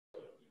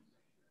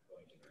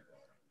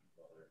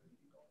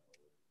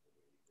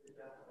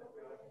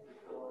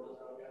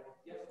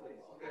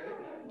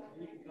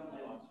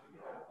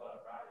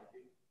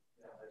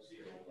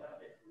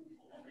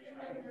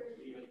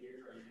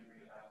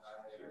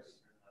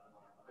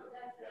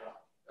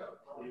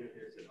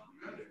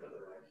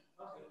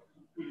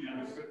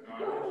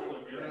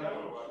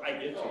I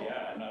get you,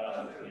 yeah. I'm not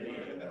on the committee.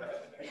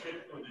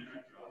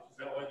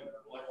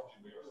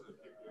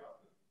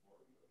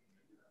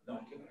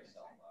 Don't give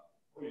myself up.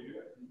 Oh, you do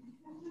it.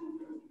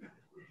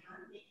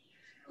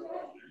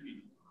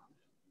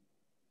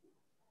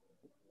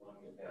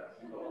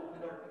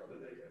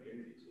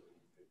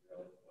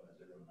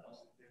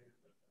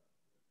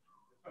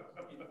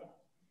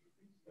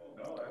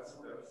 No, that's a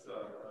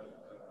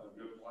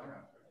good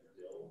plan.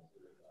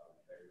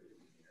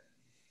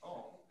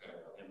 Oh, okay.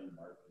 Him and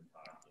Martin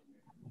talking.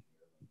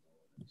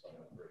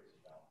 Someone breaks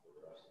it down for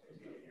the rest of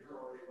the year.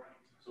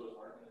 So is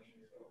Martin in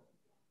here?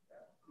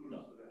 No,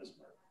 this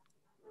Martin.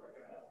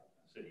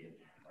 City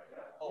engineer.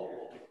 Oh,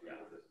 yeah.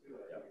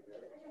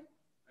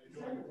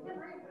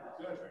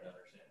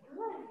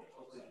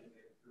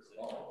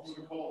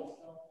 Mr. Cole.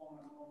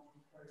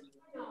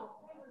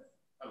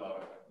 I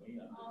love it.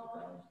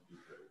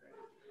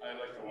 I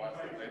like to watch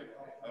it.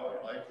 I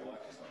would like to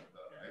watch some of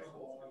the high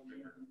schools get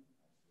bigger.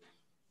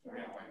 Me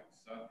and my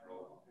son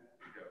drove.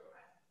 We got a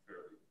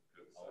fairly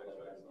good size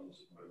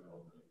house, but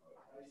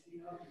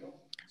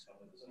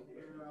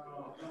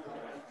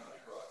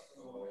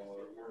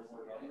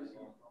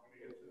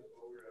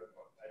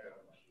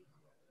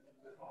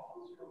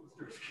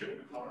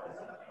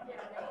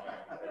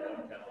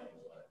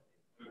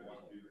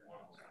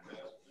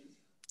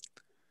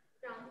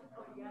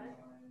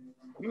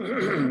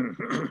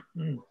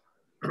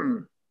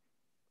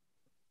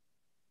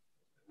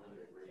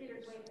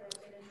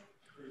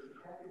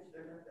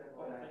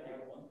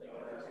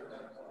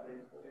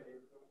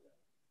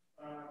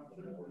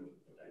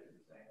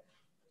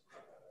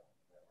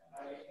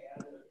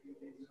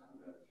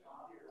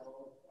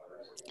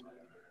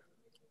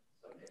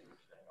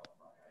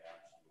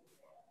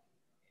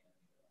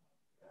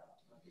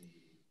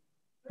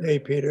Hey,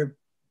 Peter.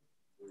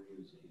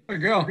 Hey,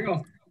 Gil.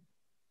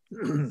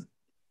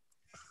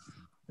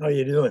 How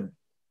you doing?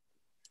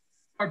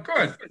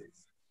 Good.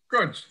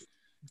 Good.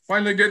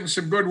 Finally getting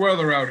some good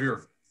weather out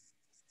here.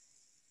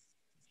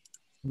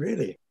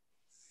 Really?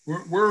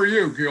 Where are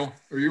you, Gil?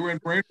 Are you in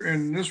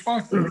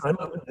Nisswa? I'm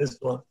up in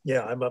Nisswa.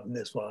 Yeah, I'm up in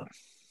Nisswa.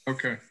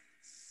 Okay.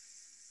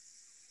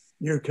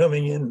 You're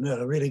coming in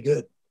really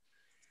good.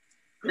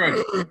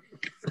 Good.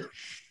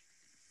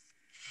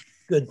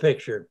 Good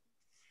picture.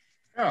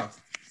 Yeah.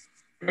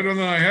 Better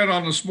than I had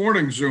on this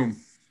morning Zoom.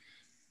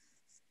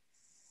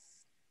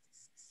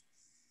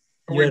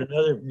 You had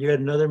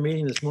another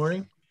meeting this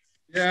morning?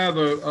 Yeah,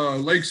 the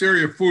Lakes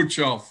Area Food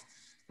Shelf.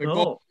 They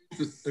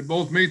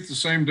both meet the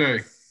same day.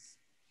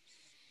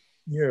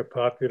 You're a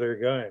popular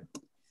guy.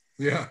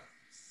 Yeah.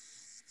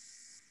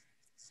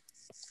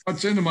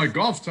 That's into my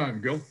golf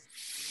time, Gil.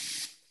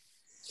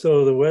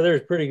 So the weather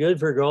is pretty good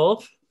for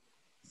golf?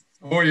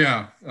 Oh,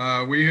 yeah.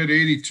 We hit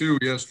 82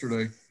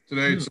 yesterday.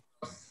 Today it's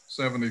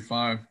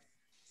 75.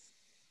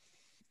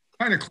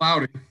 Kind of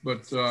cloudy,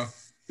 but the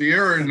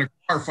air in the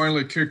car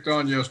finally kicked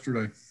on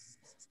yesterday.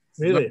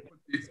 Really?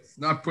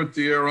 Not put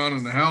the air on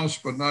in the house,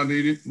 but not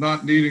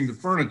needing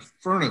the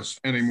furnace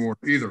anymore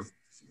either.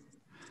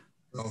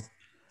 So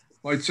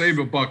might save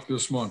a buck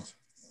this month.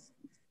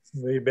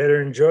 We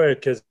better enjoy it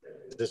because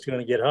it's going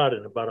to get hot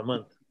in about a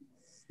month.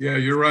 Yeah,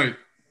 you're right.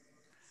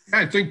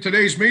 I think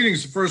today's meeting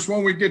is the first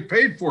one we get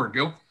paid for,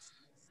 Gil.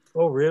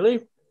 Oh,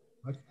 really?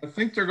 I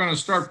think they're going to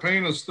start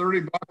paying us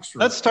 $30.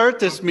 Let's start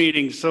this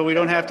meeting so we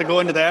don't have to go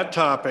into that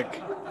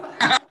topic.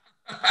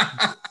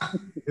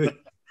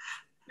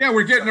 Yeah,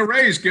 we're getting a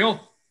raise, Gil.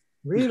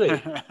 Really?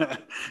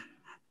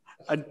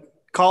 I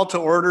call to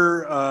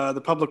order the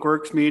Public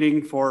Works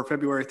meeting for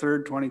February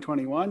 3rd,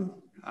 2021.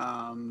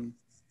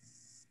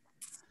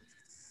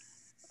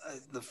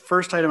 The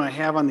first item I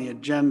have on the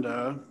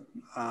agenda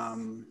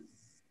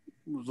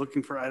was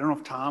looking for, I don't know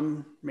if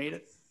Tom made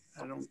it.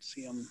 I don't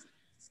see him.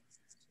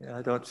 Yeah,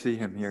 I don't see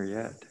him here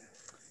yet.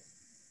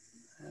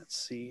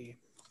 Let's see,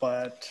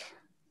 but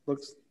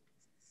looks,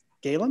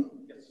 Galen?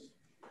 Yes.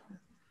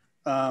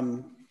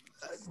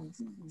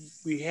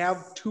 We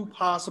have two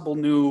possible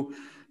new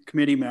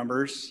committee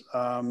members.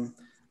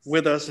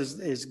 With us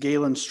is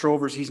Galen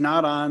Strovers. He's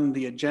not on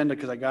the agenda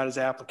because I got his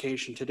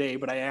application today,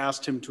 but I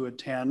asked him to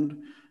attend,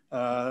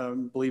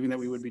 believing that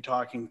we would be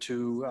talking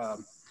to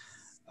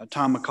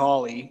Tom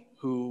McCauley,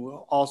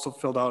 who also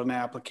filled out an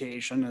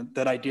application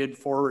that I did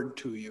forward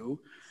to you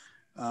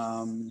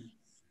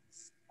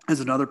as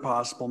another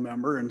possible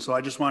member. And so I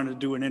just wanted to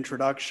do an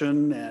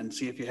introduction and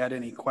see if you had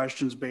any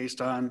questions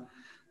based on,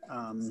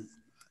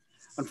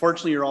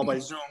 unfortunately you're all by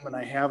Zoom and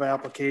I have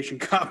application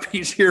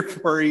copies here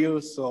for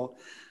you. So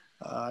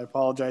I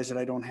apologize that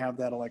I don't have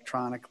that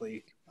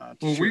electronically.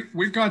 Well,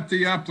 we got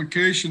the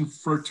application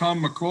for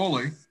Tom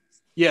McCauley.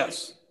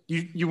 Yes,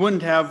 you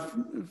wouldn't have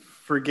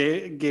for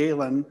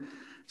Galen.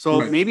 So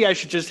Right. maybe I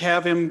should just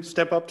have him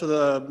step up to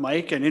the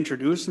mic and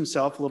introduce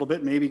himself a little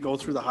bit, maybe go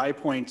through the high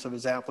points of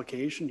his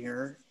application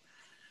here.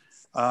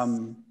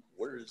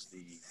 Where is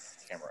the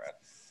camera at?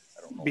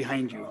 I don't know.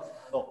 Behind you.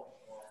 Oh.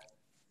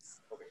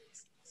 Okay.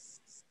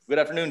 Good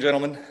afternoon,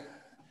 gentlemen.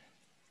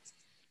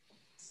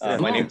 My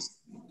Hello. name's,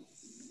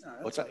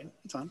 That's What's that? fine.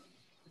 It's on.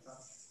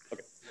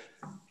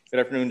 good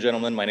afternoon,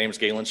 gentlemen. My name's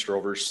Galen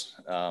Strovers,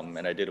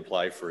 and I did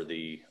apply for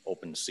the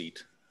open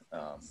seat.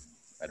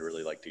 I'd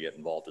really like to get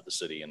involved with the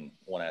city in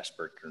one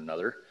aspect or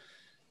another.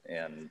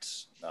 And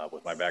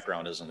with my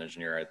background as an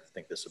engineer, I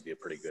think this would be a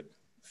pretty good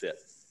fit.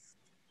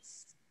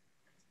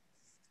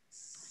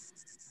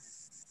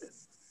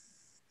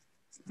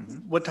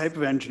 What type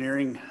of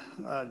engineering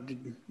are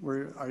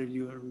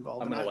you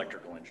involved I'm in? an that?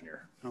 electrical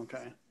engineer.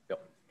 Okay.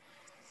 Yep.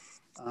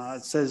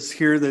 It says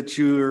here that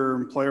your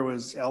employer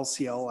was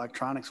LCL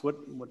Electronics. What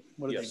do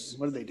Yes.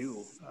 what do they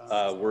do?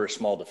 We're a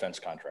small defense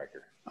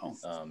contractor. Oh.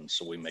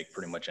 So we make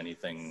pretty much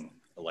anything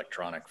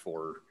electronic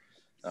for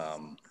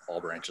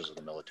all branches of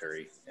the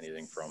military,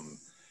 anything from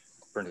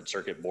printed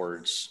circuit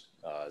boards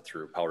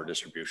through power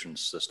distribution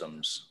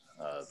systems,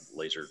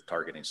 laser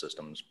targeting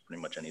systems,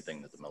 pretty much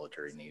anything that the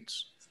military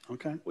needs,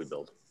 Okay. we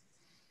build.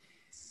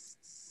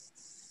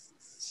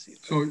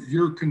 So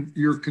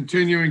you're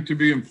continuing to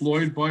be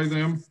employed by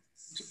them,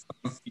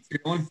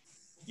 Galen?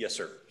 Yes,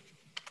 sir.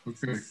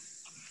 Okay.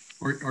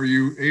 Are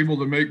you able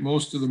to make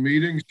most of the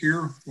meetings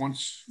here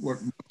once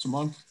a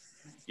month?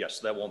 Yes,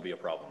 that won't be a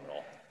problem at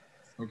all.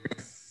 Okay.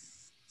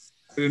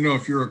 I didn't know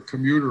if you're a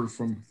commuter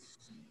from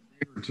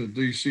here to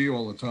DC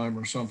all the time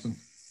or something.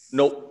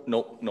 Nope.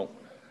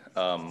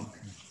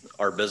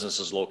 Our business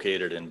is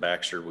located in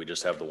Baxter. We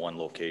just have the one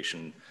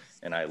location,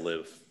 and I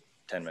live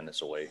 10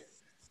 minutes away.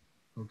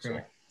 Okay.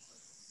 So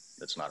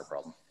that's not a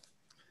problem.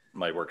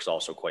 My work's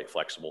also quite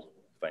flexible.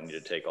 If I need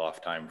to take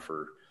off time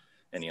for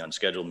any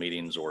unscheduled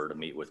meetings or to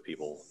meet with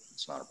people,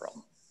 it's not a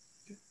problem.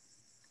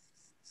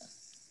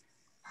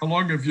 How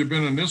long have you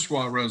been a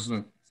Nisswa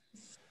resident?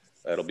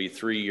 That'll be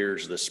 3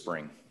 years this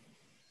spring.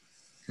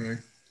 Okay.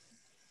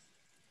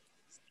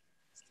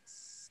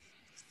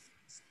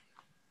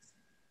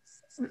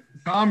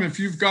 Tom, if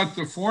you've got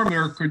the form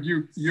there, could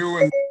you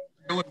and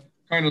Galen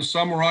kind of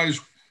summarize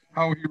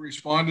how he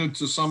responded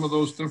to some of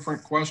those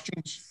different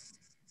questions?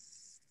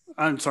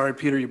 I'm sorry,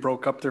 Peter, you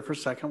broke up there for a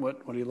second.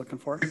 What are you looking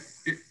for?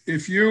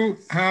 If you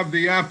have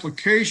the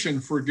application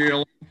for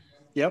Galen,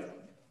 Yep.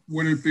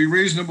 would it be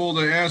reasonable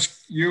to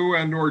ask you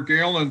and or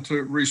Galen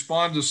to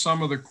respond to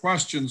some of the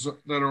questions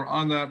that are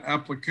on that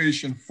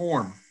application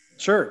form?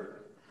 Sure.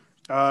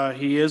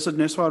 He is a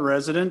Nisswa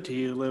resident.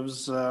 He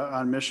lives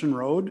on Mission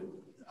Road.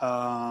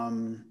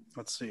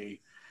 Let's see.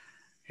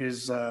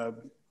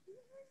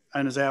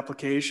 On his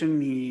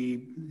application,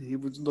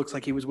 looks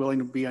like he was willing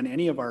to be on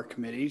any of our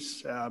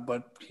committees,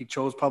 but he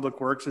chose Public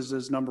Works as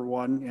his number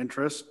one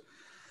interest.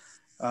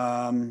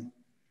 The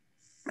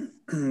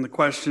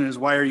question is,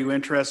 why are you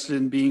interested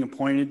in being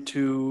appointed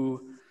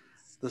to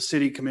the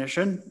City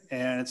Commission?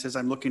 And it says,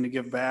 I'm looking to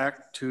give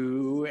back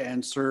to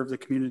and serve the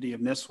community of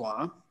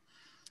Nisswa.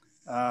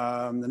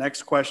 The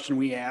next question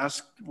we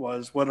asked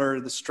was, what are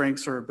the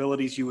strengths or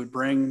abilities you would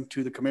bring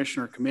to the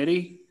commission or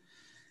committee?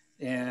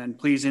 And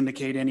please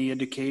indicate any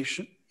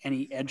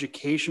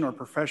education or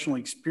professional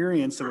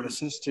experience that would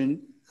assist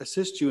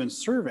you in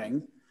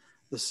serving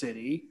the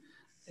city.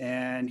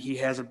 And he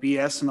has a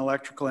BS in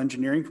electrical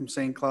engineering from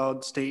St.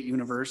 Cloud State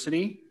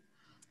University.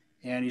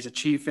 And he's a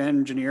chief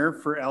engineer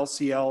for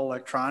LCL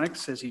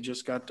Electronics, as he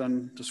just got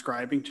done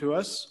describing to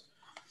us.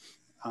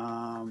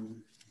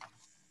 And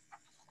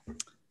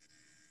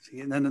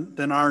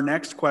then our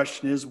next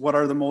question is, what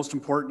are the most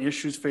important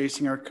issues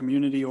facing our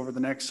community over the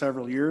next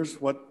several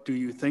years? What do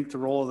you think the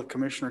role of the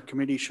commission or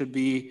committee should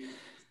be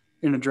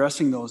in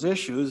addressing those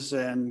issues?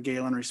 And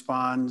Galen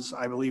responds,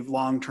 I believe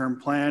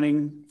long-term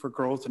planning for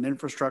growth and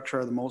infrastructure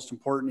are the most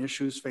important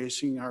issues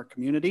facing our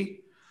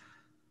community.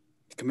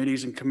 The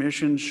committees and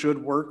commissions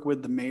should work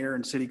with the mayor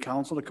and city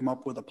council to come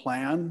up with a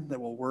plan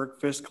that will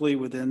work fiscally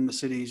within the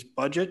city's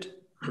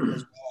budget, as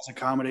well as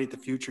accommodate the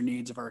future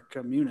needs of our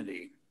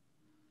community.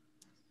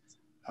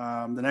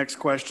 The next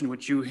question,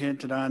 which you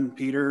hinted on,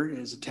 Peter,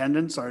 is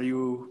attendance. Are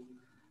you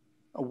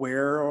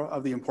aware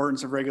of the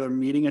importance of regular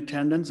meeting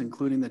attendance,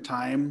 including the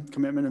time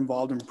commitment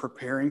involved in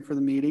preparing for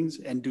the meetings?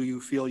 And do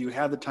you feel you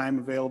have the time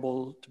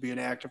available to be an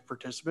active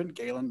participant?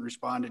 Galen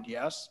responded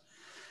yes.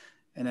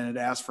 And then it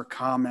asked for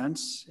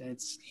comments.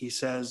 He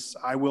says,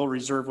 I will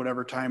reserve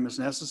whatever time is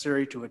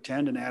necessary to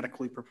attend and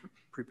adequately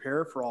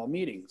prepare for all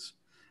meetings.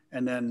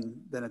 And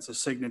then it's a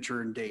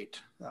signature and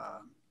date.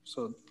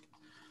 So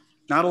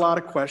not a lot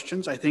of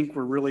questions. I think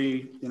we're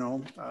really,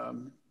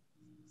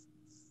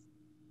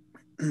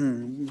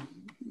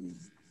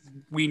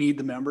 we need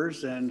the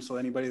members. And so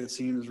anybody that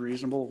seems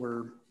reasonable,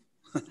 we're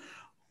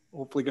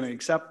hopefully going to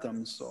accept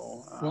them.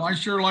 So, well, I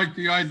sure like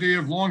the idea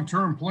of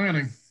long-term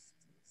planning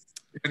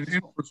and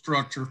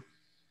infrastructure.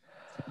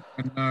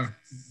 And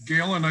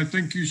Galen, I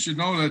think you should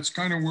know that's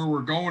kind of where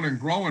we're going and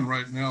growing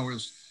right now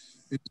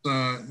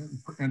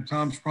and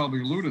Tom's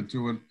probably alluded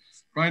to it.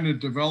 trying to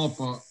develop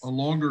a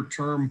longer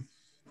term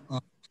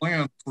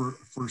plan for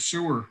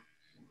sewer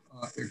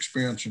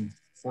expansion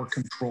or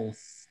control.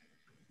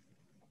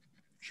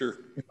 Sure.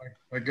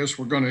 I guess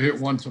we're going to hit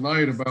one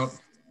tonight about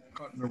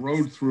cutting the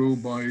road through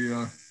by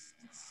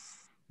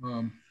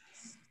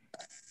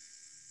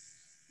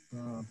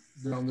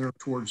down there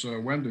towards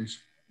Wendy's.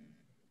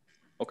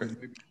 Okay.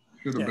 Maybe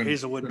should have been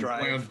Hazelwood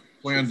Drive.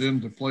 planned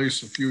into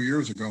place a few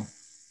years ago.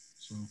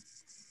 So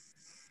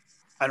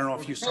I don't know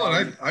if you saw.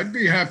 well, I'd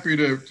be happy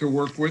to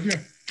work with you.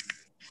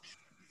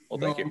 Well,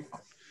 thank you.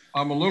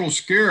 I'm a little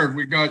scared.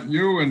 We got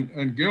you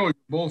and Gil,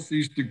 both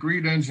these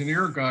degreed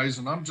engineer guys,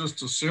 and I'm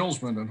just a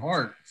salesman at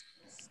heart.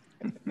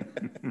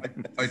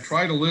 I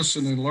try to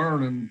listen and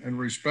learn and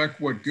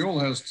respect what Gil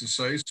has to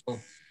say. So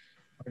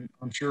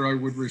I'm sure I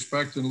would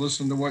respect and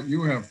listen to what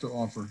you have to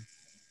offer.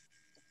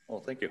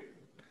 Well, thank you.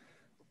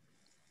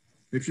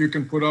 If you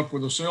can put up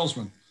with a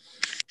salesman.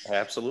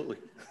 Absolutely.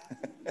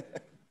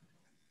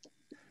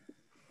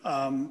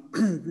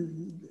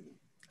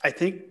 I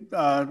think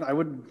I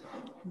would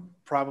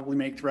probably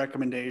make the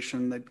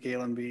recommendation that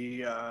Galen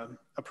be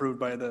approved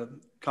by the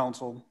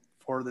council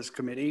for this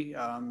committee.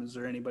 Is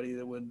there anybody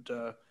that would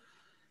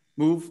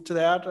move to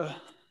that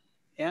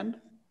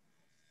end?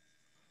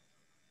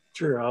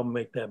 Sure, I'll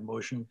make that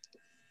motion.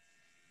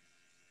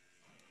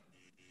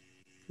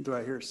 Do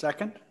I hear a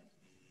second?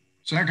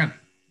 Second.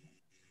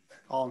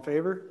 All in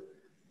favor?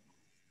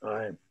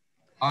 Aye.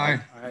 Aye.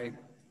 Aye.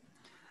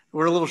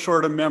 We're a little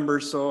short of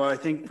members, so I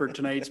think for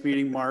tonight's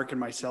meeting, Mark and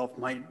myself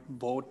might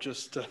vote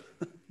just to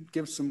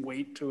give some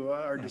weight to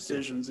our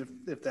decisions,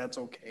 if that's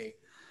okay.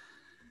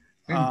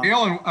 And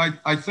Galen,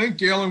 I think,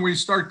 Galen, we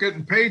start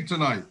getting paid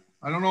tonight.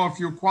 I don't know if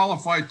you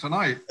qualified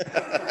tonight.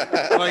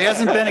 Well, he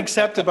hasn't been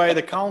accepted by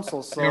the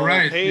council, so You're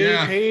right,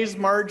 yeah. pay is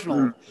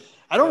marginal.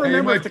 I don't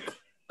remember if the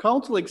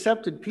council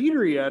accepted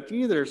Peter yet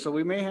either, so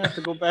we may have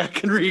to go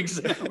back and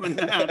re-examine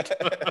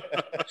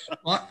that.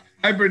 Well,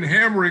 I've been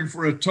hammering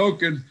for a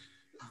token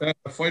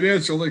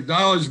financial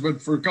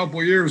acknowledgement for a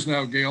couple of years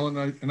now, Galen,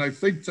 and I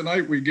think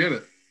tonight we get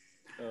it.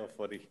 Oh,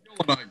 funny.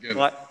 I get it.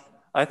 Well,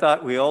 I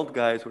thought we old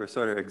guys were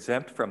sort of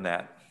exempt from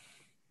that.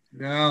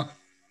 Yeah.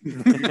 Speak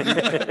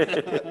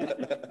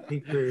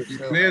for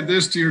yourself. Add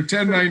this to your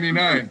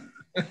 1099.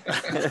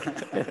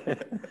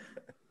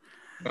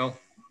 Well,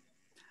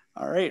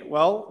 All right,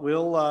 well,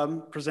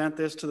 we'll present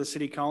this to the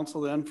city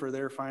council then for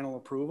their final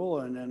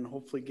approval, and then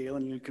hopefully,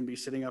 Galen, you can be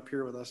sitting up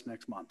here with us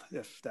next month,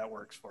 if that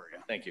works for you.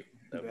 Thank you.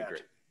 That would be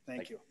great.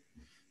 Thank you.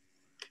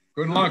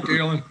 good luck,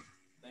 Galen.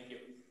 Thank you.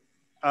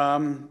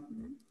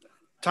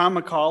 Tom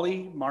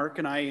McCauley, Mark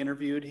and I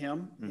interviewed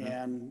him,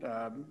 and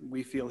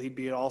we feel he'd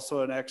be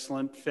also an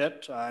excellent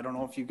fit. I don't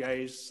know if you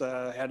guys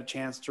had a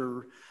chance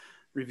to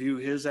review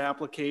his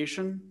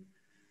application.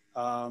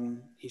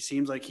 He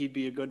seems like he'd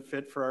be a good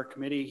fit for our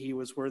committee. He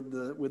was with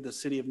the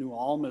city of New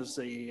Ulm as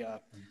a, I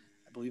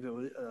believe it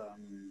was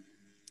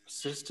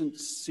assistant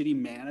city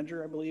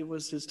manager, I believe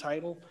was his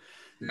title.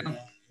 Yeah,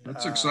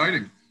 that's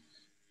exciting.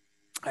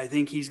 I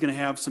think he's going to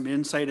have some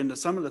insight into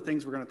some of the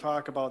things we're going to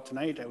talk about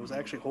tonight. I was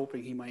actually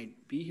hoping he might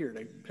be here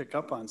to pick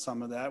up on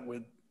some of that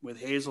with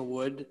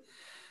Hazelwood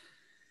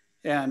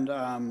and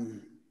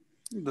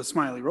the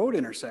Smiley Road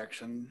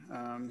intersection.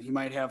 He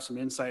might have some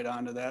insight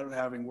onto that,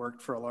 having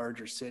worked for a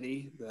larger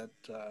city that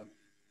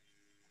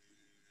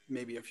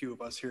maybe a few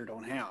of us here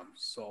don't have.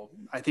 So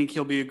I think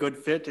he'll be a good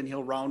fit, and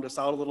he'll round us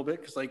out a little bit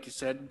because, like you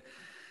said,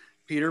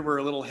 Peter, we're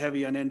a little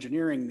heavy on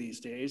engineering these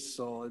days,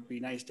 so it'd be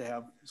nice to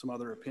have some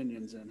other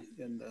opinions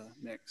in the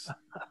mix. So.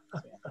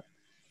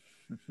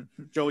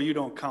 Joe, you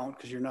don't count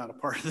because you're not a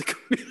part of the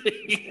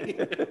committee.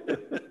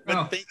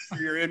 Well, Thanks for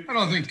your input. I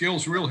don't think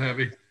Gil's real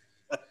heavy.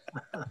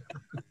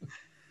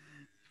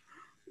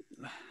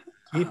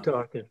 Keep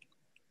talking.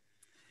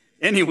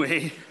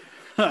 Anyway,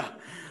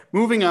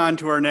 moving on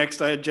to our next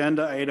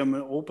agenda item,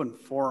 open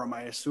forum.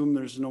 I assume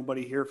there's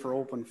nobody here for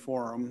open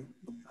forum,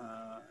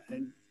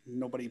 and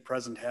nobody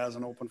present has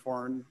an open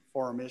forum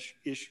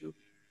issue.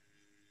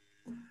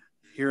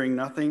 Hearing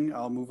nothing,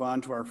 I'll move on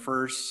to our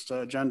first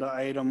agenda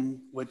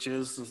item, which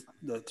is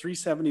the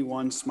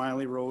 371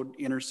 Smiley Road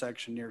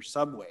intersection near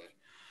Subway.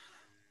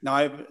 Now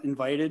I've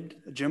invited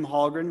Jim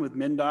Hallgren with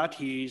MnDOT.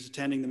 He's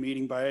attending the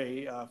meeting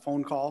by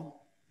phone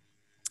call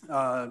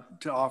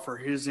to offer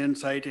his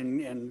insight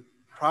and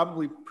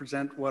probably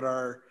present what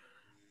our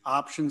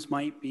options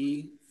might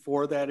be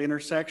for that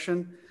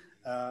intersection.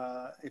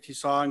 If you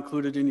saw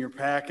included in your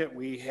packet,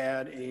 we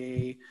had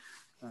a,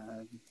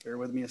 bear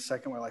with me a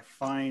second while I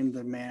find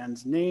the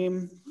man's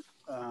name.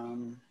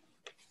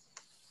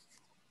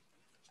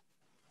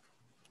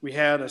 We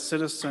had a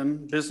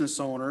citizen business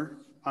owner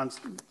on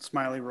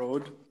Smiley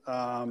Road,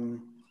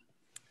 John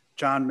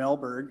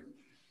Melberg,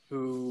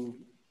 who,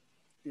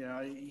 you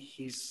know,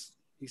 he's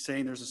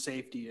saying there's a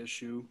safety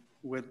issue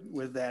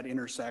with that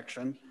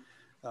intersection.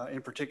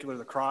 In particular,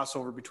 the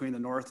crossover between the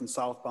north and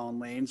southbound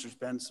lanes. There's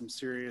been some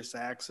serious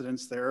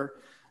accidents there.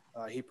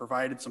 He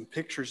provided some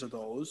pictures of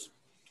those.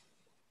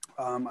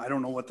 I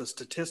don't know what the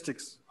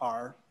statistics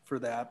are for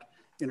that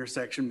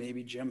intersection.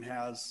 Maybe Jim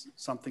has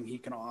something he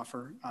can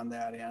offer on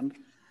that end.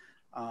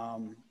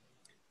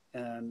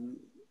 And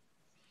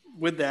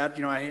with that,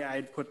 you know,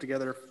 I put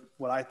together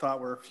what I thought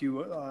were a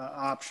few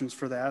options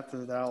for that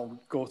I'll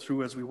go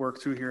through as we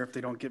work through here if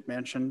they don't get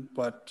mentioned.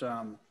 But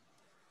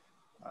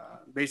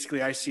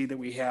basically, I see that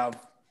we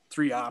have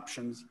 3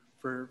 options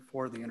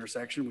for the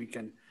intersection. We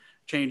can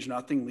change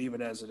nothing, leave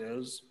it as it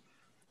is.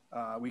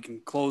 We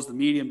can close the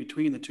median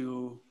between the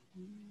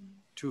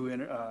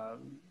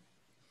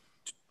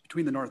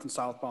between the north and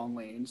southbound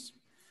lanes,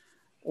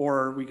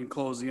 or we can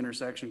close the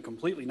intersection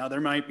completely. Now, there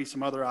might be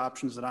some other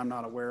options that I'm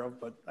not aware of,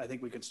 but I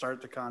think we could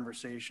start the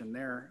conversation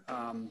there.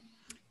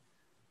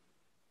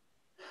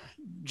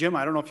 Jim,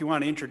 I don't know if you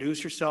want to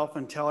introduce yourself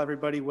and tell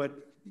everybody what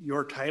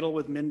your title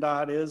with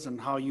MnDOT is and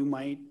how you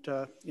might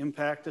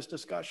impact this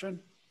discussion.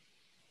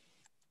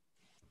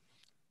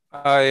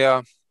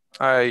 I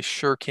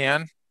sure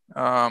can.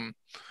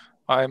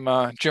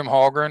 I'm Jim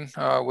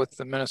Hallgren with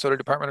the Minnesota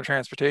Department of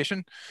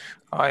Transportation.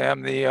 I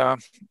am the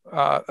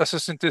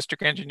Assistant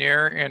District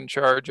Engineer in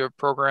charge of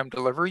program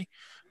delivery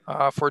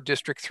for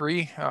District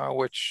 3,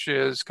 which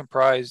is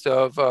comprised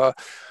of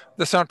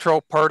the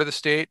central part of the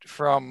state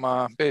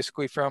from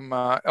basically from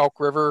Elk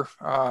River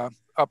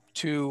up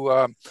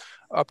to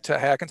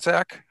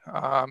Hackensack,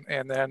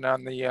 and then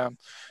on the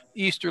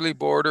easterly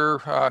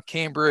border,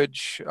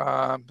 Cambridge,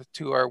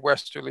 to our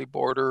westerly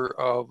border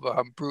of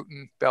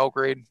Bruton,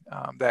 Belgrade,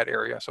 that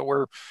area.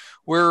 So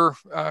we're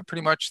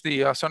pretty much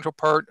the central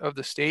part of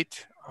the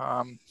state.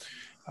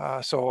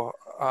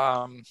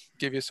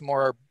 Give you some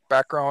more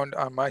background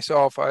on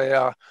myself.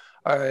 I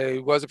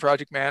was a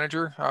project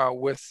manager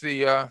with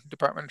the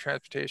Department of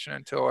Transportation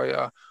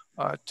until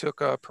I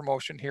took a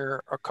promotion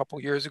here a couple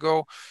years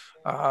ago,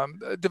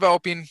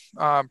 developing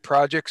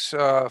projects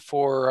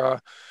for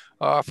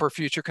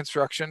future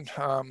construction.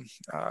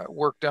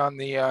 Worked on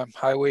the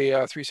Highway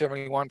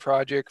 371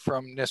 project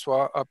from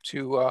Nisswa up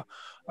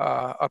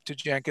to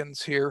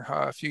Jenkins here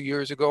a few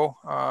years ago.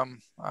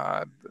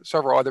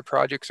 Several other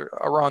projects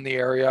around the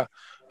area.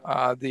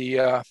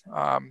 The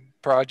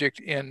project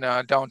in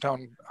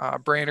downtown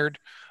Brainerd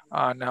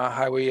on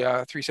Highway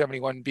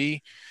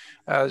 371B,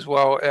 as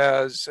well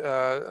as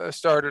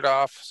started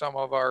off some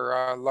of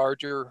our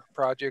larger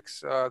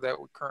projects that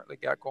we currently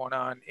got going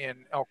on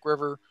in Elk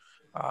River.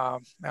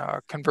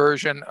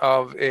 Conversion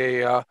of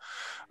the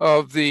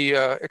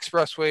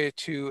expressway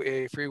to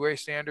a freeway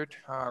standard,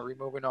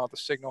 removing all the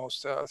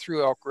signals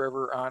through Elk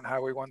River on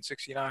Highway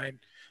 169,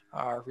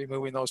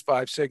 removing those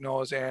 5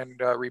 signals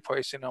and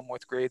replacing them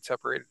with grade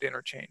separated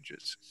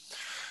interchanges.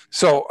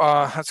 So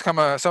that's some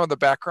of the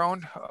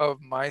background of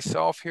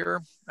myself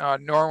here.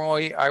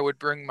 Normally I would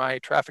bring my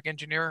traffic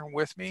engineer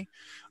with me.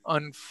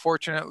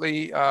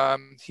 Unfortunately,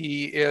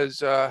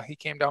 he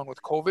came down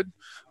with COVID.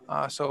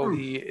 So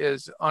he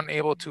is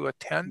unable to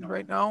attend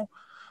right now.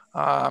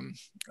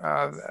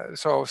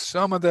 So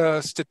some of the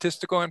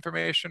statistical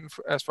information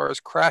as far as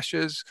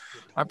crashes,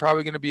 I'm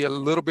probably going to be a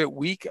little bit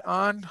weak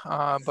on,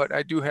 but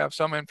I do have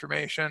some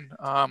information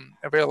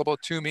available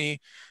to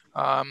me.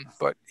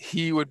 But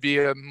he would be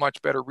a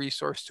much better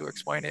resource to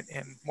explain it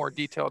in more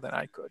detail than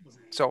I could.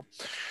 So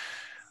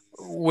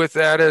with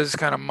that as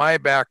kind of my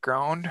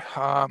background,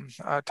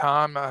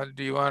 Tom,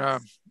 do you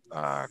want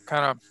to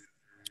kind of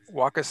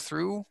walk us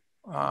through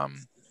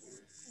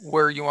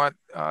where you want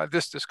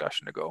this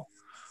discussion to go?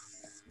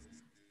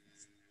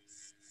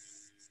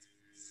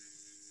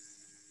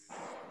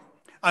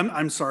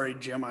 I'm sorry,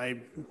 Jim.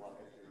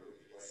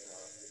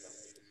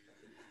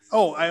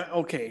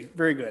 Okay,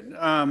 very good.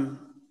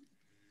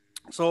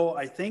 So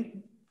I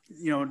think,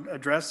 you know,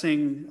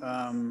 addressing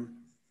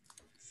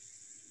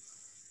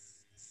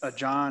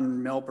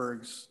John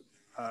Melberg's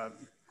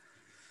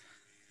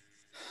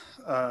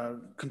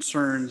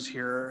concerns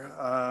here.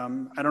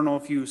 I don't know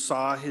if you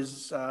saw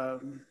his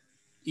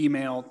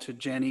email to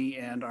Jenny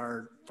and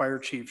our fire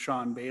chief,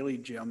 Sean Bailey,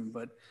 Jim,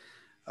 but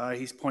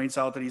he points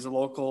out that he's a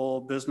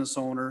local business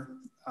owner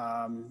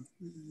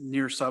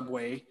near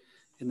Subway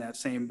in that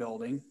same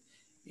building,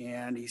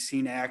 and he's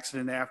seen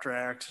accident after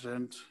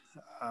accident.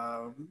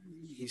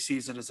 He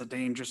sees it as a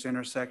dangerous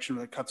intersection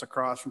that cuts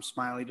across from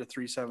Smiley to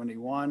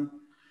 371.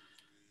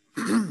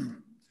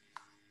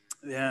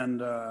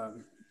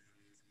 And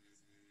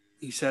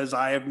he says,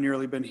 I have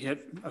nearly been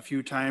hit a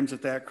few times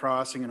at that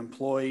crossing. An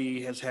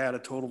employee has had a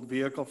totaled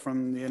vehicle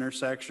from the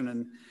intersection,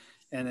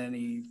 and then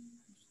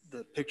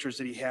the pictures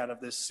that he had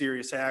of this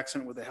serious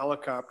accident with the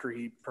helicopter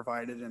he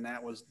provided, and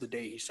that was the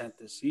day he sent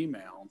this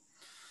email.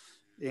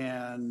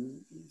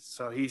 And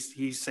so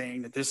he's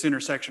saying that this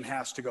intersection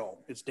has to go.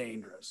 It's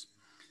dangerous.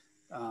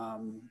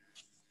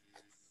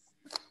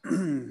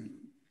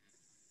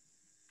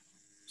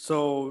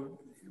 So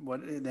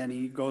then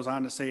he goes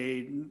on to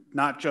say,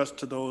 not just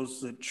to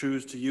those that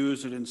choose to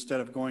use it instead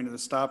of going to the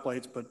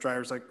stoplights, but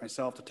drivers like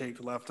myself to take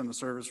the left on the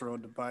service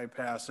road to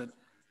bypass it,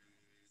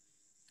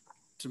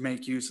 to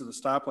make use of the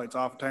stoplights.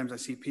 Oftentimes I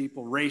see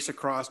people race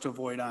across to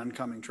avoid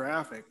oncoming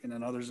traffic, and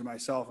then others,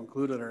 myself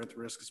included, are at the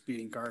risk of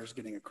speeding cars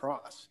getting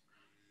across.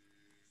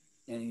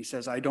 And he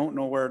says, I don't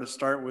know where to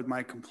start with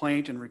my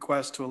complaint and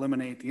request to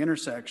eliminate the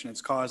intersection.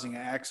 It's causing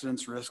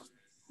accidents, risk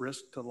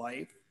to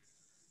life,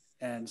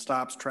 and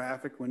stops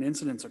traffic when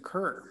incidents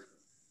occur.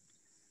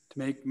 To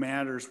make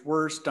matters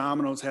worse,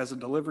 Domino's has a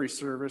delivery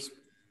service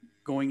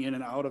going in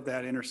and out of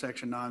that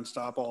intersection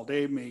nonstop all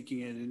day,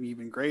 making it an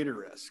even greater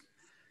risk.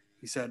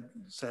 He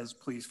says,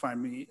 please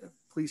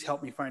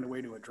help me find a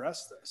way to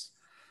address this.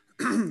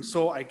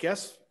 So I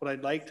guess what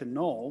I'd like to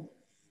know,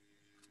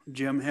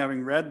 Jim,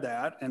 having read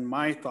that and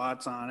my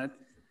thoughts on it,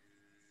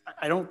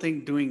 I don't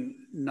think doing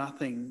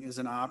nothing is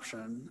an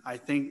option. I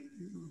think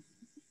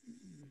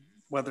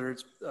whether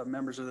it's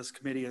members of this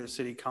committee or the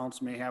city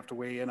council may have to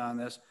weigh in on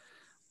this,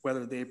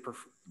 whether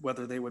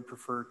they would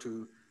prefer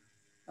to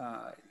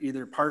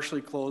either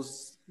partially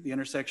close the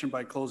intersection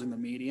by closing the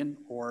median,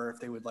 or if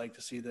they would like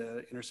to see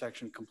the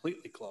intersection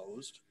completely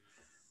closed.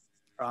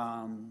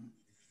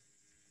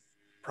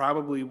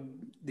 Probably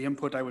the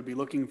input I would be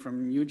looking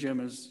from you, Jim,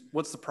 is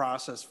what's the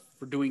process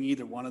for doing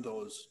either one of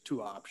those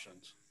two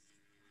options?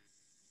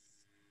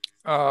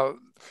 I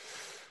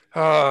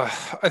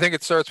think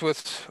it starts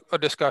with a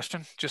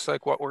discussion, just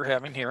like what we're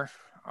having here.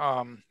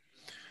 You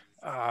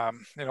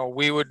know,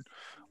 we would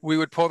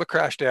pull the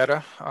crash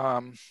data.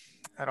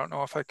 I don't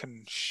know if I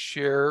can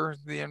share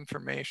the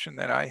information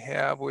that I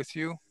have with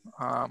you.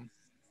 Let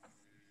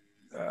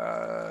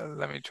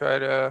me try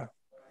to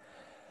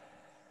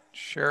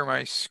share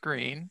my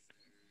screen.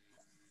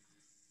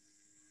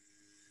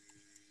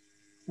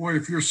 Boy,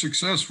 if you're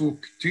successful,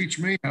 teach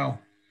me how.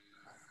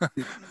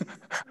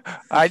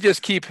 I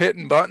just keep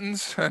hitting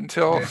buttons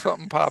until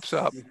something pops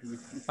up.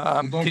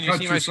 Don't can you cut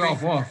see my yourself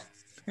screen? off.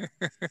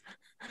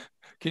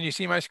 Can you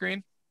see my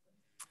screen?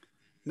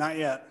 Not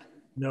yet.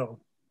 No.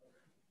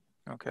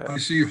 Okay. I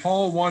see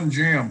Hall 1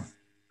 Jam.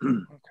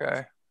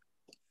 Okay.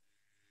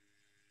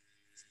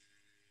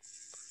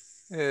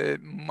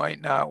 It might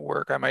not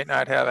work. I might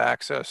not have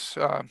access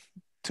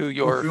to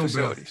your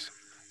facilities.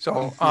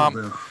 So,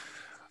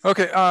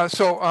 okay.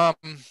 So,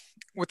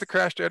 with the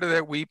crash data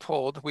that we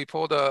pulled a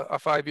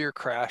 5-year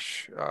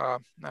crash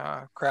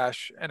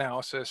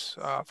analysis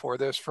for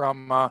this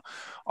from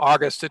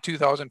August of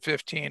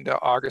 2015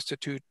 to August of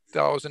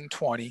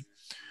 2020.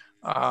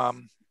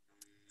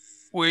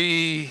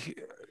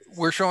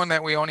 We're showing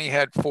that we only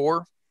had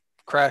 4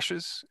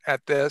 crashes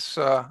at this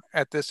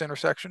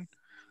intersection.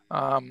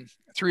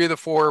 3 of the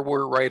 4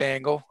 were right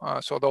angle,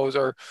 so those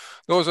are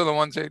the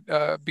ones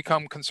that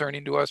become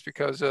concerning to us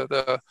because of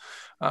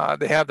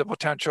they have the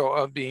potential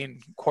of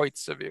being quite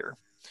severe.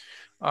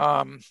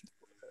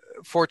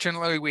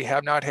 Fortunately, we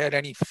have not had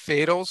any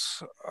fatal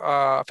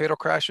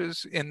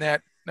crashes in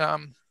that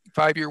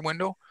 5-year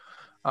window.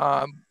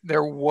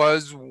 There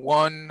was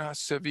one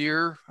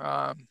severe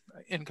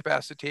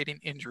incapacitating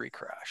injury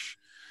crash.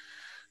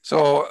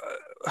 So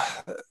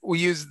we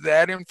use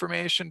that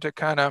information to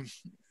kind of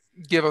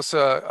give us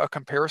a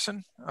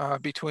comparison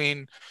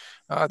between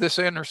this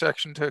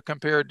intersection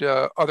compared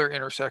to other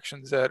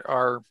intersections that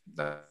are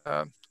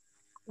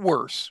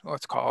worse,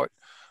 let's call it.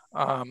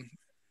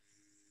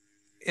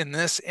 In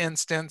this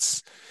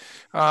instance,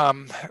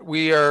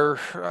 we are,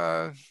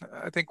 I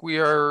think we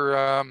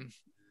are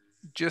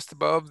just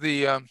above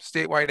the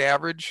statewide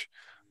average,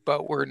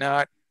 but we're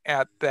not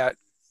at that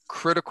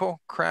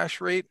critical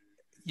crash rate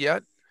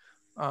yet.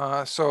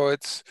 So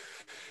it's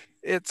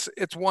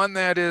one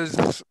that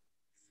is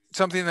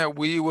something that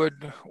we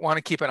would want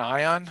to keep an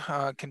eye on,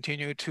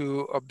 continue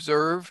to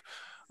observe.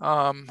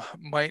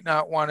 Might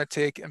not want to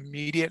take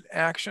immediate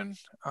action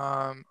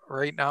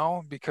right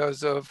now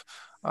because there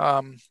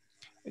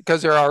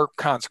are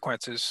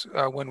consequences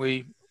when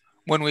we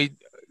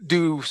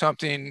do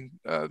something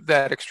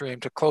that extreme,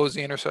 to close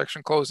the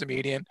intersection, close the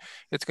median.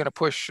 It's going to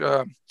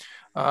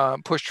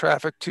push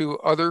traffic to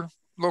other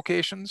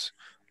locations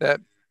that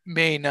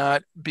may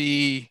not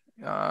be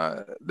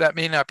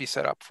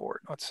set up for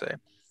it, let's say.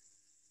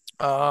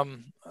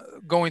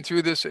 Going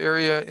through this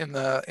area in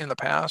the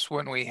past,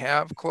 when we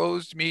have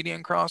closed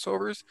median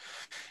crossovers,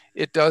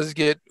 it does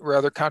get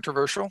rather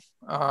controversial.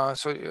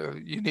 So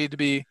you need to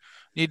be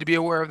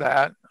aware of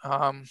that.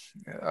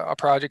 A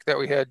project that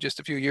we had just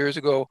a few years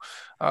ago,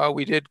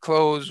 we did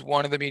close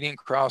one of the median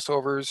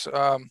crossovers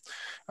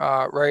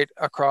right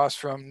across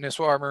from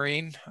Nisswa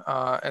Marine,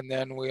 and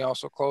then we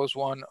also closed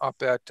one up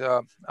at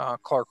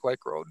Clark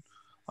Lake Road,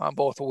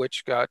 both of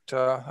which got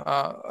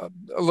a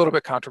little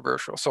bit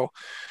controversial. So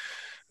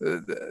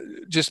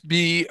just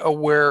be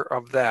aware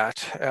of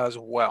that as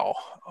well.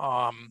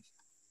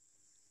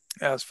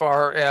 As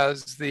far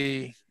as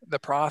the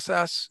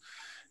process,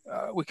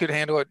 we could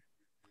handle it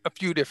a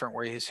few different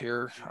ways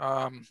here,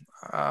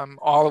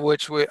 all of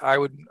which I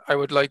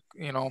would like,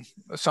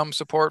 some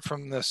support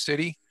from the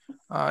city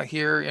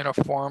here in a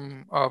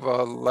form of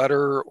a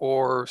letter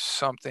or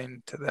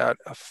something to that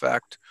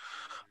effect,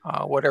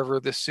 whatever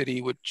the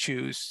city would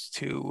choose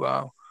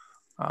to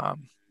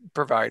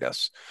provide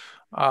us.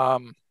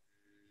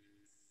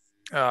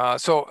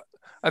 So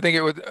I think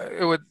it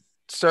would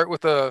start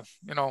with a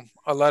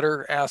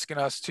letter asking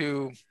us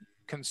to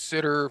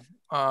consider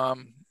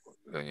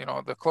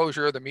the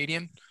closure of the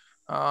median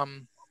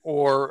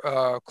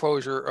or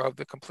closure of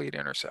the complete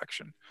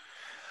intersection.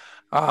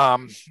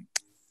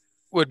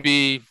 Would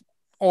be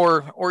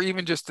or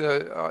even just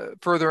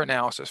further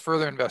analysis,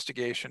 further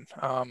investigation,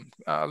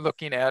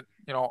 looking at,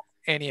 you know,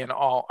 any and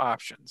all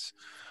options.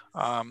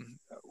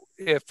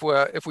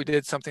 If we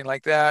did something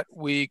like that,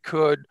 we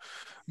could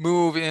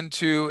move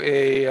into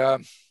a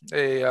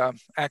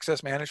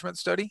access management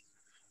study,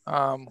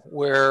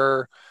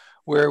 where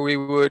we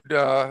would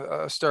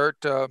start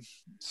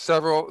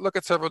look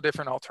at several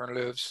different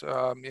alternatives.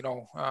 You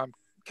know,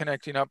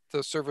 connecting up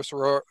the service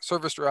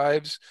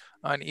drives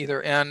on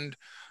either end,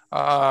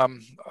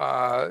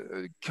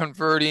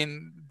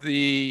 converting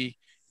the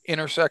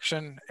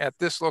intersection at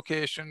this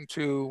location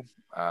to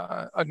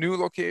a new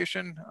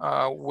location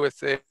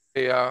with a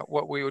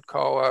what we would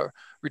call a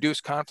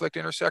reduced conflict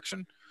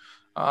intersection,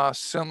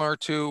 similar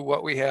to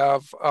what we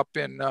have up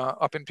in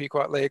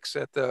Pequot Lakes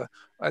at the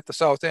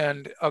south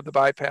end of the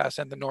bypass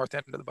and the north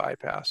end of the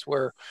bypass,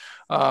 where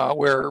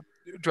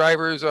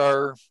drivers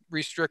are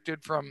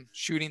restricted from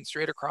shooting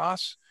straight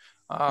across,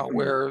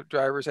 where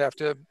drivers have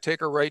to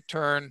take a right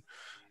turn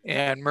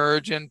and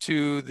merge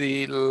into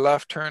the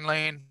left turn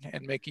lane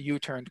and make a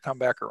U-turn to come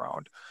back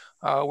around.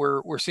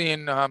 We're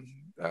seeing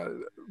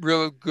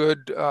real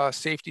good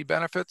safety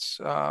benefits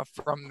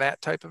from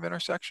that type of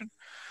intersection.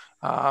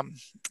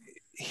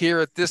 Here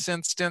at this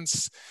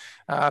instance,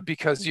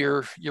 because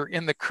you're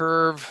in the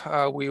curve,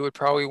 we would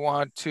probably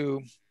want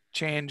to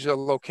change the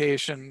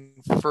location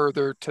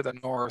further to the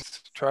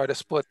north, try to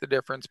split the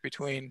difference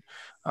between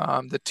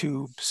the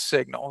two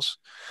signals.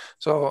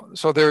 So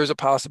there is a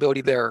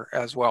possibility there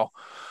as well.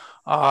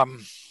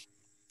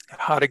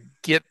 How to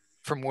get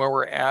from where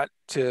we're at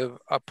to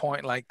a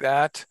point like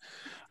that,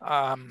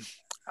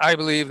 I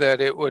believe that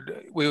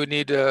we would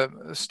need to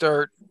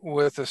start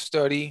with a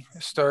study,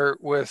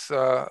 start with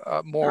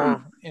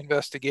more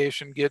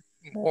investigation, get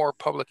more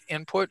public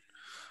input.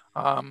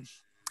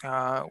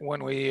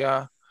 When we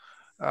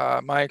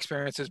my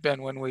experience has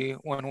been when we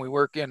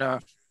work in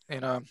a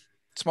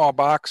small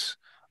box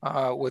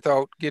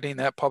without getting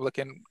that public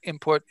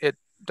input, it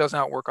does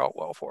not work out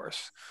well for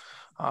us.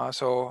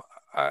 So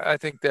I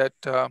think that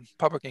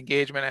public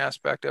engagement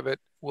aspect of it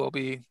will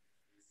be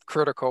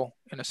critical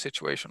in a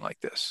situation like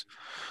this.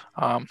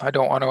 I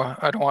don't want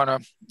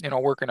to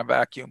work in a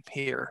vacuum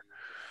here.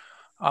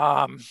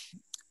 How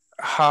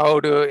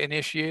to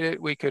initiate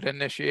it? We could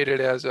initiate it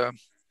as a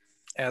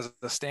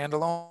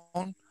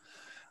standalone.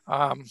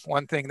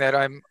 One thing that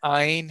I'm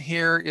eyeing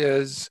here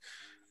is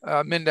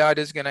MnDOT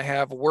is going to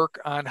have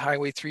work on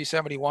Highway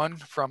 371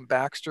 from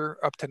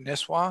Baxter up to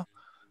Nisswa.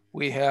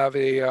 We have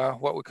a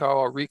what we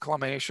call a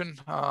reclamation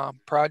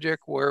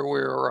project where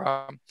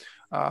we're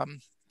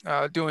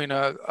doing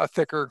a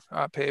thicker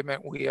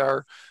pavement. We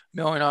are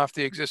milling off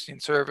the existing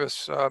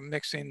surface,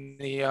 mixing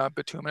the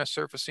bituminous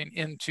surfacing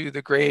into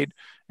the grade,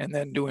 and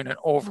then doing an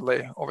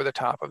overlay over the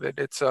top of it.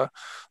 It's a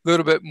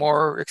little bit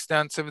more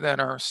extensive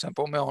than our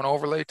simple mill and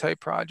overlay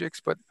type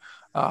projects, but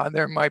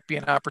there might be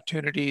an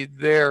opportunity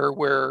there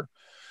where,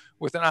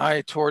 with an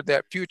eye toward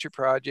that future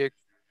project,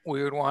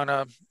 we would want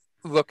to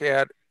look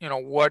at, you know,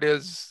 what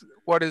is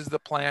the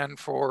plan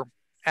for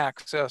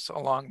access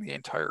along the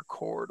entire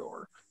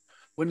corridor.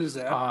 When is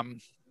that?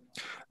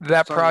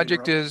 That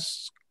project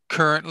is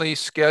currently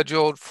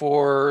scheduled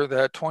for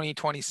the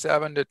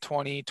 2027 to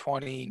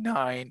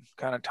 2029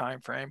 kind of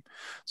time frame.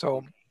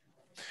 So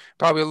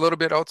probably a little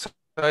bit outside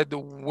the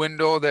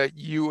window that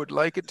you would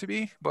like it to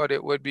be, but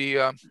it would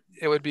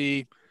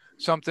be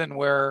something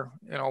where,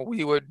 you know,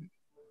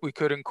 we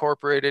could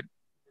incorporate it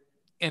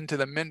into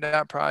the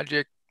MnDOT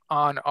project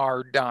on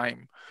our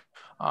dime.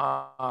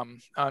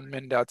 On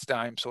MnDOT's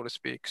dime, so to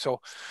speak. So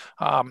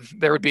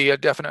there would be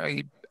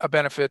definitely a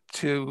benefit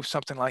to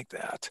something like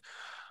that.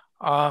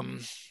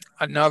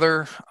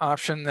 Another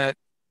option that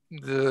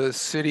the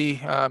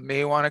city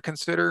may want to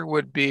consider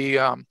would be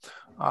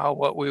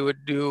what we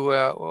would do,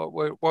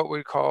 what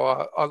we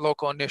call a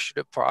local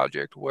initiative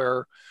project,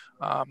 where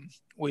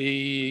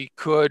we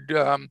could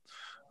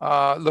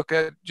look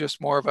at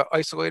just more of an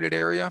isolated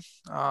area,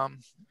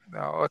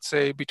 let's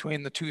say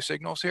between the two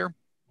signals here.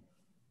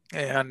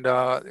 And,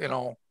 you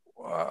know,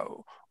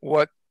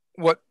 what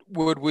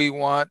would we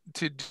want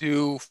to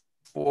do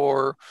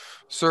for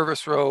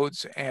service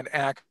roads and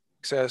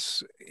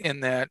access in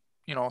that,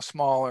 you know,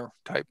 smaller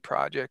type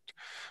project?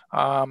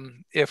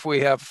 If we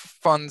have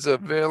funds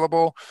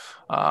available,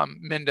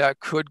 MnDOT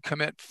could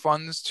commit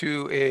funds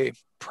to a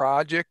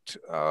project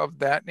of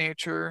that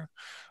nature,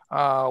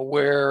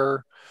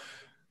 where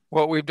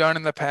what we've done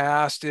in the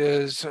past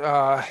is,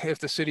 if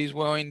the city's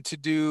willing to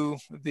do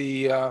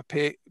the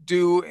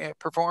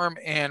perform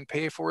and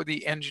pay for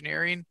the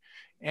engineering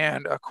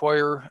and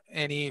acquire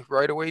any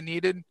right-of-way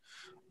needed,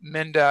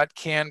 MnDOT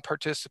can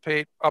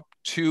participate up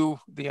to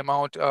the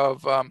amount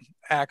of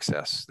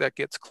access that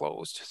gets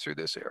closed through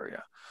this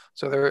area.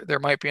 So there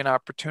might be an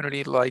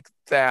opportunity like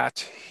that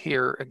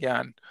here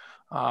again.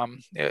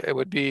 It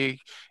would be,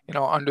 you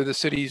know, under the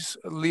city's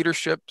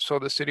leadership, so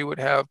the city would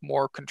have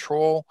more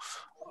control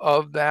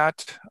of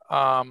that.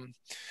 I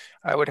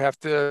would have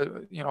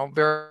to, you know,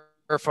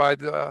 verify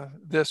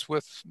this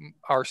with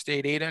our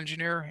state aid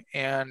engineer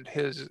and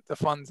the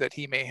funds that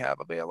he may have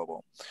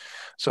available.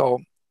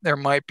 So there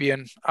might be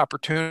an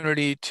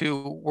opportunity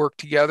to work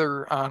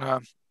together on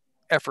a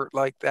effort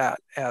like that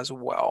as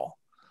well.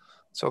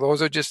 So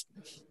those are just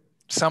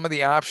some of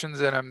the options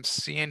that I'm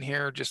seeing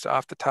here just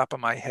off the top of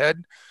my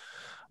head.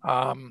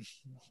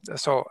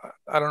 So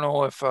I don't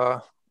know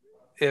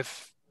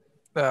if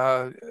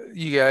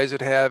you guys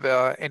would have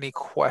any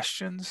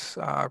questions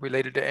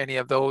related to any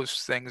of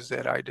those things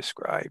that I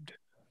described.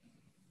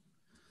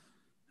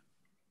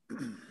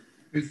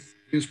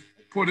 Is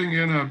putting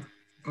in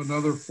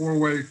another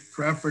four-way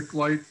traffic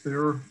light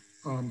there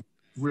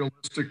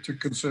realistic to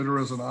consider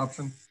as an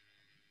option?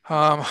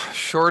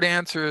 Short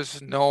answer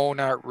is no,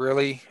 not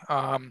really.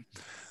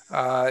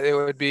 It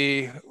would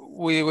be,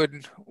 we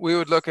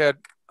would look at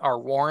our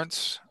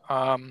warrants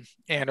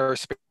and our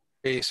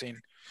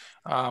spacing,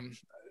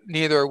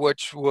 neither of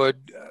which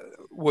would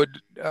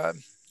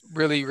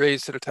really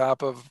raise to the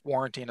top of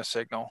warranting a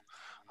signal.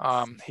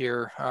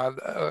 Here,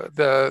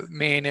 the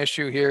main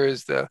issue here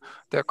is the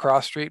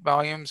cross street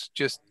volumes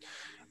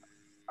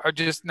are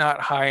just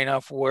not high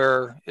enough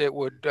where it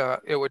would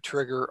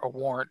trigger a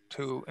warrant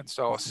to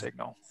install a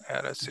signal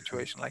at a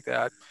situation like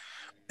that.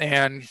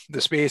 And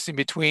the spacing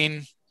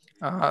between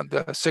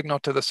the signal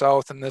to the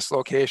south and this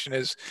location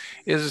is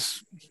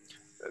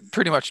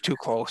pretty much too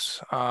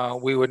close.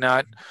 We would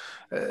not.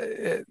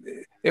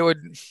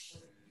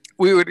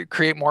 We would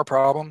create more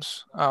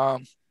problems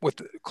with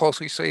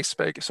closely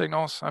spaced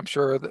signals. I'm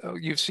sure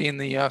you've seen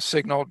the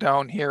signal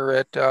down here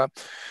at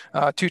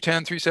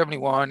 210,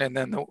 371, and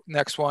then the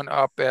next one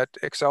up at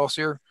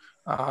Excelsior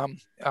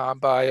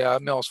by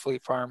Mills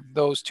Fleet Farm.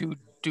 Those two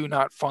do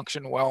not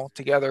function well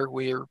together.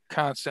 We are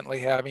constantly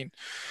having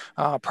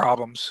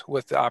problems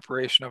with the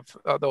operation of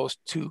those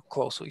two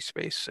closely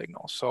spaced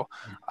signals. So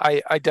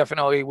I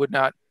definitely would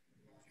not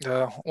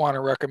want to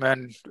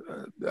recommend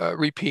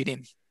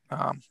repeating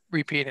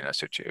a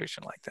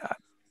situation like that.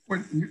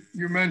 When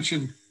you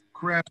mentioned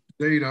crash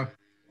data,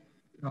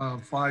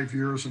 5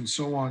 years and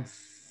so on,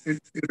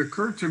 it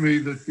occurred to me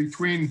that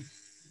between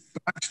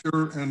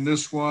Baxter and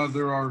Nisswa,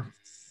 there are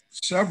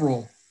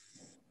several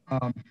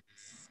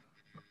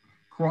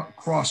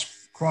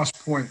cross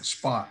point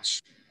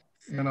spots.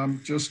 And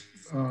I'm just,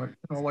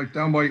 like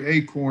down by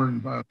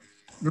Acorn,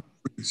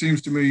 it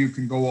seems to me you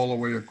can go all the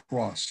way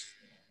across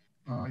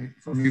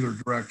from either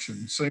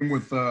direction. Same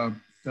with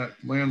that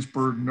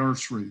Landsberg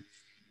nursery.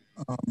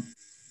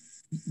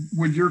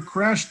 Would your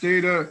crash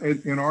data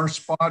in our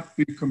spot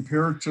be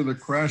compared to the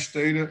crash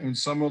data in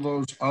some of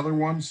those other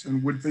ones?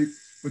 And would that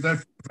be a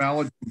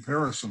valid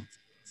comparison?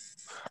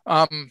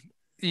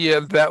 Yeah,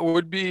 that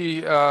would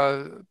be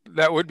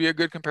a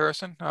good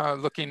comparison.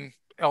 Looking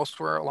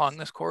elsewhere along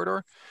this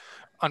corridor,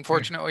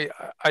 unfortunately,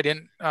 I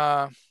didn't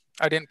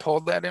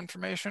pull that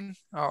information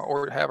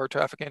or have our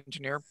traffic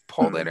engineer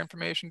pull that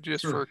information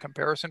just for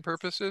comparison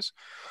purposes.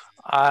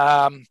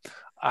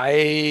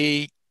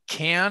 I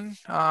can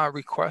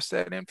request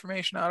that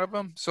information out of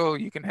them, so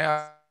you can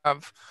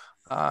have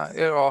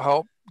it'll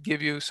help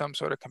give you some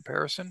sort of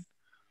comparison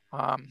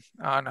on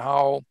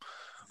how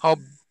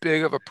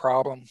big of a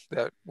problem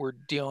that we're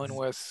dealing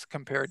with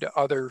compared to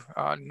other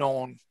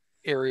known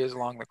areas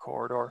along the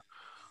corridor.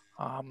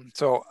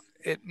 So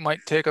it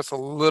might take us a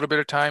little bit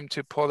of time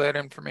to pull that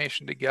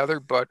information together,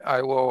 but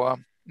I will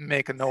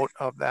make a note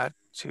of that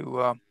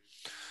too.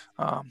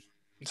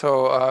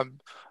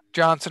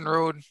 Johnson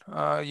Road,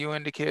 you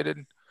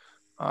indicated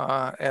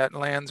at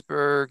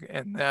Landsberg,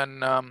 and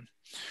then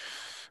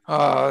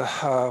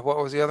what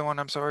was the other one?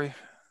 I'm sorry.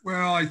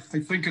 Well, I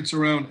think it's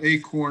around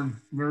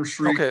Acorn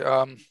Nursery. Okay.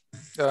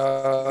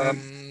 A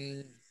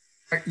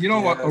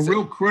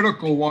real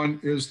critical one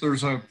is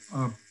there's a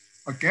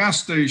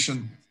gas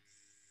station.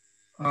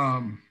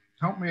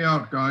 Help me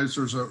out, guys.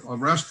 There's a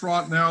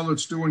restaurant now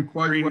that's doing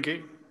quite well.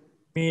 You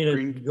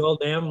mean at Gold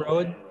Dam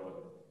Road?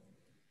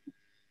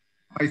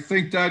 I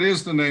think that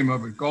is the name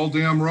of it, Gold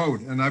Dam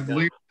Road. And I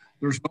believe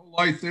there's no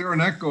light there,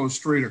 and that goes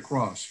straight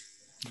across.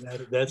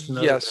 That's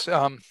another. Yes.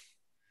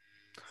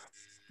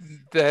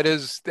 That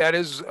is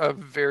a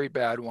very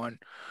bad one.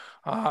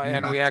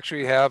 And we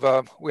actually have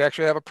a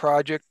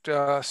project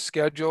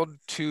scheduled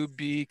to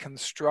be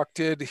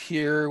constructed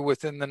here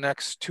within the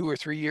next 2 or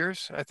 3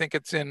 years. I think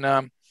it's in,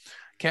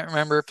 can't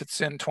remember if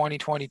it's in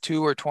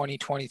 2022 or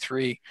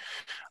 2023.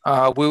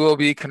 We will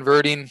be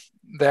converting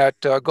that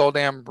Gold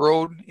Dam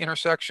Road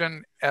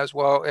intersection as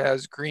well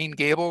as Green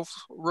Gables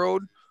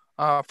Road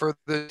to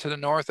the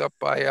north up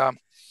by,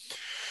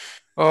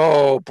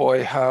 oh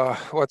boy,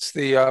 what's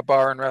the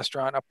bar and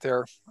restaurant up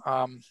there?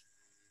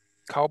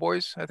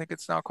 Cowboys, I think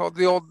it's now called,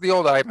 the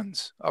old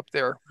Ivans up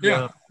there.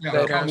 Yeah.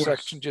 That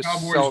intersection just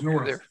Cowboys south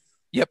north. of there.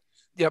 Yep.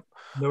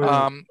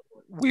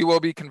 We will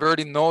be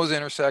converting those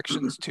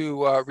intersections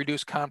to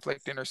reduce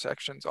conflict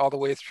intersections all the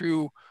way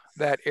through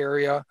that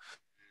area,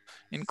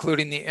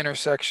 including the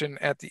intersection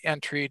at the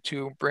entry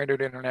to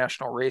Brainerd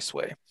International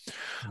Raceway.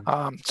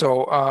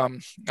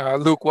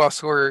 Luke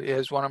Wessler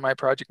is one of my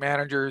project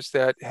managers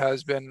that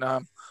has been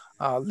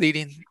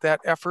leading that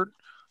effort.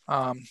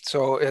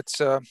 So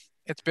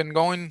it's been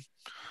going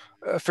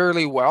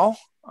fairly well.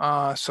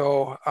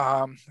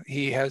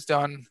 He has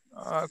done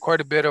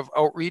quite a bit of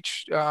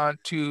outreach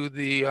to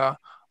the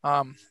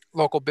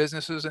local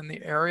businesses in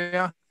the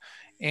area,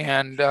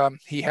 and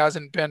he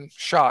hasn't been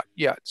shot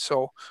yet.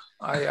 So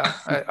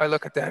I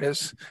look at that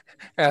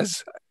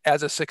as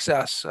a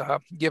success,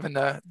 given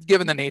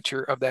the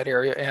nature of that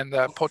area and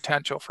the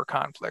potential for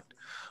conflict.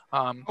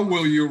 How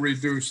will you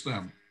reduce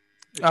them?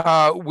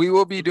 We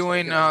will be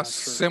doing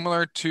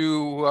similar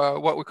to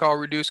what we call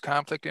reduced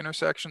conflict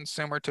intersections,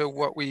 similar to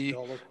what we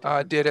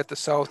did at the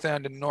south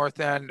end and north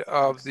end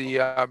of the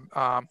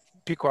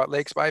Pequot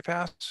Lakes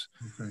bypass.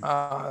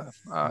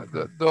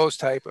 Okay. Those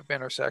type of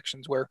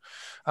intersections where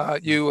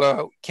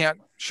you can't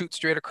shoot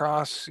straight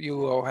across. You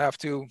will have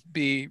to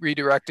be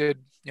redirected,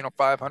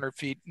 500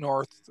 feet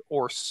north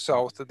or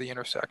south of the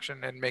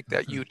intersection and make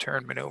that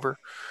U-turn maneuver.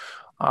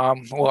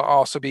 We'll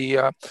also be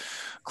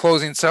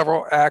closing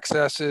several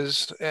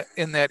accesses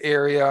in that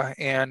area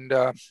and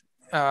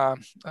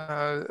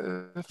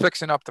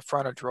fixing up the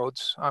frontage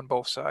roads on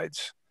both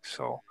sides.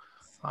 So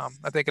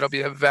I think it'll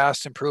be a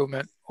vast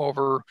improvement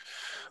over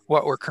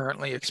what we're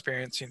currently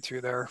experiencing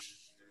through there.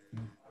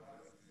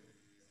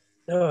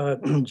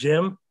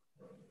 Jim,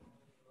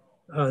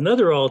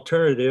 another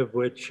alternative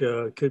which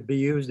could be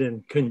used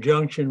in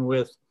conjunction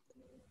with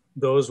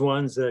those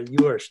ones that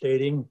you are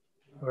stating,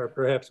 or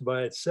perhaps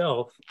by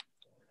itself,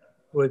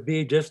 would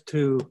be just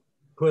to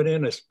put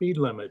in a speed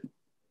limit,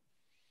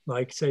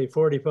 like say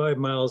 45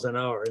 miles an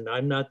hour. And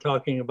I'm not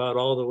talking about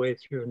all the way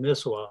through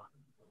Nisswa,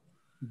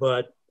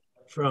 but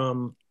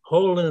from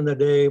Holden in the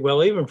day,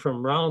 well, even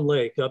from Round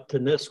Lake up to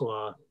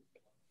Nisswa,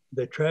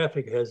 the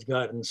traffic has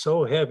gotten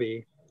so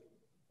heavy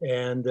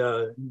and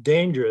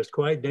dangerous,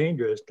 quite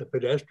dangerous to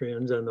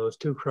pedestrians on those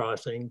two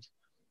crossings.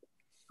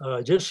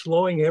 Just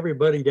slowing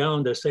everybody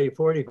down to say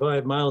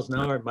 45 miles an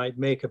hour might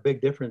make a big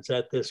difference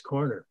at this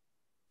corner.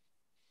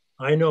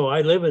 I know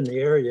I live in the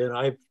area and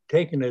I've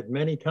taken it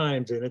many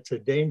times and it's a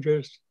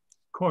dangerous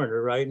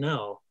corner right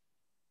now,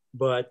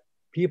 but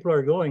people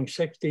are going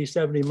 60,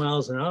 70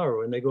 miles an hour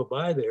when they go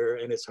by there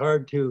and it's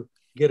hard to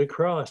get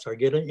across or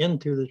get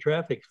into the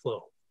traffic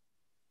flow.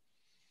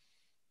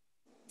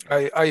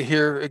 I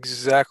hear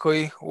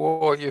exactly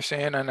what you're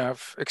saying and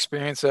I've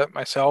experienced that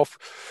myself.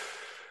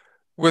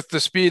 With the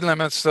speed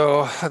limits,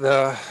 though,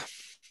 the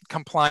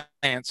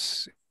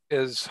compliance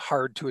is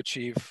hard to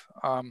achieve.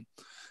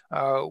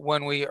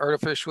 When we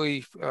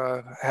artificially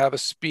have a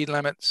speed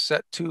limit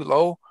set too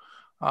low,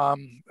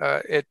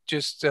 it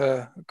just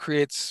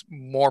creates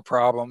more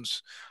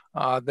problems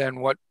than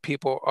what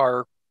people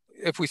are.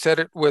 If we set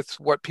it with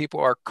what people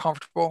are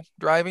comfortable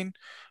driving,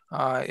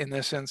 in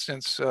this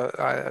instance,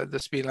 the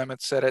speed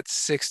limit set at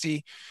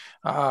 60,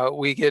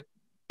 we get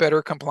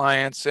better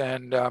compliance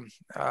and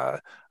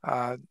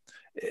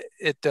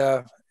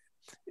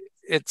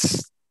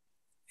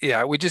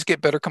we just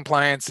get better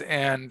compliance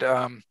and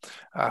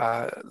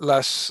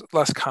less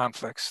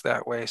conflicts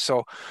that way.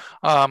 So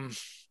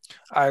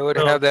I would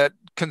have that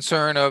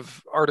concern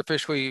of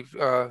artificially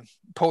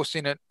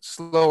posting it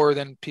slower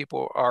than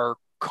people are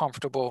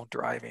comfortable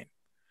driving.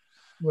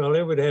 Well,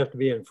 it would have to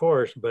be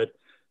enforced, but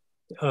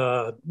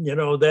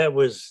that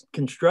was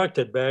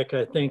constructed back,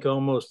 I think,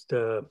 almost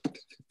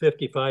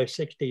 55,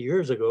 60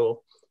 years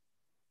ago,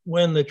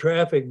 when the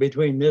traffic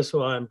between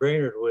Nisswa and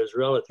Brainerd was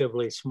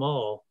relatively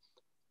small.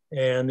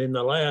 And in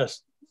the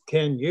last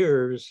 10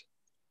 years,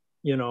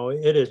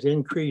 it has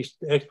increased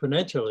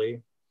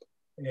exponentially.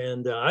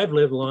 And I've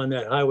lived along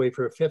that highway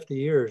for 50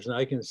 years and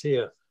I can see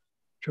a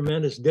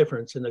tremendous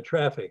difference in the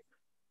traffic.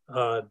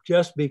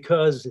 Just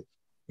because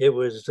it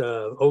was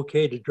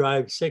okay to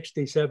drive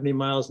 60, 70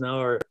 miles an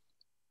hour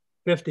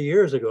 50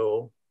 years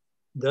ago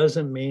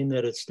doesn't mean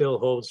that it still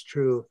holds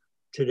true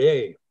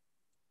today.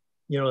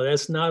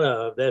 That's not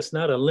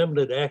a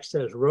limited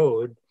access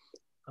road.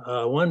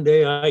 One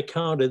day I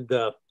counted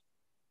the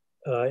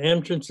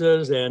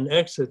entrances and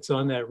exits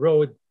on that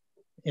road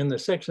in the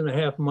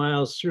 6.5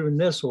 miles through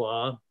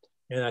Nisswa,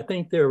 and I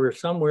think there were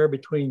somewhere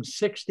between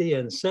 60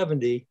 and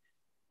 70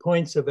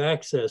 points of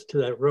access to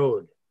that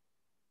road.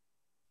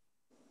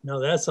 Now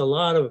that's a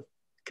lot of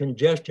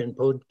congestion,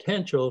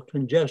 potential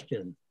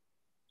congestion.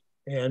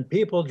 And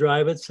people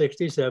drive at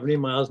 60, 70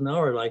 miles an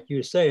hour, like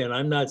you say. And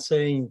I'm not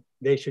saying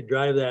they should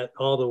drive that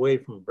all the way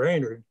from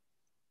Brainerd,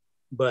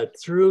 but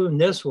through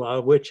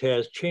Nisswa, which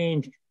has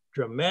changed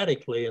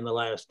dramatically in the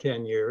last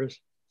 10 years,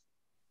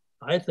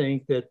 I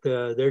think that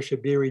there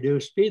should be a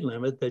reduced speed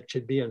limit that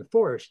should be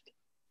enforced.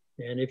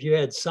 And if you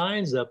had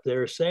signs up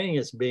there saying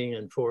it's being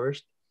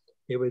enforced,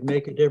 it would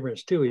make a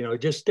difference too.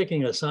 Just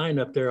sticking a sign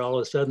up there all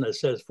of a sudden that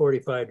says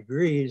 45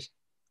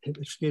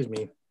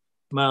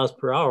 miles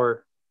per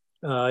hour,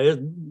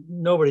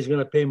 nobody's going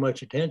to pay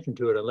much attention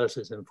to it unless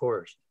it's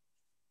enforced.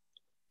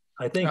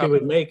 I think it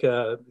would make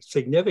a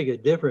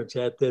significant difference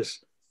at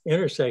this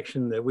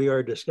intersection that we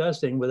are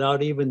discussing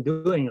without even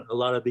doing a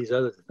lot of these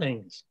other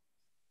things.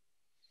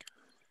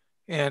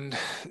 And,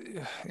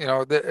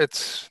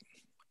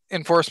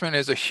 enforcement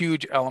is a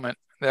huge element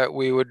that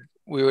we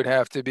would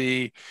have to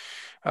be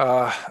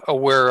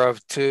aware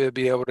of to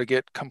be able to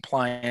get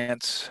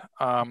compliance.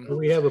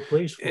 We have a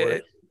police for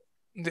it.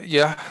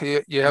 Yeah,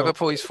 you have a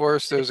police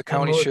force. There's a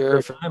county most of the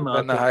sheriff time out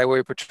and the there.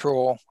 highway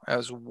patrol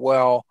as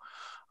well.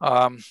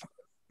 Um,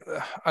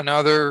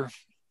 another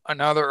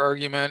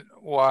argument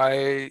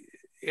why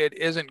it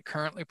isn't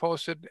currently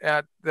posted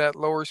at that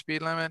lower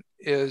speed limit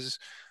is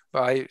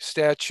by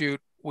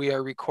statute we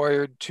are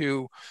required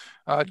to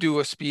do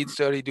a speed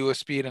study, do a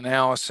speed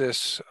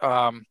analysis,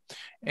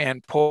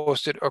 and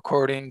post it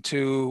according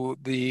to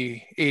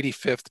the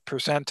 85th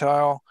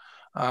percentile.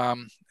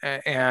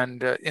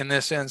 And in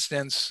this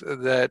instance,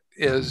 that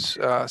is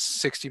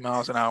 60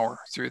 miles an hour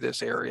through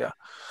this area.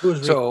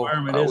 Whose So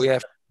requirement is we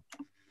have,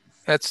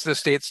 that's the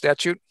state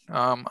statute.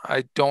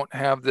 I don't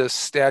have the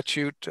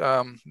statute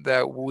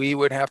that we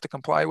would have to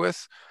comply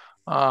with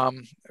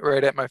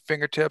right at my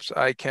fingertips.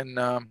 I can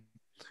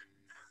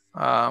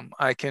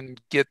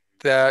get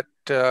that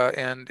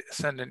and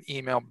send an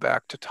email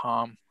back to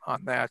Tom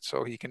on that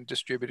so he can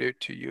distribute it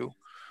to you.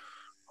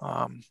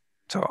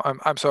 So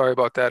I'm sorry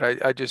about that.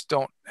 I just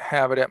don't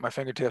have it at my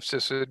fingertips.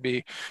 This would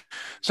be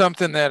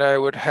something that I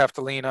would have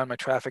to lean on my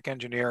traffic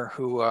engineer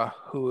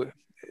who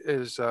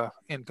is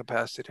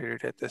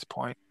incapacitated at this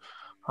point.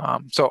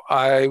 So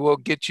I will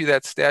get you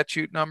that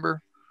statute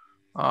number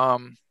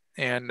and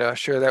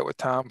share that with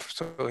Tom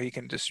so he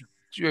can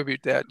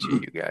distribute that to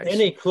you guys.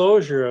 Any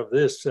closure of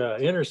this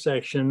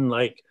intersection,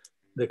 like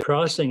the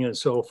crossing and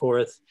so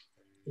forth,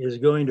 is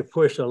going to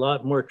push a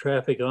lot more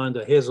traffic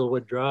onto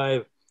Hazelwood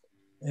Drive,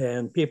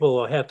 and people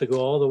will have to go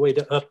all the way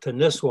up to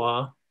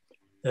Nisswa.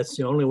 That's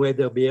the only way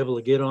they'll be able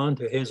to get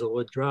onto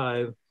Hazelwood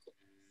Drive.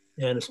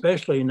 And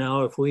especially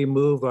now, if we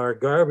move our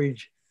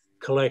garbage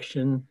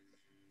collection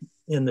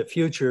in the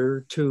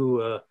future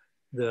to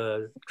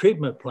the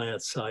treatment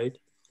plant site,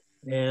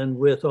 and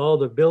with all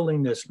the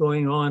building that's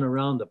going on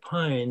around the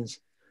Pines,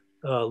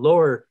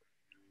 lower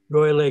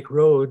Roy Lake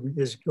Road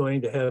is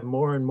going to have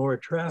more and more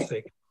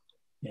traffic.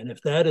 And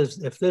if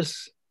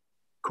this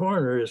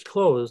corner is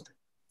closed,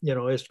 you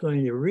know, it's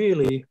going to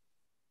really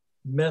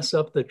mess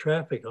up the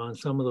traffic on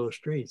some of those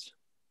streets.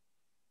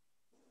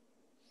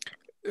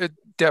 It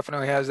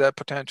definitely has that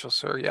potential,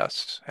 sir.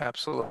 Yes,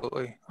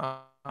 absolutely.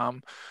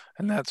 And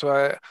that's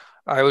why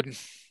I would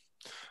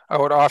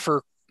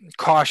offer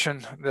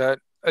caution that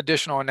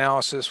additional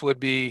analysis would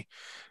be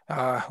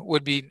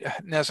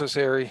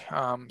necessary.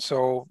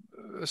 So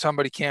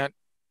somebody can't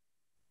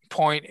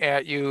point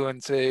at you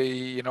and say,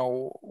 you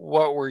know,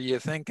 what were you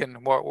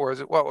thinking? What was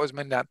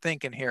MnDOT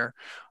thinking here?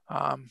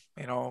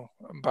 You know,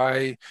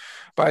 by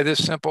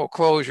this simple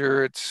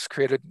closure, it's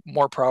created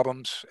more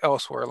problems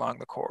elsewhere along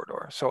the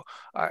corridor. So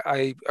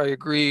I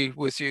agree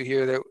with you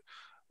here that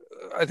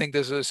I think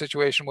this is a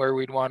situation where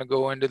we'd want to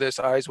go into this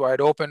eyes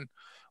wide open.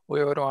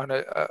 We would want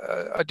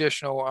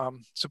additional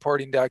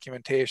supporting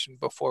documentation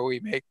before we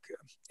make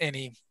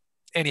any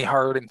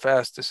hard and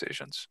fast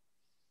decisions.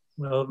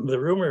 Well, the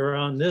rumor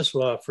around this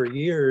law for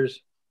years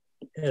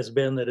has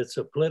been that it's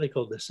a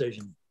political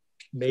decision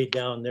made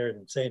down there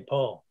in St.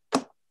 Paul.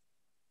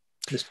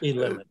 The speed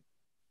limit.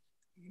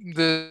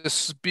 The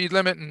speed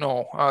limit,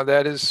 no,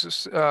 that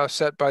is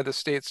set by the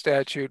state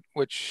statute,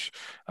 which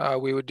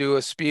we would do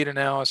a speed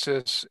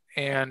analysis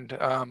and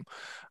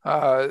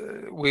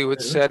we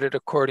would set it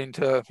according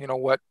to, you know,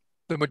 what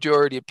the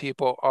majority of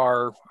people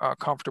are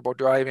comfortable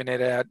driving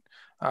it at,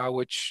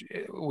 which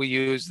we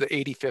use the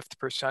 85th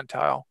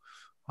percentile.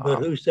 But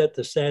who set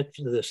the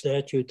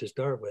statute to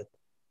start with?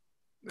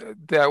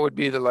 That would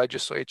be the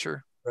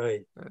legislature.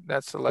 Right.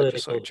 That's the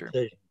legislature.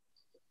 Decision.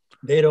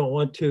 They don't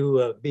want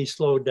to be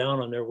slowed down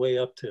on their way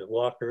up to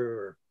Walker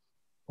or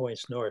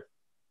Points North.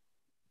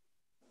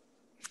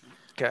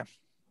 Okay.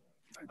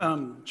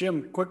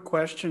 Jim, quick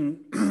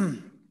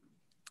question.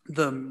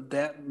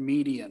 That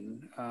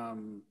median,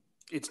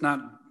 it's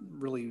not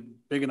really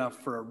big enough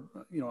for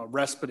a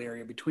respite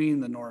area between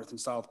the north and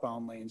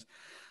southbound lanes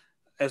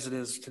as it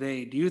is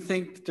today. Do you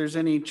think there's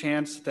any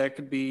chance that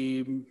could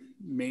be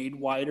made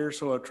wider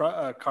so a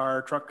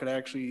truck could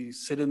actually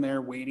sit in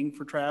there waiting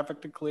for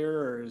traffic to clear,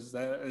 or is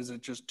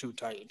it just too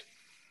tight?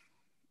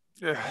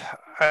 Yeah,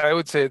 I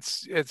would say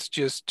it's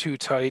just too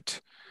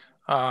tight.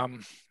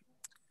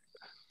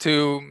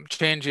 To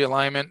change the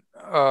alignment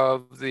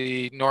of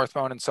the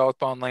northbound and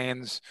southbound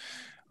lanes,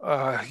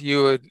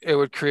 it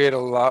would create a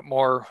lot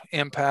more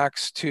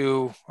impacts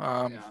to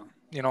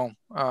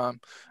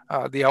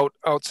the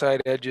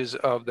outside edges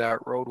of that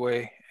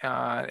roadway,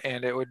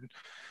 and it would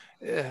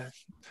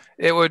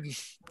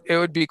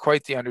be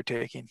quite the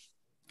undertaking.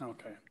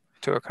 Okay.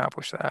 To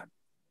accomplish that.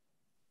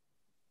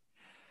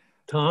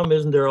 Tom,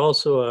 isn't there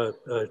also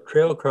a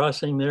trail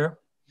crossing there?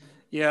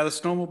 Yeah, the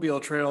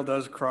snowmobile trail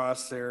does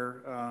cross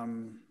there.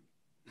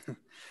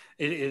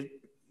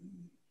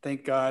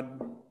 Thank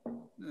God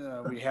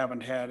we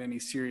haven't had any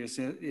serious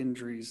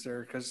injuries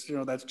there, because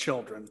that's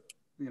children.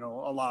 A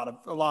lot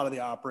of the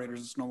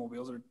operators of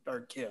snowmobiles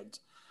are kids,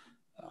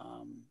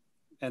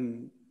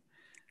 and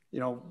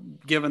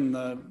given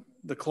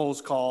the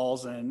close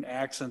calls and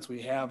accidents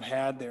we have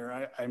had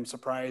there, I'm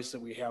surprised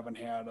that we haven't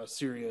had a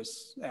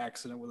serious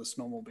accident with a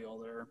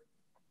snowmobile there.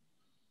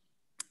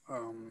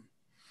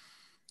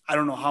 I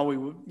don't know how we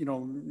would,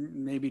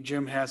 maybe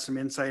Jim has some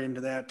insight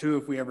into that too.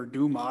 If we ever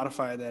do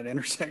modify that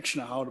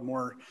intersection, how to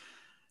more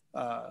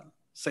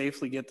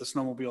safely get the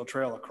snowmobile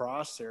trail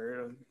across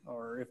there,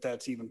 or if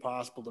that's even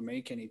possible to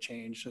make any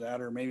change to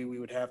that, or maybe we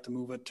would have to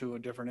move it to a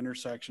different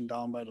intersection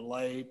down by the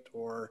light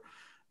or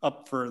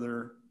up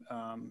further.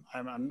 I'm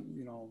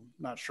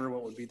not sure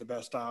what would be the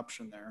best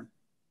option there.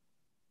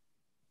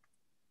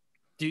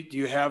 Do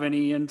you have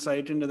any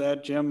insight into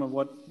that, Jim, of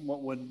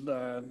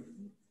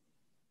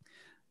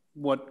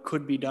what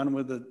could be done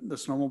with the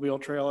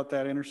snowmobile trail at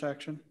that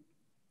intersection?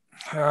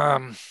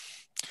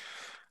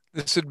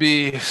 This would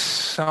be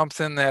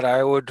something that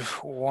I would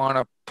want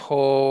to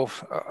pull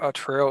a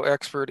trail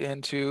expert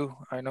into.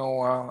 I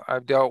know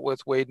I've dealt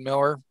with Wade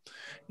Miller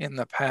in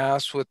the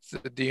past with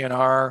the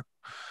DNR,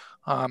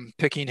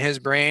 picking his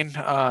brain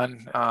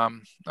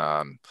on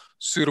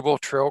suitable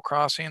trail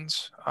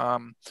crossings.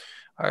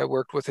 I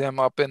worked with him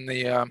up in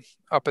the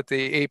up at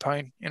the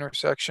Apine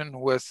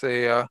intersection with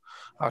a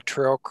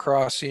trail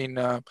crossing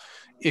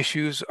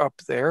issues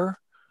up there.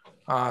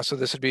 So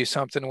this would be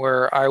something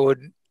where I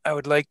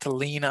would like to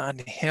lean on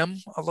him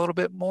a little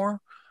bit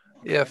more,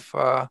 if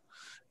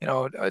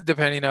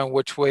depending on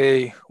which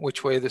way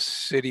the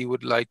city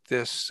would like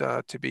this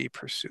to be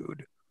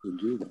pursued.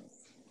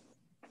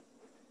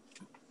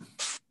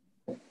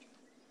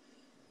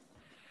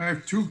 I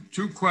have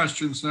two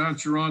questions now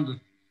that you're on the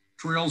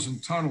trails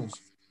and tunnels.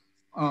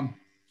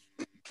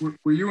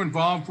 Were you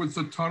involved with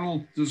the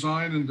tunnel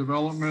design and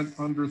development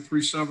under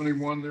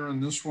 371 there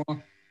in this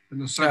one? In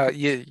the second?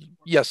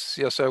 Yes,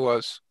 I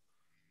was.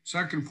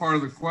 Second part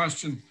of the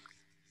question,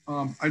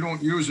 I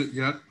don't use it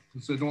yet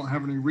because I don't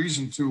have any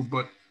reason to,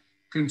 but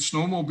can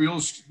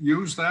snowmobiles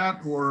use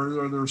that,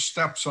 or are there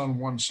steps on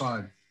one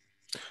side?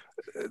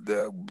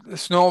 The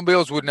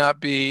snowmobiles would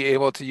not be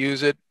able to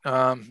use it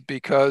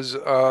because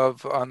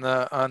of on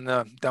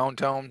the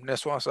downtown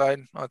Nisswa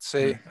side, let's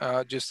say,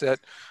 just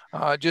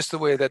the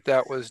way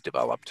that was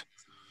developed.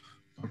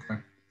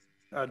 Okay.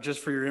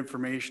 Just for your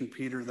information,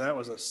 Peter, that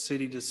was a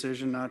city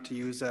decision not to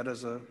use that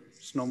as a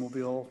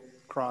snowmobile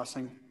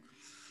crossing.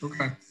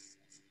 Okay.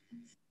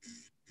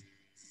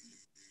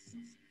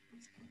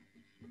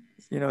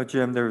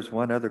 Jim, there was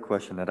one other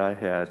question that I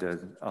had.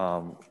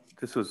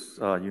 This was,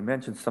 you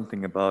mentioned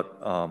something about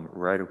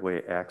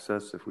right-of-way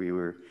access, if we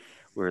were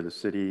where the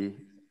city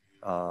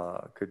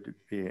could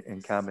be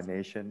in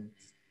combination,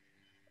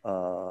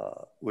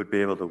 would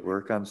be able to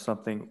work on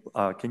something.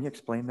 Can you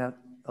explain that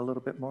a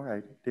little bit more?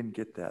 I didn't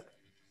get that.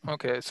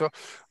 Okay, so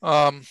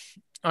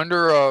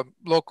under a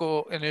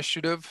local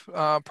initiative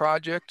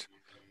project,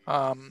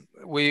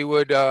 we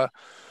would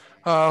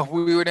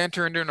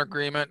enter into an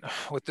agreement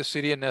with the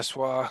city of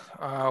Nisswa,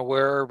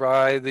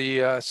 whereby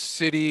the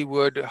city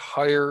would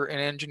hire an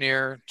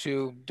engineer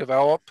to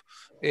develop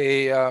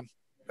an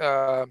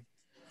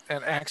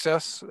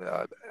access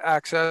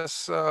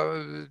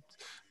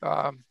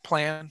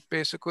plan.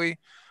 Basically,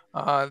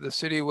 the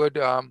city would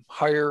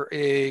hire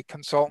a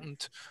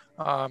consultant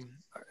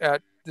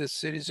at the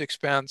city's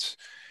expense,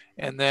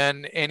 and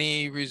then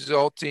any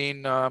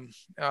resulting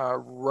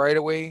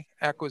right-of-way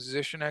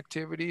acquisition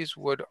activities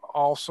would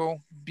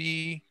also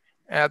be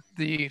at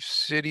the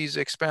city's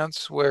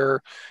expense,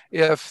 where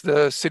if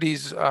the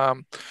city's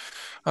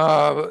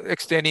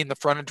extending the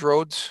frontage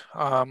roads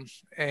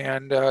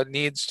and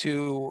needs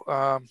to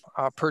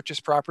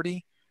purchase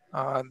property,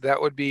 that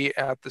would be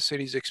at the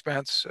city's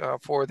expense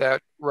for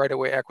that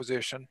right-of-way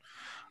acquisition.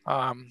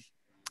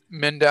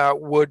 MnDOT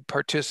would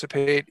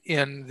participate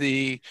in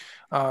the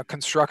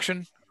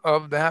construction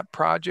of that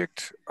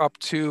project up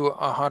to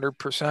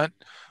 100%,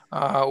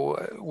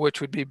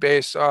 which would be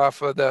based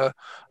off of the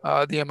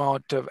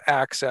amount of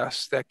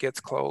access that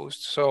gets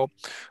closed. So,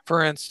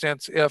 for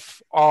instance,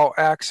 if all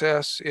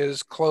access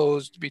is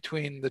closed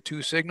between the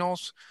two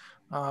signals,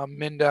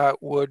 MnDOT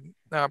would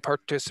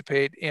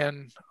participate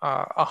in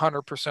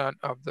 100%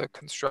 of the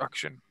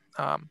construction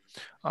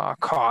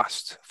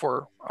cost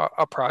for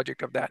a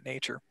project of that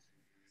nature.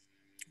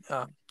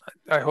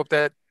 I hope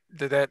did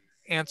that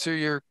answer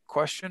your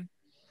question?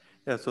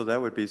 Yeah, so that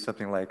would be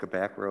something like a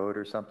back road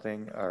or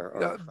something, or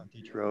a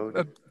frontage road?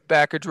 A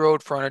backage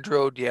road, frontage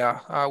road,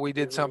 yeah. We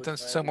did something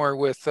similar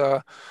with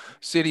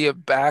City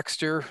of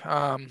Baxter,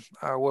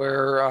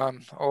 where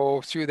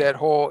through that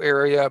whole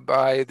area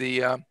by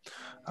the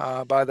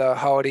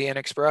Holiday Inn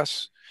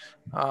Express,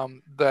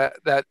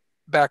 that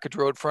backage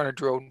road,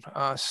 frontage road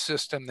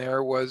system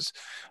there was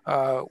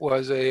a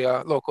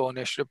local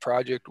initiative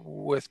project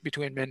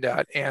between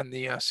MnDOT and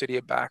the City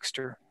of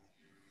Baxter.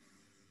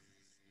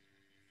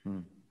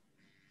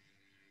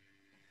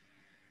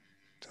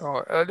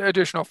 So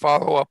additional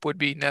follow-up would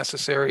be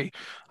necessary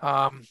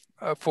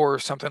for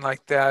something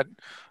like that.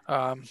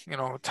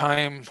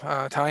 Time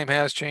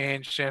has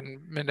changed, and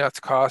MnDOT's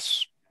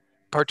cost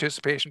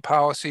participation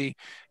policy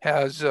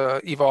has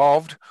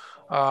evolved.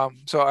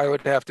 So I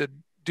would have to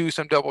do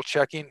some double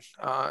checking.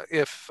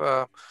 If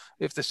the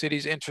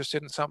city's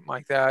interested in something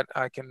like that,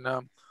 I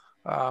can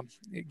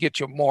get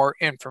you more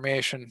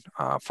information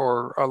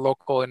for a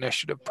local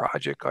initiative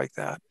project like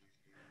that.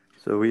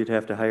 So we'd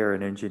have to hire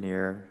an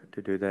engineer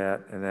to do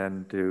that and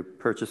then to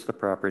purchase the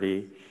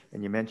property.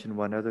 And you mentioned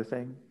one other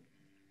thing?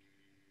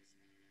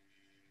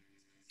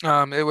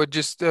 It would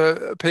just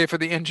pay for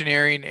the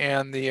engineering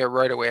and the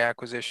right-of-way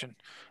acquisition.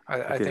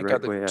 I Okay, think are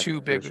right-of-way the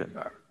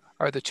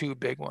two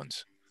big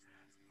ones.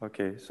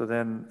 Okay, so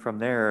then from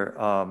there,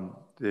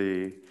 up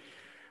to,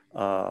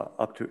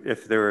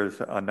 if there is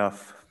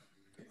enough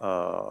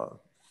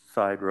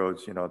side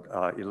roads,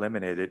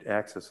 eliminated,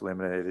 access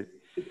eliminated,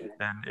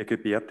 then it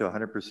could be up to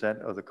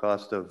 100% of the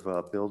cost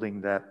of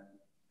building that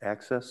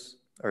access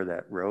or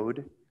that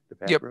road, the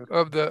back Yep, road?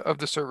 of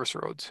the service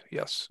roads,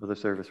 yes. Of the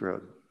service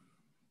road.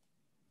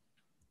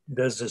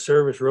 Does the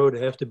service road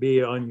have to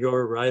be on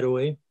your right of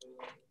way?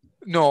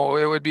 No,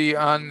 it would be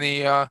on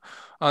the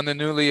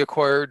newly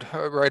acquired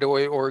right of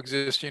way or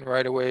existing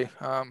right of way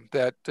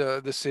that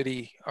the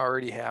city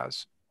already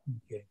has.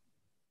 Okay.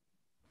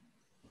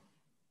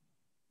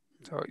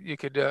 So you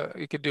could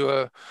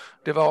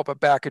develop a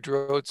backage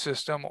road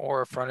system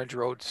or a frontage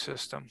road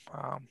system.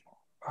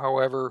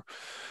 However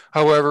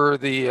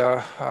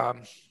the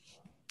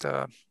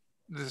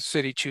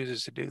city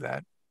chooses to do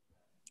that.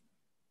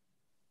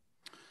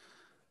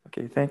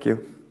 Okay, thank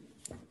you.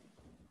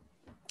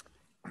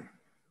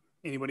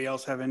 Anybody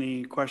else have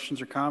any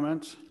questions or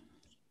comments?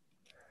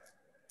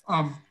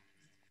 I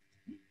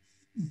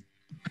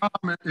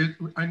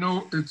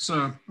know it's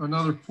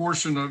another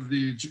portion of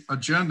the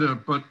agenda,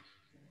 but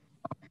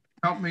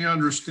help me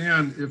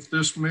understand, if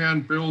this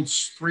man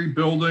builds 3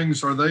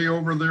 buildings, are they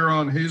over there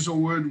on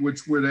Hazelwood,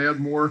 which would add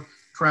more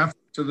traffic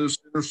to this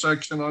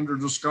intersection under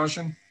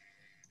discussion?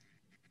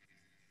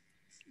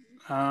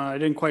 I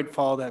didn't quite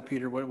follow that,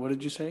 Peter. What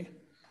did you say?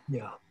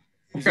 Yeah.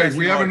 Okay,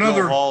 we have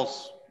another. Joe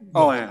Hall's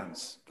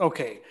plans.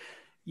 Okay.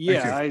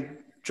 Yeah,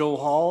 Joe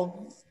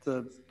Hall,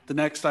 the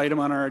next item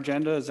on our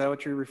agenda, is that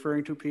what you're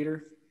referring to,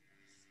 Peter?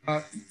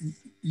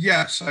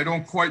 Yes, I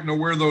don't quite know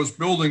where those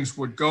buildings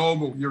would go,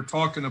 but you're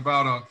talking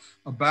about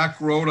a back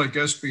road, I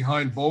guess,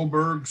 behind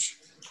Boberg's,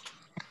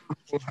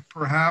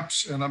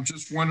 perhaps. And I'm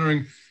just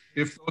wondering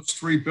if those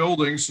 3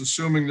 buildings,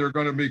 assuming they're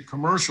going to be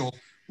commercial,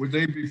 would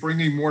they be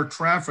bringing more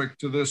traffic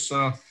to this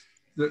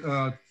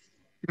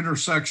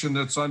intersection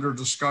that's under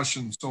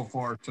discussion so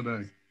far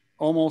today?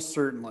 Almost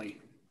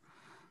certainly.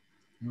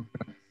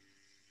 Okay.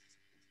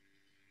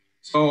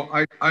 So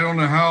I don't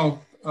know how,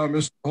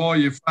 Mr. Hall,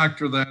 you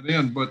factor that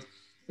in, but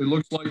it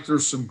looks like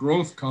there's some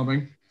growth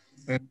coming.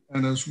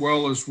 And as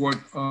well as what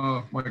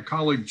my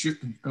colleague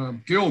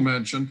Gil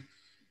mentioned,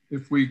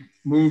 if we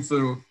move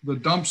the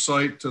dump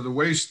site to the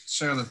waste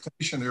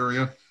sanitation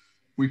area,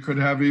 we could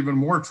have even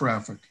more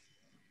traffic.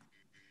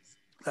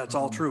 That's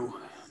all true.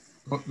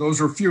 But those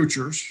are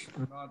futures.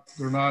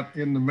 They're not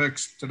in the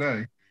mix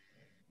today.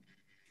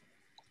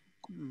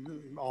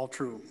 All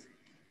true.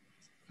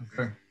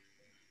 Okay.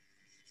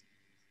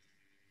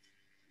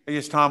 I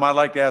guess, Tom, I'd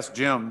like to ask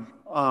Jim.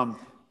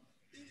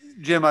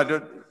 Jim,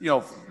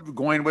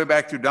 going way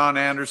back to Don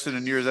Anderson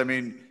and years, I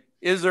mean,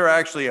 is there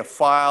actually a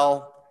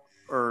file,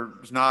 or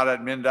it's not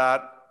at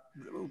MnDOT,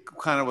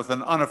 kind of with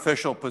an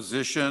unofficial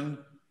position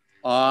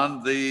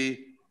on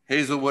the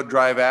Hazelwood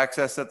Drive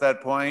access at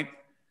that point?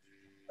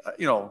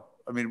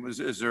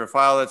 Is there a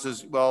file that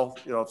says, well,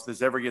 if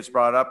this ever gets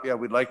brought up, yeah,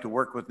 we'd like to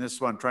work with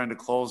NISWA on trying to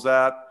close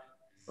that?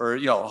 Or,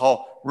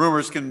 how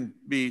rumors can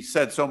be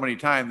said so many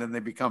times, then they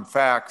become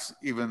facts,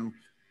 even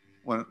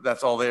when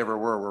that's all they ever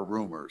were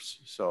rumors.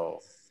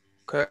 So.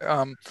 Okay.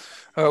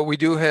 We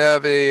do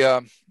have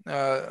a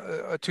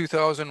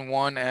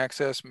 2001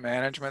 access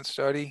management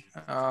study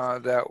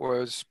that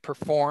was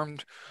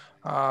performed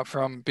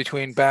from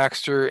between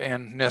Baxter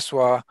and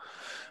NISWA.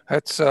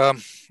 That's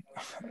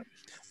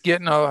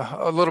getting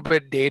a little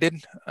bit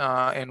dated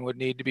and would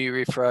need to be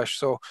refreshed.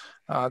 So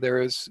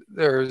there's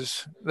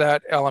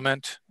that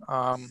element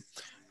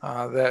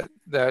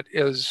that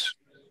is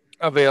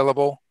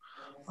available.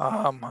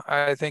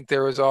 I think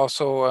there was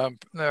also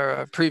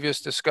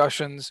previous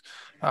discussions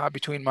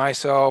between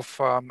myself,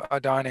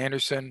 Don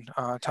Anderson,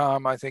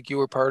 Tom. I think you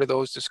were part of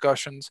those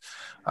discussions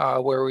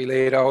where we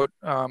laid out,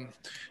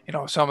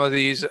 some of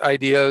these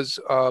ideas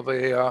of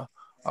a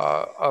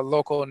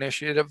local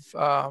initiative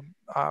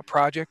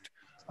project,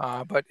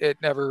 but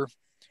it never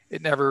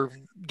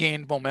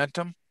gained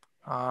momentum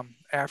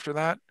after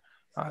that.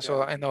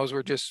 And those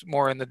were just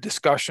more in the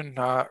discussion,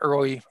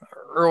 early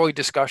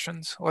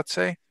discussions, let's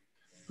say.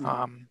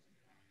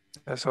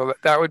 So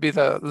that would be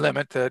the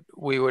limit that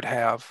we would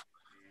have.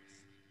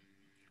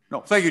 No,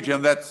 thank you,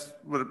 Jim. That's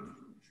what,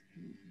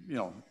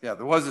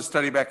 there was a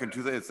study back in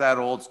 2000. It's that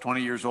old, it's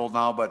 20 years old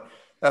now, but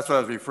that's what I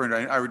was referring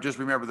to. I would just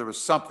remember there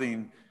was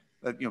something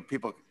that,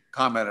 people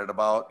commented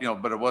about,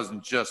 but it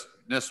wasn't just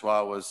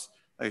NISWA, it was,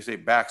 like I say,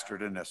 Baxter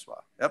to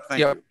NISWA. Yep, thank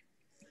you.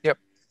 Yep.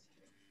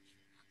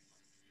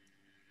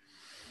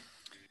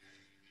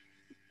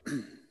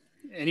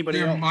 Anybody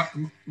else?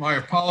 My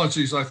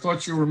apologies. I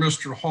thought you were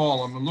Mr.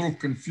 Hall. I'm a little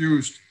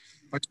confused.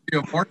 I see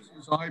a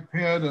Marcy's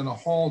iPad and a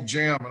Hall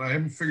Jam, and I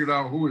haven't figured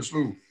out who is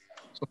who.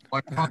 So my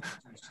apologies.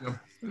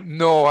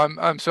 No,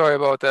 I'm sorry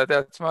about that.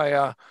 That's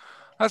my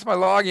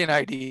login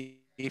ID.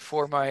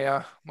 for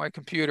my my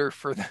computer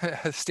for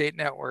the state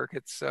network.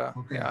 It's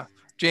Okay. yeah,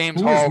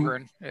 James Who is-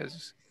 Hallgren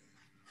is.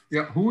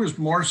 Yeah, who is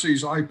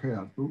Marcy's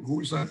iPad? Who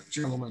is that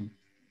gentleman?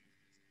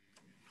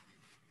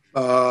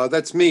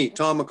 That's me,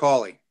 Tom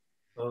McCauley.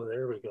 Oh,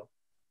 there we go.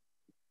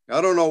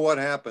 I don't know what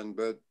happened,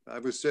 but I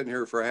was sitting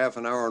here for half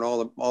an hour and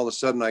all of a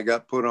sudden I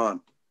got put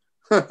on.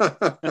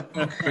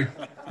 Okay.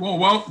 Well,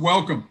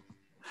 welcome.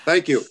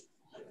 Thank you.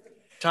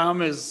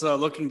 Tom is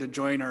looking to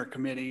join our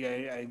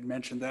committee. I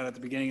mentioned that at the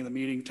beginning of the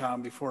meeting,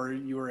 Tom, before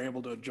you were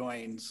able to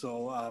join.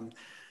 So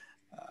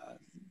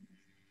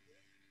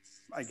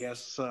I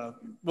guess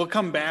we'll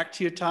come back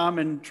to you, Tom,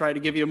 and try to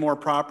give you a more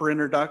proper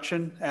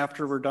introduction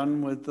after we're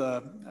done with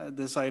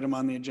this item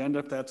on the agenda,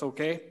 if that's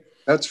okay.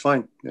 That's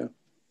fine. Yeah,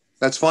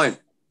 that's fine.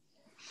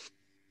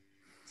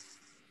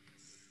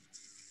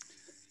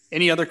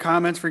 Any other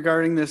comments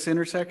regarding this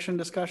intersection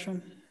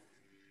discussion?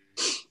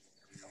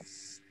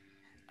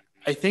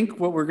 I think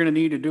what we're going to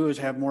need to do is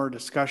have more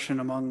discussion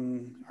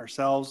among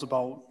ourselves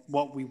about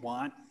what we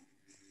want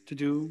to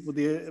do with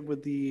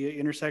the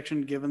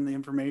intersection, given the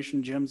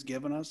information Jim's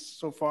given us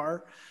so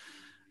far.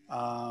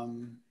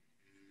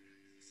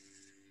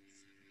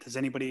 Does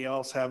anybody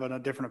else have a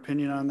different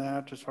opinion on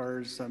that, as far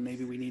as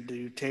maybe we need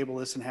to table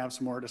this and have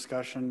some more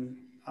discussion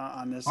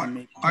on this and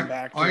maybe come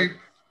back to it?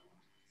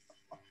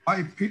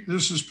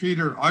 This is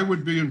Peter. I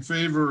would be in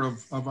favor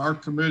of our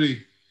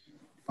committee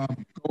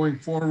going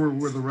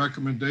forward with a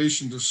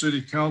recommendation to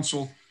City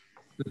Council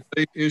that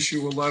they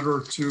issue a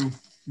letter to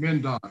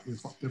MnDOT,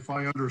 if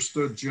I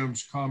understood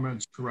Jim's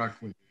comments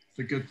correctly,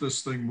 to get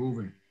this thing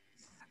moving.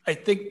 I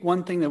think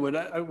one thing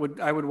that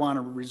I would want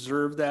to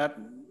reserve that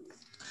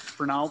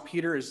for now,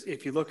 Peter, is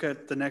if you look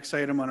at the next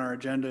item on our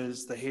agenda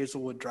is the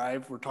Hazelwood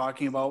Drive. We're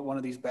talking about one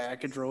of these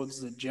backage roads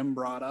that Jim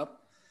brought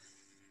up.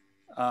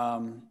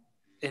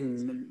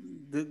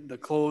 And the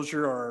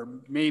closure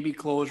or maybe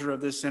closure of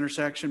this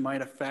intersection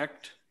might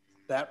affect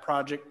that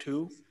project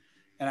too.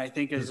 And I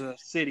think as a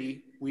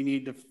city, we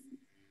need to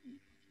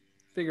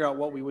figure out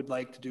what we would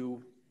like to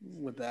do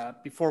with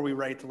that before we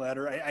write the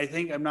letter. I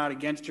think I'm not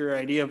against your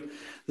idea of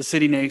the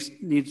city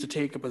needs to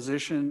take a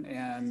position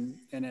and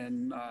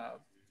then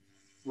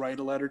write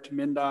a letter to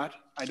MnDOT.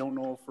 I don't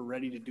know if we're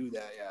ready to do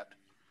that yet.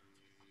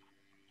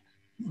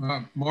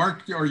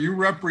 Mark, are you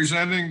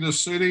representing the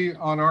city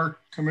on our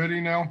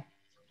committee now?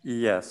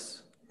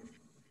 Yes.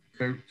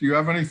 Okay. Do you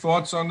have any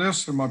thoughts on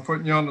this? Am I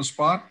putting you on the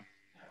spot?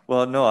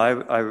 Well, no,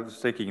 I was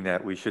thinking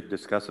that we should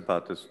discuss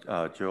about this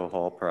Joe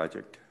Hall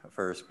project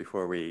first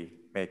before we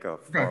make a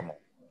formal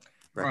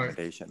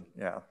recommendation.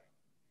 Right. Yeah.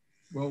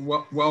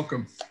 Well,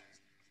 welcome.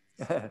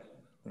 Thank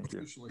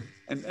you.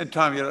 And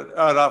Tom,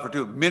 I'd offer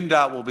too,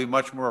 MnDOT will be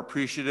much more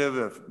appreciative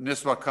if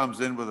NISWA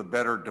comes in with a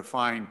better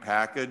defined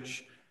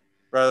package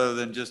rather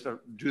than just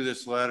do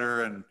this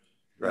letter and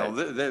right.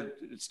 You know,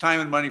 it's time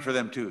and money for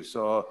them too.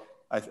 So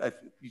I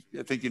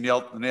think you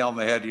nailed the nail on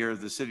the head here.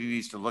 The city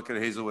needs to look at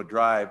Hazelwood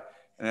Drive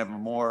and have a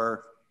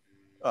more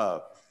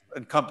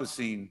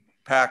encompassing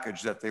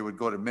package that they would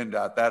go to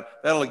MnDOT.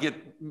 That'll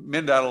get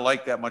MnDOT will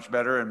like that much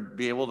better and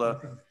be able to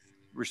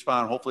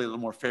respond hopefully a little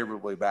more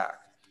favorably back.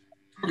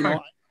 You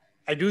know,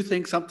 I do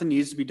think something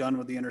needs to be done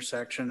with the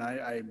intersection.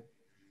 I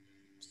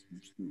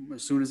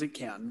as soon as it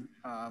can.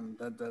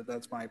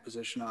 That's my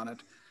position on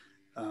it.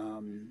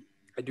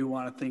 I do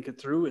want to think it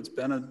through. It's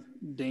been a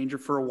danger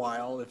for a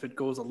while. If it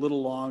goes a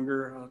little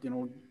longer, you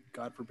know,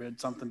 God forbid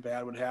something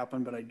bad would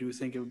happen, but I do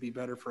think it would be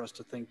better for us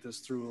to think this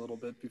through a little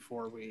bit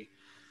before we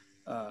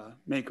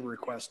make a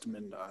request to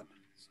MnDOT.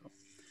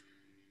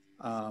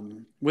 So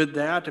with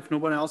that, if no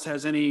one else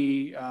has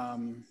any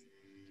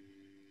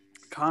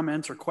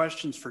comments or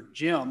questions for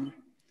Jim,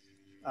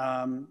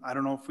 I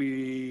don't know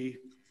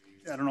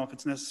if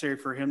it's necessary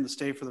for him to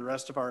stay for the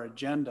rest of our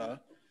agenda.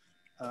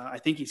 I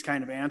think he's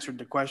kind of answered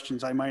the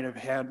questions I might have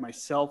had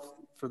myself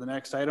for the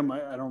next item. I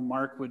don't know,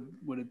 Mark,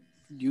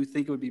 do you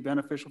think it would be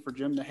beneficial for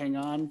Jim to hang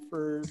on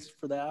for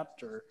that?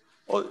 Or?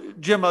 Well,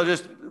 Jim, I'll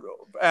just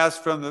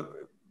ask from the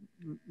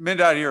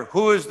MnDOT here,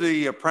 who is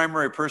the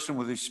primary person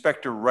with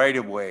respect to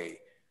right-of-way?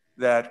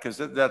 Because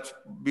that's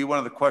be one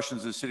of the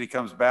questions the city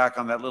comes back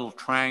on, that little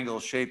triangle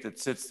shape that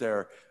sits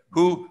there.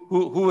 Who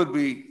would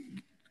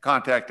we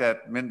contact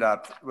at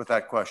MnDOT with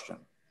that question?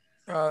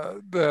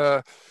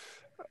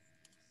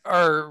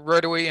 Our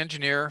right-of-way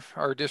engineer,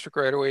 our district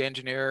right-of-way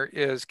engineer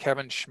is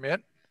Kevin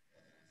Schmidt.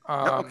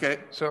 Okay.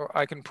 So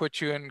I can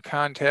put you in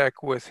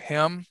contact with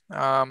him,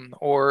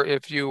 or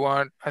if you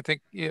want, I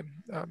think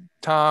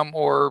Tom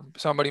or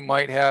somebody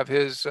might have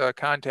his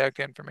contact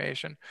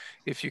information.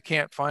 If you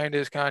can't find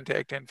his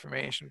contact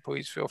information,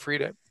 please feel free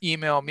to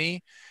email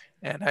me,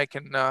 and I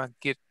can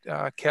get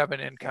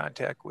Kevin in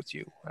contact with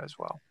you as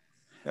well.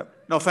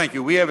 Yep. No, thank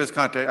you. We have his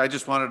contact. I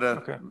just wanted to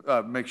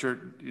okay. Make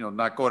sure,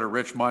 not go to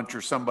Rich Munch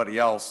or somebody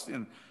else.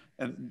 And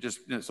just,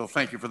 so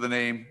thank you for the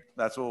name.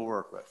 That's what we'll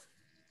work with.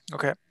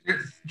 Okay.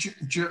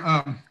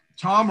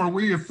 Tom, are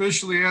we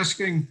officially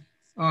asking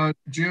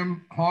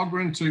Jim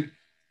Hallgren to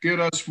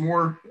get us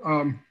more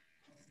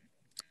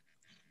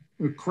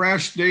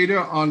crash data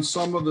on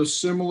some of the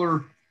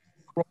similar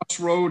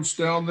crossroads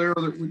down there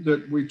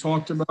that we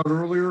talked about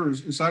earlier?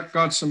 Is that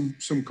got some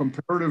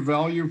comparative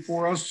value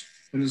for us?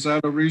 And is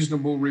that a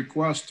reasonable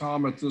request,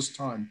 Tom, at this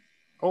time?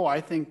 Oh,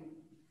 I think,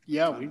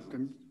 yeah,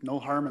 no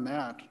harm in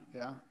that.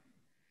 Yeah.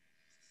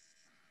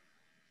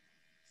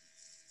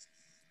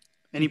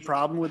 Any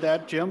problem with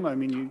that, Jim? I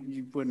mean,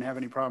 you wouldn't have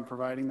any problem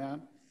providing that?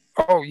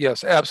 Oh,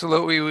 yes,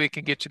 absolutely. We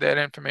can get you that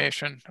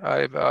information.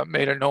 I've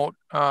made a note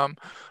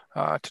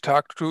to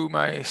talk to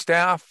my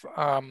staff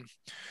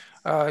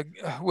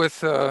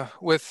with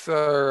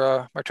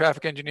my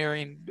traffic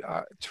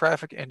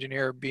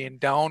engineer being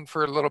down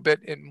for a little bit.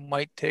 It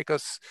might take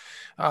us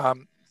a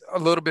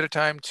little bit of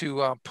time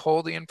to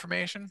pull the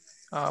information,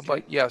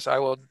 but yes, I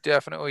will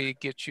definitely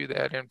get you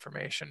that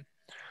information.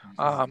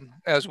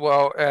 As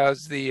well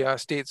as the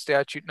state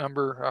statute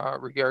number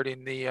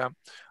regarding the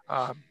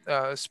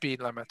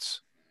speed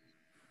limits.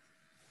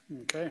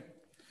 Okay.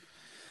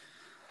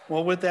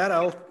 Well, with that,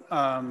 I'll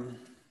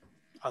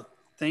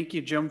thank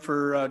you, Jim,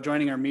 for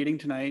joining our meeting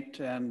tonight,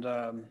 and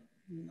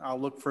I'll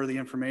look for the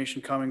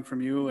information coming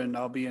from you, and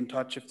I'll be in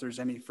touch if there's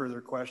any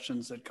further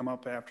questions that come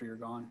up after you're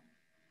gone.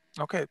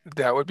 Okay,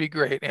 that would be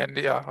great. And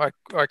yeah,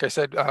 like I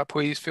said,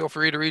 please feel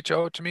free to reach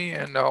out to me,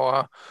 and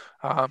I'll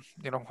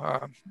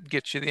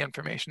get you the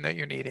information that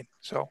you're needing.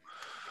 So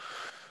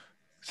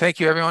thank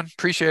you, everyone.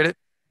 Appreciate it.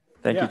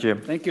 Thank you,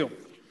 Jim. Thank you.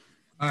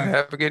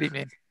 Have a good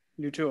evening.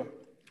 You too.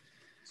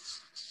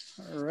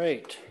 All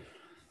right.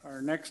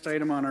 Our next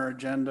item on our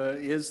agenda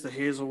is the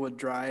Hazelwood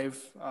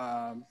Drive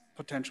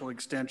potential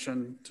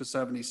extension to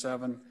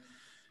 77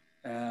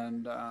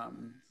 and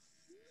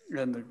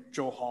the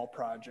Joe Hall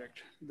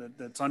project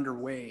that's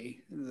underway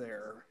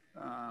there.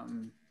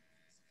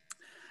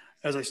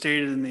 As I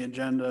stated in the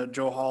agenda,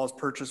 Joe Hall has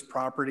purchased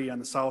property on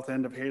the south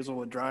end of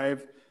Hazelwood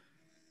Drive,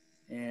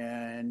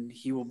 and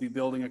he will be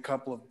building a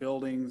couple of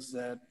buildings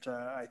that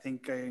I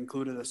think I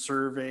included a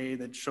survey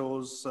that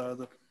shows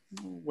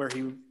where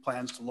he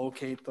plans to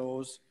locate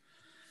those.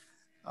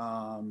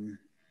 And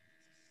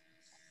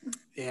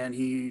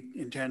he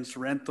intends to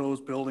rent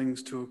those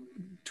buildings to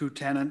two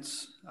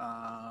tenants.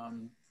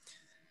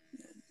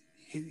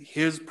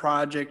 His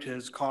project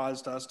has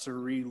caused us to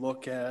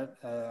relook at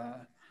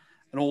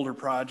an older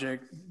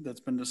project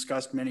that's been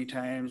discussed many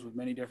times with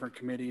many different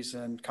committees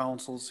and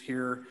councils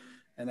here,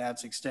 and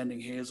that's extending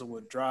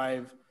Hazelwood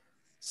Drive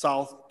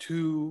south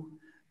to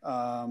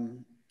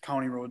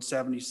County Road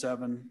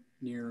 77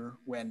 near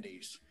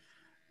Wendy's.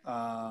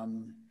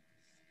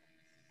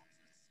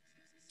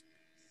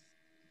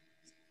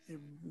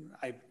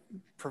 I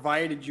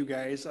provided you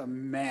guys a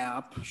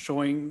map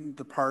showing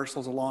the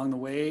parcels along the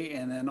way,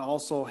 and then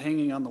also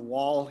hanging on the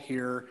wall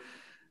here,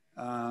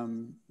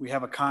 we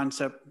have a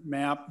concept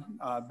map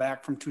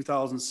back from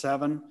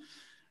 2007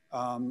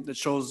 that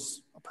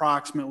shows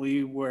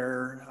approximately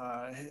where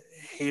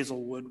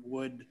Hazelwood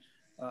would,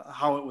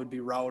 how it would be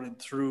routed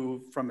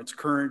through from its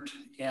current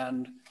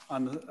end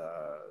on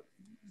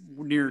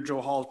near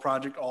Joe Hall's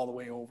project all the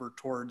way over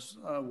towards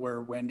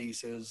where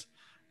Wendy's is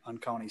on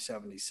County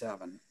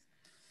 77.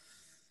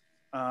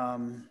 I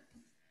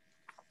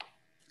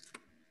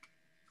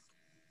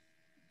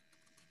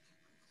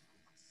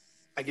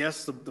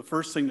guess the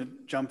first thing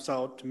that jumps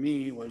out to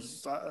me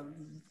was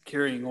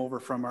carrying over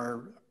from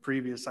our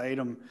previous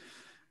item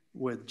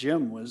with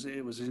Jim was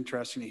it was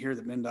interesting to hear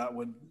that MnDOT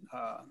would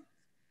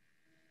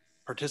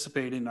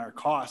participate in our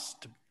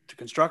costs to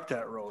construct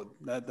that road.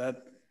 That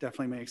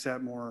definitely makes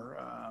that more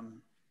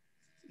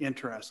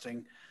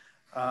interesting.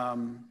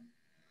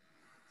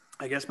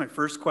 I guess my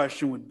first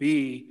question would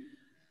be,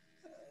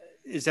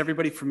 is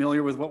everybody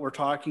familiar with what we're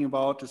talking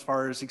about as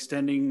far as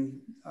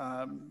extending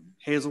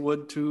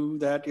Hazelwood to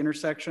that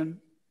intersection?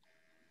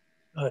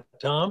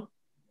 Tom?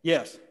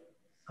 Yes.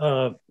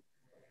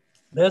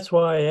 That's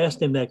why I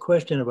asked him that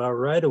question about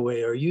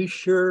right-of-way. Are you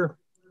sure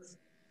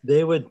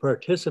they would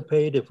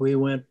participate if we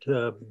went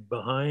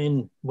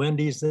behind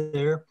Wendy's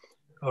there?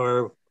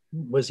 Or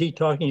was he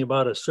talking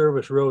about a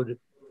service road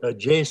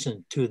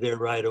adjacent to their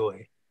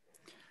right-of-way?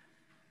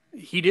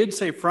 He did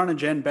say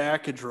frontage and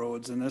backage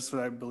roads, and this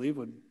I believe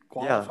would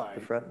qualify. Yeah,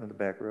 the front and the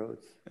back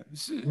roads.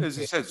 As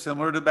you said,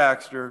 similar to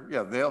Baxter,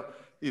 yeah,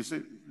 you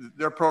see,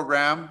 their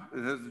program,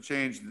 it hasn't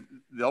changed.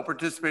 They'll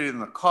participate in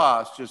the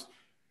cost, just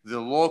the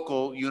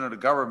local unit of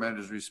government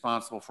is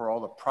responsible for all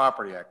the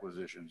property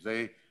acquisitions.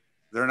 They're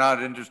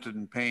not interested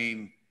in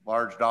paying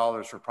large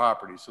dollars for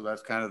property. So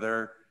that's kind of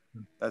their,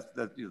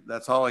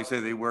 that's all I say.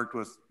 They worked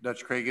with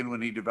Dutch Cragen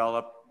when he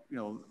developed,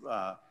 the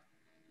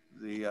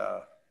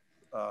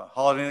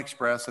Holiday Inn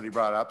Express that he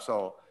brought up.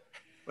 So,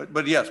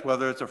 but yes,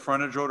 whether it's a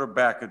frontage road or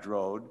backage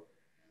road,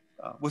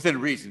 within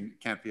reason,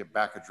 it can't be a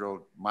backage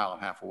road a mile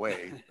and a half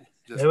away.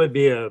 That would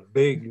be a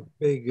big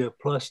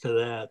plus to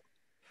that.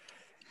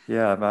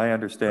 Yeah, my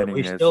understanding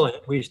is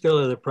we still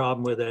have the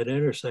problem with that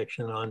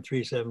intersection on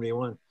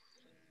 371.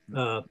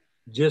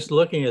 Just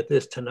looking at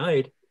this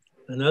tonight,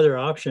 another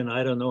option,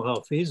 I don't know how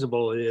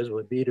feasible it is,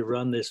 would be to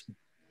run this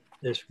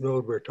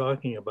road we're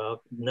talking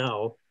about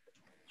now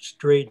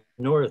straight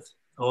north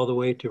all the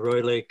way to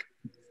Roy Lake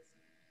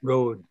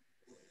Road.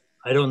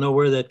 I don't know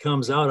where that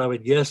comes out. I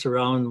would guess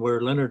around where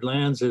Leonard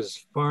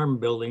Lanz's farm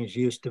buildings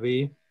used to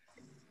be,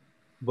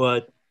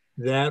 but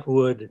that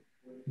would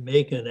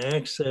make an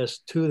access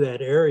to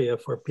that area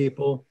for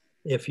people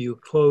if you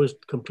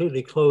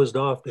completely closed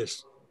off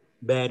this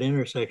bad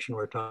intersection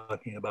we're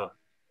talking about.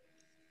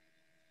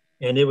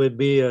 And it would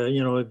be,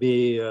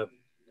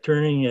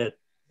 turning at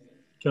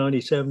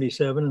County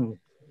 77 and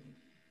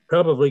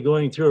probably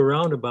going through a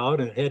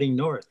roundabout and heading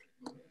north.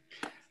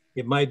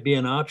 It might be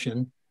an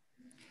option.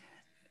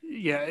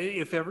 Yeah,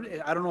 if ever,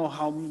 I don't know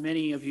how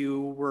many of you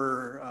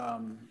were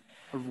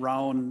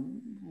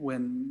around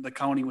when the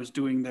county was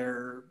doing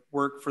their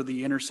work for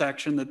the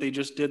intersection that they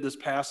just did this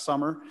past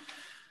summer.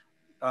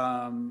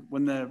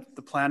 When the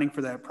planning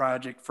for that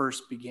project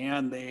first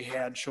began, they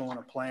had shown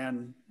a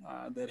plan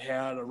that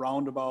had a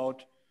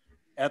roundabout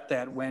at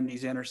that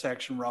Wendy's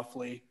intersection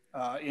roughly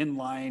in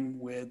line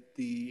with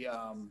the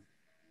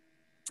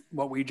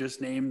what we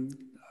just named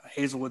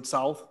Hazelwood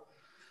South,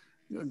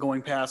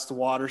 going past the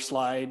water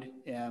slide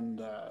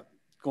and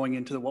going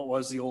into what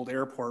was the old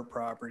airport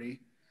property.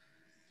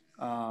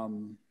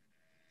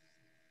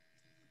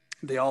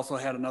 They also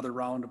had another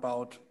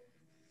roundabout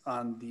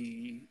on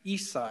the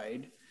east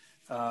side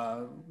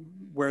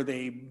where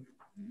they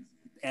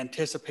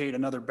anticipate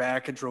another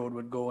backage road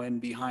would go in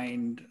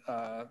behind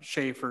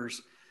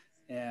Schaefer's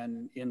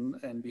and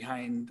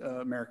behind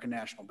American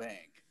National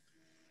Bank.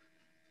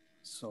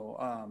 So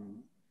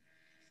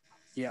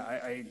yeah,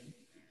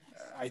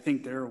 I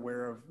think they're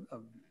aware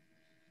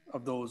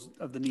of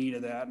the need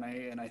of that,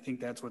 and I think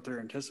that's what they're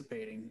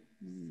anticipating,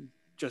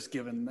 just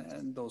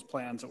given those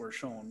plans that were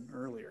shown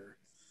earlier.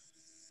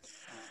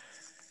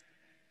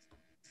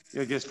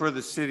 Yeah, I guess for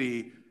the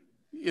city,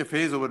 if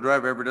Hazelwood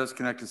Drive ever does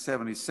connect to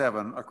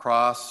 77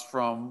 across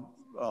from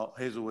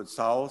Hazelwood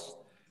South,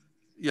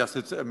 yes,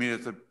 it's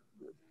a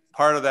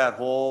part of that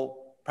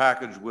whole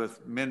package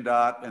with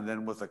MnDOT and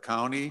then with the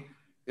county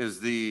is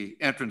the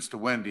entrance to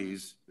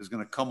Wendy's is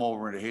going to come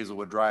over into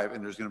Hazelwood Drive,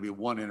 and there's going to be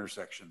one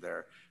intersection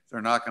there.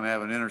 They're not going to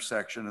have an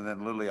intersection and then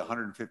literally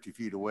 150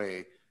 feet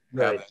away,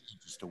 right,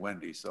 just to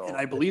Wendy's. So, and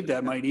I believe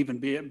that might even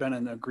been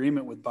an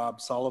agreement with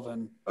Bob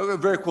Sullivan. Okay,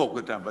 very cool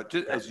with them. But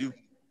just, as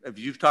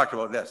you've talked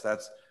about this,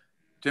 that's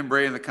Tim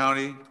Bray in the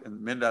county and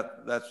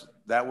MnDOT.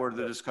 That were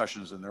the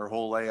discussions and their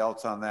whole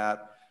layouts on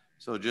that.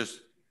 So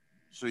just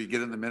so you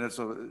get in the minutes,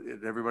 so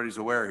everybody's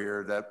aware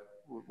here that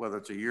whether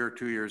it's a year or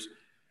 2 years,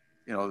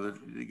 you know,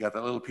 you got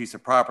that little piece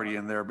of property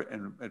in there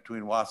in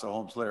between Wausau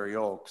Homes, Larry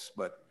Oaks,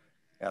 but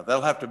yeah,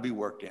 they'll have to be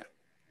worked in.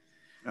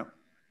 Yep.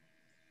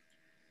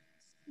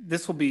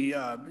 This will be,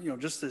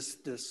 just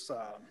this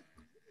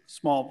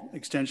small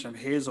extension of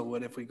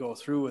Hazelwood. If we go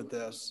through with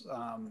this,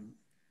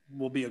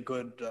 will be a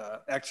good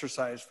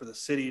exercise for the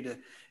city to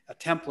a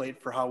template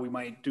for how we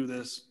might do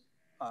this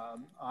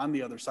on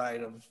the other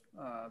side of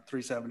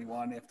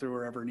 371. If there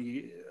were ever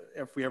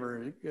if we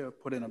ever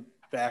put in a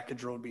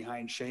backage road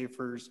behind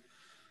Schaefer's,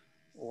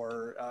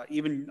 or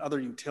even other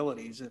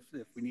utilities,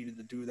 if we needed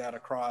to do that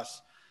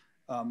across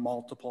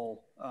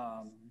multiple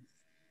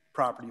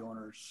property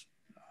owners,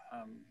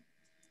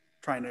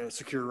 trying to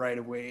secure right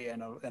of way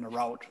and a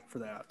route for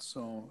that.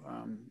 So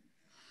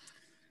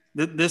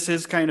this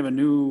is kind of a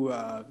new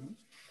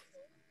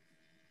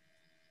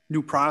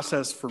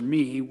process for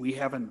me. We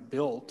haven't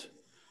built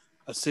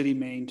a city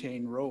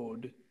maintained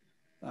road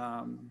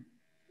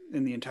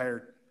in the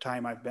entire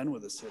time I've been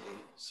with the city.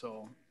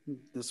 So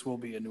this will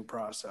be a new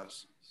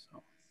process.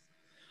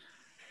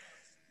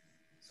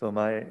 So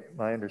my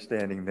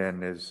understanding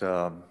then is,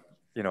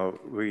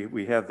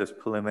 we have this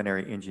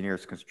preliminary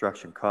engineer's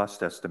construction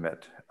cost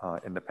estimate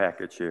in the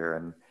package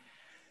here,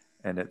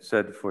 and it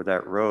said for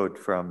that road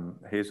from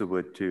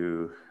Hazelwood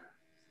to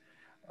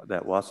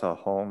that Wausau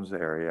Homes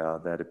area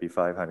that it'd be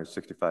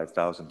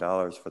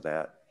 $565,000 for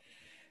that,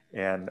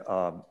 and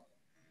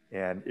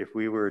if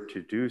we were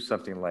to do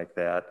something like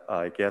that,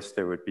 I guess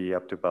there would be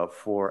up to about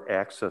 4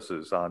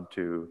 accesses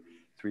onto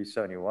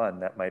 371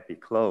 that might be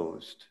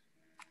closed.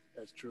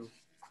 That's true.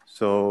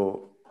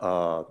 So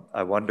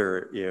I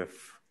wonder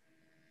if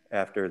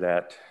after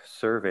that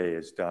survey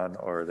is done,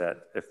 or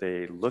that if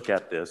they look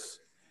at this,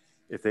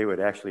 if they would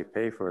actually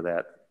pay for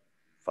that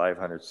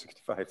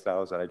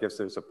 $565,000. I guess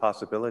there's a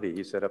possibility.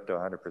 He said up to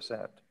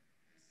 100%.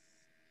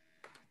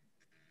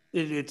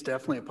 It's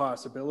definitely a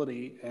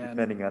possibility, and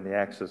depending on the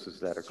accesses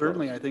that are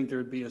certainly closed. I think there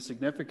would be a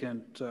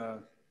significant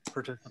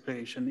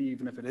participation,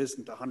 even if it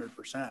isn't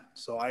 100%.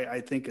 So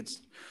I think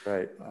it's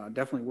right.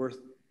 Definitely worth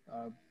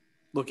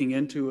looking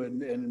into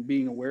and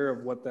being aware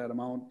of what that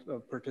amount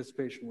of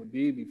participation would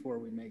be before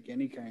we make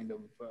any kind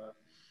of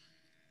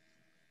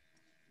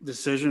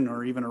decision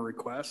or even a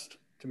request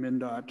to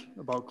MnDOT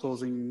about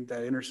closing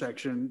that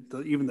intersection,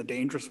 even the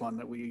dangerous one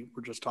that we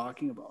were just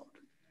talking about.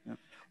 Yeah.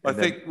 I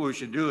think what we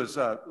should do is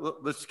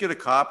let's get a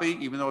copy,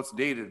 even though it's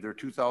dated, their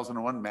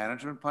 2001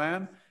 management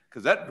plan,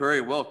 because that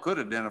very well could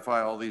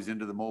identify all these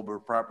into the Mobile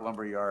Prop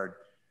Lumber Yard.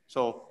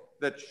 So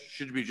that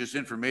should be just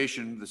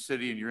information the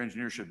city and your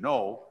engineer should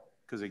know.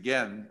 Because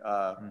again,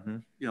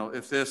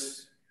 if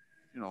this,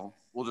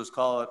 we'll just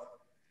call it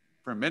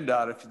from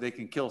MnDOT, if they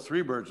can kill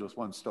 3 birds with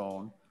 1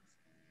 stone,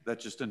 that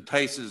just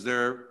entices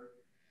their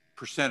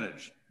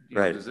percentage. You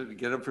know, Right. does it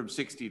get them from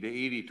 60 to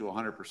 80 to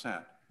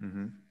 100%?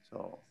 Mm-hmm.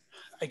 So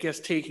I guess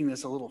taking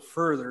this a little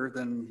further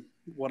than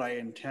what I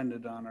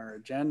intended on our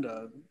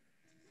agenda,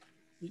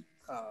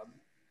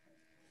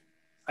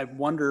 I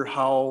wonder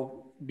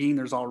how, being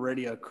there's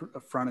already a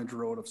frontage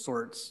road of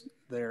sorts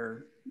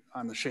there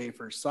on the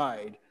Schaefer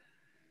side,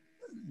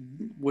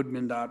 would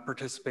MnDOT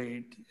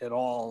participate at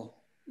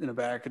all in a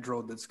backage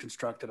road that's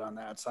constructed on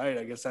that side?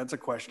 I guess that's a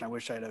question I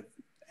wish I'd have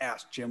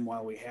asked Jim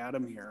while we had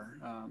him here.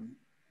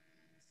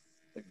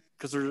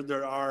 Because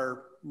there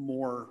are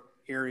more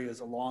areas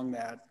along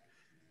that,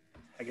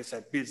 I guess,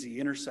 that busy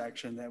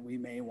intersection that we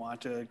may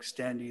want to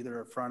extend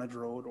either a frontage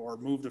road or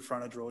move the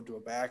frontage road to a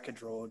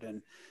backage road,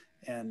 and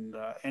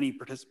any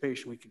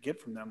participation we could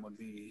get from them would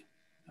be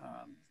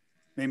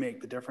may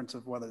make the difference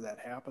of whether that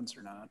happens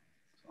or not.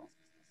 So,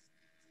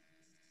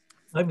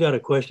 I've got a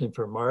question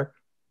for Mark.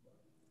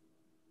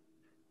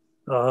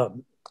 Does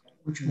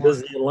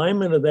the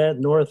alignment of that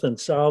north and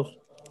south,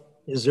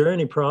 is there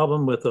any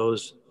problem with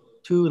those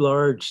 2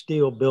 large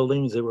steel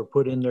buildings that were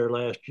put in there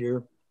last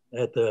year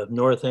at the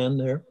north end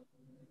there?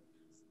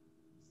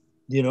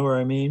 Do you know what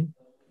I mean?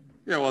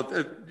 yeah, well,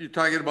 you're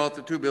talking about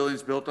the 2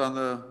 buildings built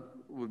on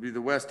would be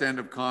the west end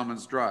of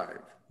Commons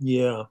Drive.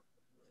 Yeah.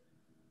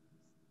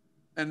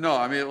 And no,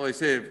 I mean, like I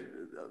say,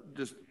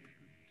 just,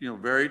 you know,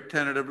 very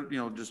tentative, you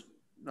know, just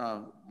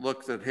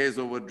looks at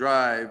Hazelwood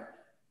Drive.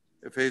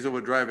 If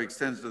Hazelwood Drive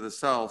extends to the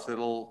south,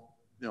 it'll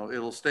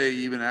stay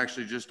even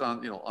actually just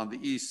on, you know, on the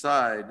east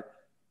side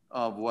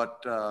of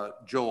what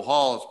Joe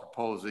Hall is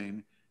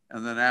proposing.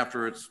 And then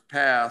after it's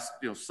passed,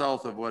 you know,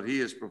 south of what he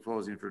is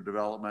proposing for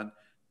development,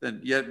 then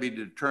yet be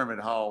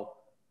determined how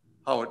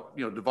it,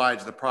 you know,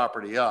 divides the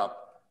property up.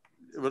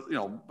 You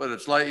know, but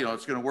it's like, you know,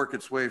 it's going to work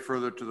its way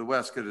further to the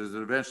west because it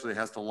eventually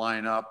has to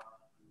line up,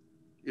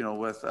 you know,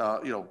 with,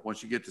 you know,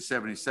 once you get to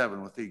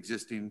 77 with the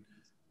existing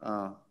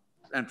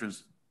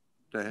entrance.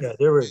 Yeah,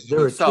 there were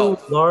 2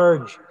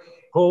 large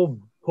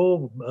pole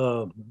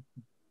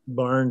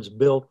barns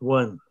built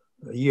a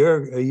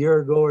year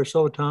ago or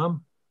so,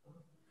 Tom?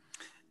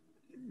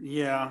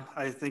 yeah,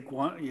 I think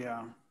one,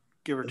 yeah,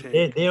 give or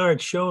take. They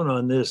aren't shown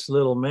on this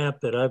little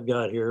map that I've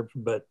got here,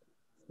 but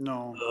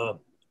No.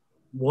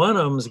 One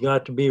of them's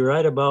got to be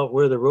right about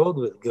where the road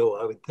would go,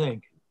 I would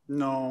think.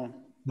 No.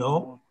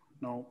 No?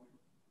 No.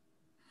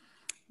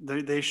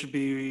 They should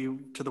be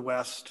to the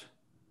west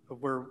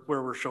of where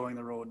we're showing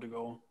the road to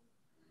go.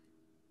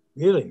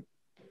 Really?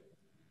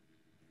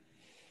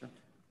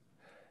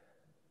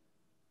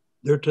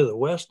 They're to the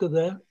west of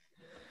that?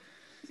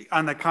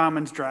 On the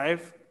Commons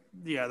Drive,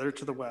 yeah, they're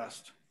to the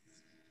west.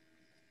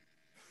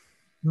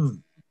 Hmm.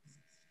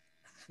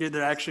 Yeah,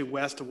 they're actually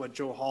west of what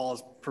Joe Hall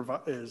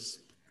is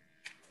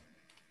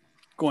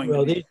going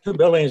Well, to be. these 2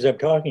 buildings I'm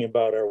talking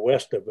about are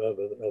west of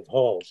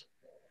Hall's,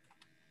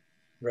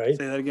 right?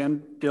 Say that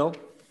again, Dill?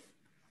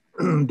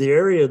 The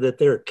area that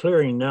they're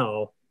clearing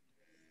now,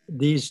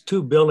 these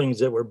 2 buildings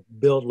that were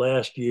built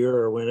last year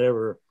or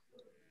whenever,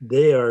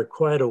 they are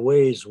quite a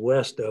ways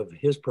west of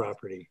his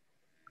property.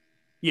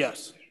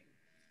 Yes.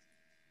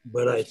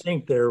 But I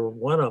think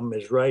one of them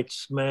is right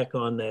smack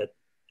on that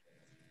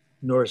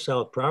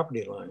north-south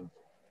property line.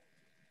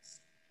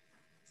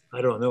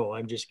 I don't know,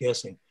 I'm just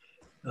guessing.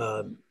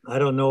 I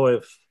don't know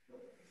if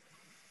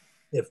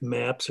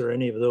maps or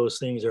any of those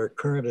things are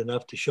current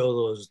enough to show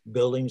those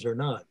buildings or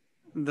not.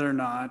 They're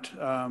not.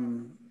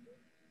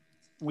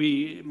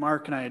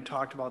 Mark and I had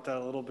talked about that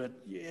a little bit.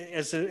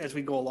 As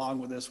we go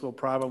along with this, we'll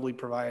probably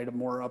provide a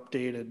more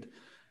updated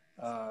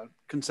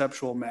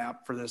conceptual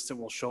map for this that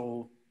will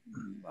show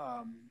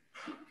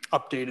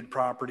updated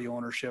property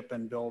ownership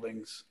and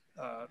buildings.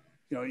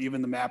 You know,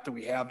 even the map that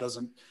we have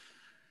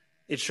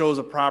it shows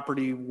a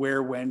property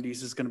where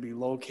Wendy's is going to be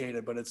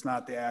located, but it's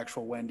not the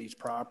actual Wendy's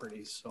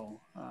property.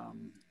 So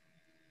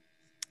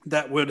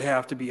that would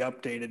have to be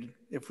updated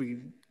if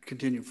we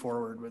continue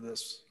forward with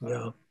this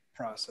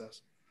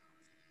process.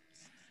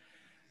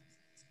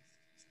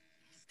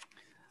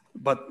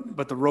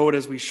 But the road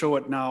as we show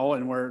it now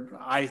and where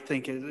I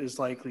think it is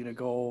likely to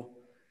go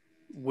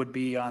would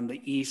be on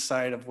the east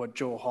side of what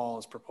Joe Hall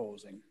is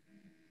proposing.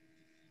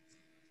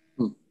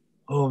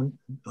 Oh,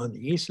 on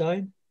the east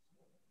side?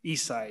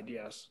 East side,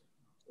 yes.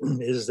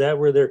 Is that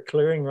where they're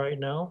clearing right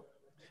now?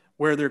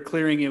 Where they're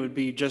clearing it would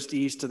be just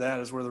east of that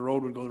is where the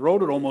road would go. The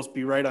road would almost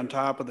be right on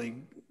top of the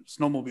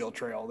snowmobile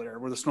trail there,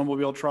 where the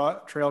snowmobile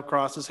trail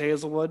crosses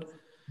Hazelwood.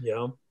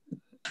 Yeah.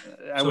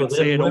 I would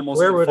say it almost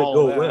where would it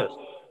go that. west?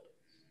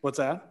 What's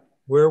that?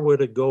 Where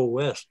would it go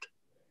west?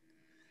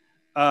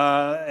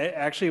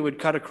 Actually, it would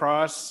cut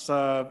across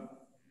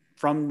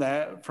from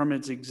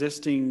its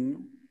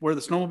existing, where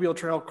the snowmobile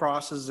trail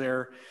crosses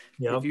there.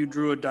 Yep. If you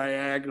drew a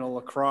diagonal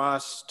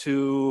across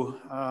to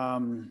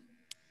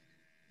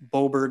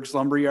Boberg's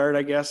Lumberyard,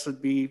 I guess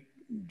would be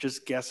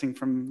just guessing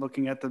from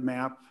looking at the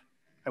map.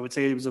 I would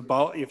say it was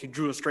about, if you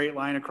drew a straight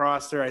line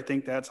across there, I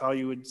think that's how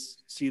you would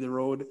see the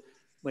road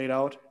laid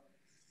out.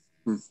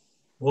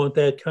 Won't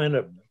that kind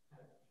of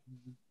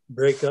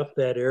break up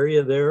that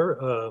area there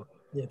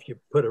if you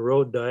put a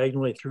road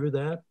diagonally through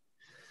that?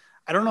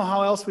 I don't know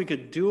how else we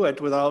could do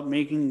it without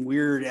making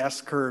weird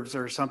S curves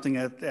or something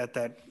at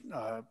that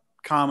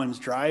Commons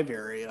Drive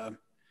area.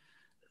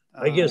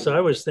 I guess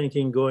I was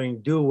thinking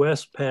going due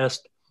west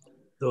past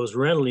those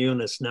rental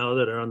units now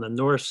that are on the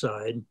north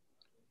side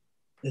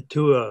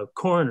to a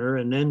corner,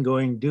 and then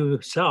going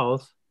due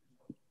south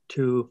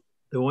to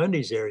the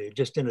Wendy's area,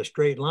 just in a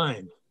straight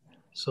line,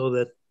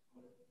 so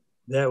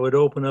that would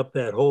open up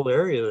that whole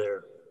area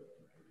there.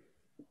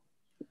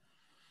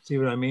 See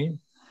what I mean?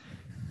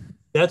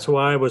 That's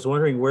why I was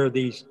wondering where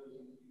these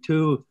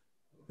two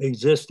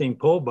existing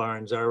pole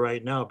barns are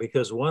right now,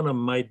 because one of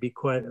them might be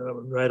quite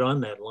right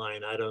on that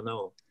line. I don't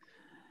know.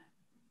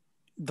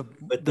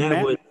 But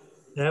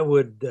that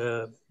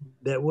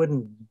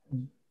wouldn't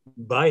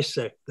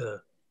bisect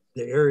the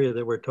area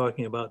that we're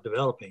talking about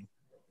developing.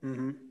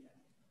 Mm-hmm.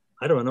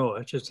 I don't know.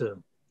 It's just a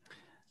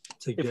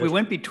suggestion. If we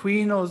went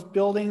between those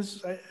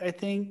buildings, I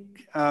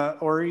think,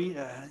 or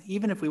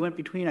even if we went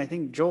between, I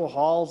think, Joe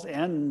Hall's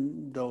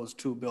and those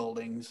two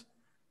buildings.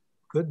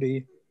 Could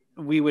be.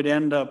 We would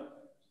end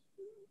up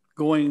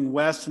going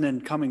west and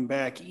then coming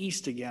back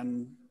east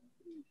again,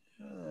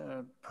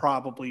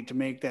 probably to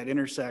make that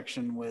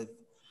intersection with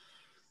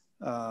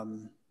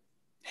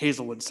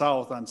Hazelwood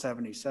South on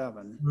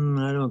 77.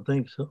 I don't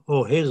think so.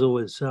 Oh,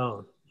 Hazelwood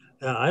South.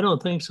 I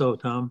don't think so,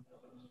 Tom.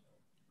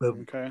 But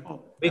okay.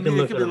 It can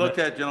be looked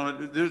at,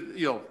 gentlemen. There's,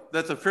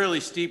 that's a fairly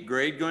steep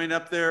grade going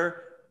up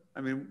there.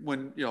 I mean,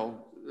 when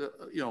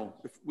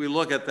if we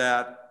look at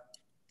that,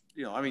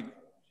 I mean,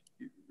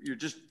 you're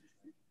just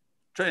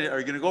trying to, are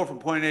you going to go from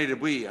point A to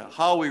B?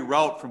 How we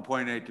route from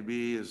point A to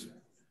B is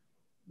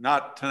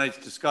not tonight's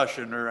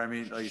discussion, or, I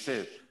mean, like you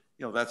say,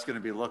 that's going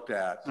to be looked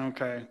at.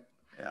 Okay.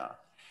 Yeah.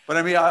 But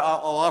I mean, I'll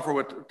offer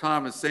what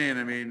Tom is saying.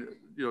 I mean,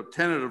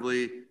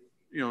 tentatively,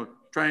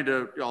 trying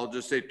to, I'll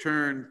just say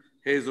turn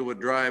Hazelwood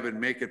Drive and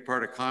make it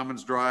part of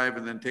Commons Drive,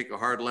 and then take a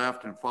hard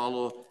left and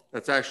follow.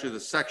 That's actually the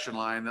section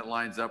line that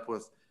lines up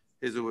with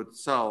Hazelwood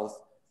South.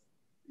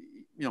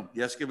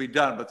 Yes, it can be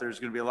done, but there's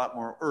going to be a lot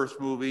more earth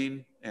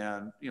moving,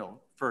 and,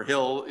 for a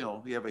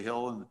hill, you have a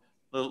hill and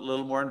a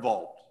little more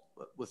involved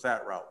with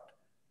that route.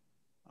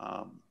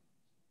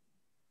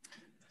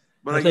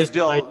 But I guess it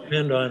might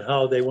depend on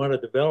how they want to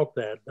develop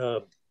that.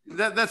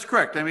 That's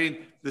correct. I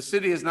mean, the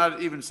city has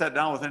not even sat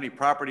down with any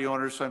property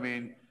owners. So, I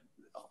mean,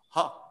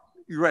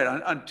 you're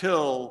right.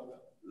 Until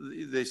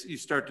you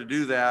start to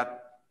do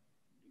that,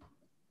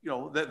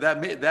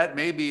 that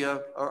may be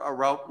a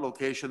route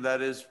location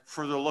that is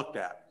further looked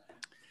at.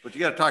 But you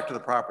got to talk to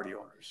the property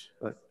owners.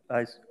 But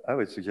I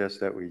would suggest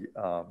that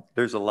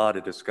there's a lot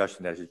of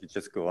discussion that you could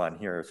just go on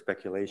here,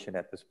 speculation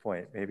at this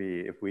point.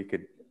 Maybe if we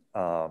could,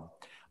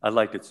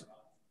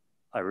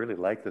 I really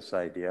like this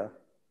idea,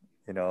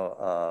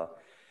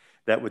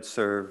 that would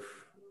serve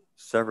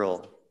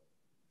several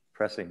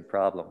pressing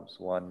problems.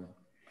 One,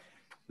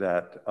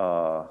 that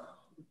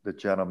the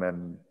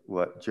gentleman,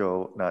 not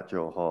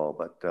Joe Hall,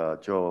 but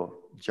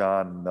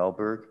John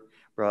Melberg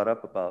brought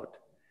up about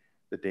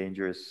the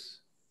dangerous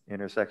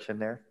intersection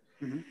there.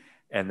 Mm-hmm.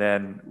 And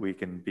then we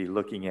can be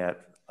looking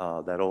at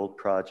that old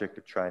project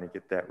of trying to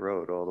get that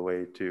road all the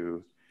way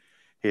to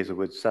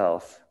Hazelwood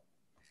South,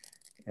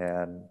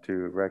 and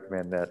to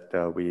recommend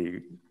that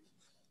we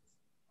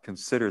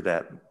consider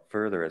that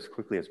further as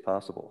quickly as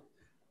possible.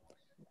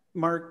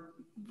 Mark,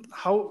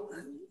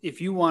 if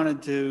you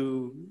wanted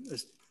to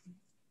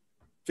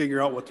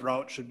figure out what the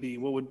route should be,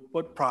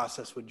 what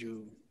process would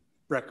you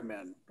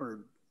recommend or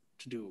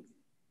to do?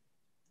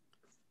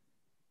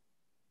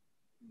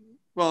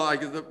 Well, I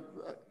guess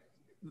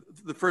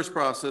the first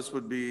process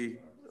would be,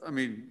 I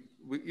mean,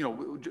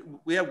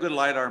 we have good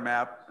LiDAR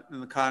map in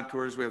the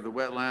contours. We have the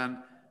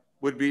wetland.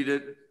 Would be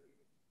to,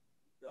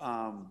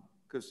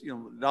 because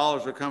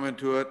dollars are coming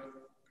to it.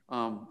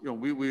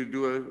 We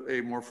do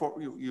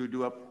you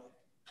do a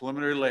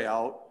preliminary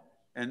layout,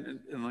 and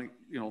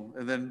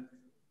and then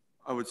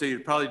I would say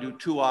you'd probably do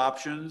two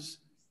options.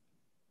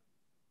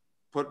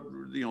 Put a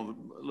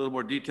little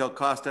more detailed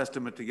cost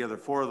estimate together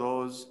for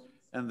those,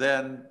 and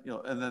then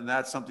and then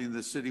that's something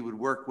the city would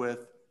work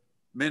with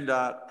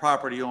MnDOT,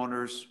 property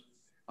owners,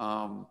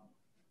 Crow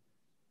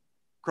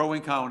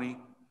Wing County.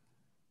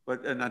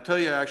 And until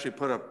you actually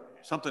put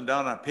something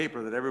down on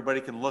paper that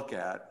everybody can look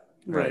at.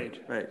 Right.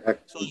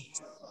 So,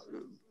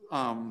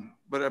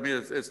 but I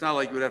mean, it's not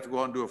like you would have to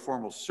go out and do a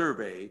formal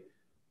survey,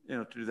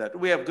 to do that.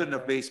 We have good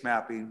enough base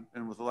mapping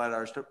and with the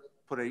LiDARs to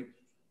put a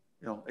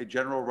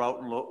general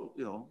route and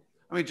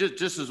I mean,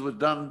 just as was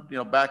done,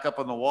 back up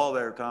on the wall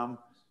there, Tom,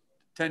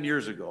 10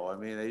 years ago. I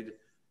mean,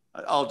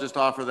 I'll just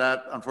offer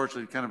that.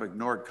 Unfortunately, kind of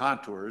ignored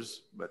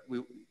contours, but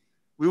we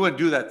wouldn't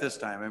do that this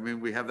time. I mean,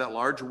 we have that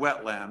large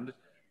wetland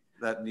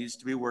that needs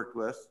to be worked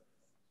with.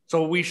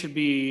 So we should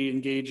be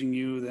engaging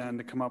you then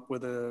to come up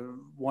with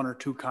one or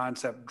two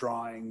concept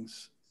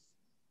drawings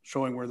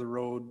showing where the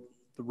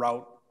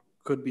route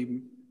could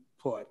be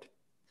put,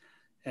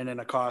 and then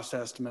a cost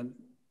estimate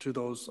to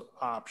those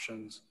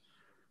options.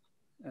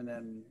 And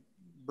then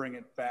bring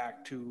it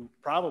back to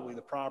probably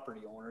the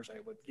property owners, I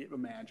would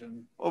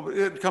imagine. Well,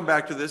 it would come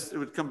back to this,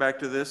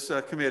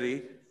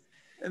 committee.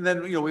 And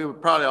then, we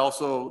would probably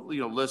also,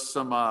 list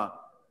some,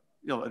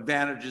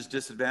 advantages,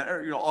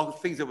 disadvantages, or, all the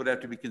things that would have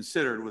to be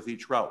considered with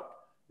each route.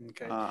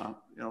 Okay.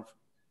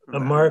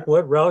 Mark,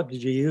 what route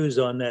did you use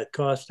on that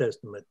cost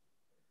estimate?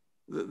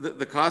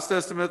 The cost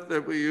estimate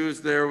that we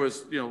used there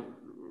was,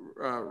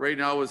 right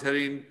now was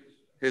heading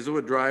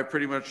Hazelwood Drive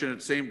pretty much in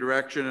its same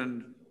direction,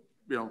 and,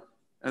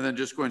 and then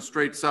just going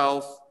straight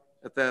south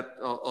at that,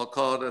 I'll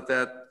call it at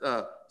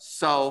that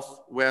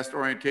southwest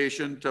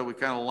orientation till we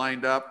kind of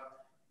lined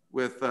up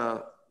with,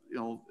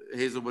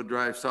 Hazelwood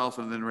Drive south,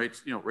 and then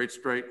right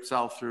straight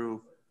south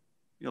through,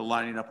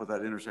 lining up with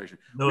that intersection.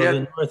 No,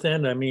 the north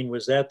end, I mean,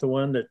 was that the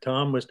one that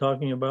Tom was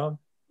talking about?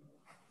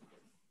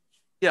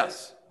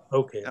 Yes.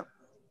 Okay. Yep.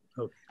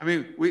 Okay. I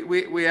mean,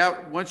 we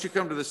have, once you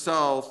come to the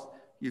south,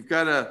 you've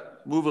got to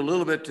move a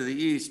little bit to the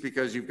east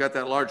because you've got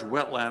that large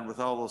wetland with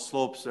all those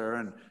slopes there.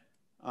 And,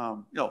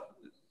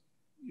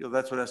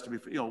 that's what has to be,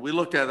 we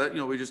looked at it,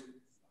 we just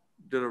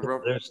did a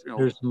rough,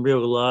 there's some real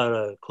lot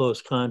of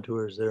close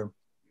contours there.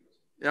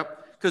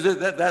 Yep. Because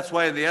that's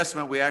why in the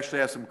estimate, we actually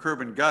have some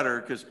curb and gutter,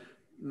 because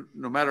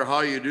no matter how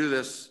you do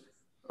this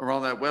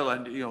around that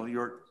wetland,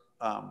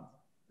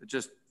 it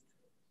just,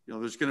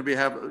 there's going to be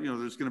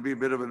there's going to be a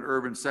bit of an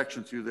urban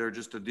section through there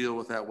just to deal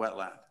with that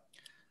wetland.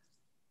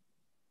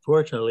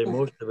 Fortunately,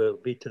 most of it will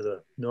be to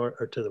the north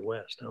or to the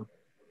west. Huh?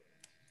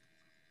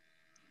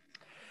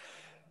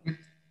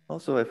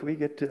 Also, if we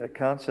get to a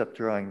concept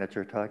drawing that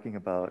you're talking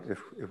about,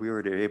 if we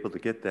were to be able to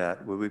get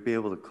that, would we be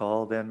able to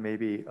call then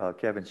maybe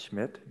Kevin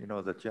Schmidt,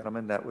 the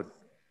gentleman that would,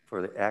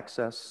 for the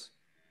access,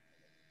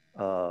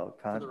 For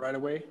the right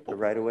of way? The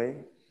right of way,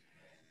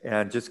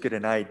 and just get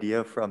an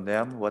idea from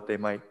them what they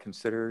might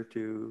consider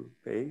to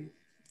pay,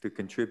 to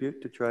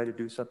contribute, to try to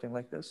do something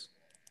like this?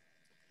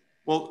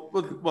 Well,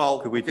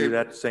 could we do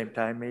that at the same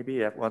time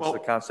maybe once the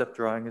concept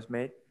drawing is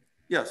made?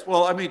 Yes.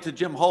 Well, I mean, to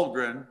Jim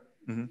Holmgren,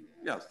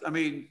 yes. I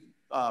mean,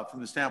 from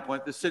the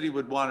standpoint, the city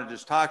would want to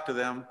just talk to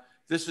them.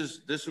 This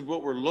is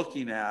what we're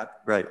looking at.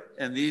 Right.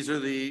 And these are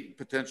the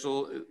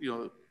potential,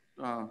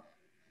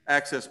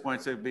 access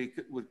points that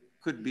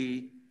could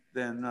be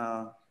then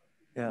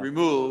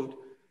removed.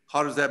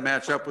 How does that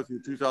match up with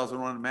your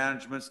 2001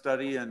 management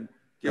study? And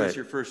give us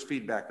your first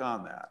feedback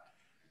on that.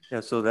 Yeah,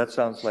 so that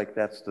sounds like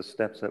that's the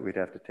steps that we'd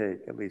have to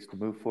take, at least to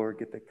move forward,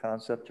 get the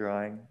concept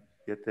drawing,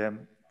 get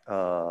them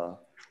about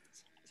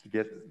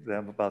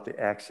the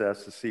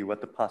access to see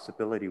what the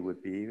possibility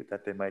would be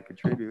that they might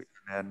contribute,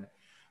 and then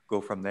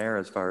go from there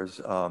as far as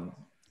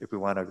if we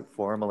want to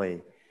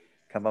formally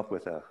come up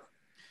with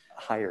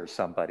hire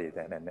somebody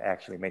then and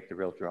actually make the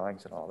real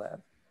drawings and all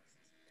that.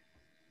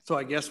 So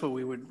I guess where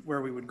we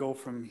would go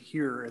from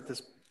here at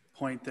this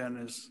point then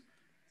is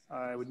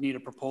I would need a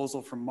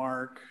proposal from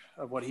Mark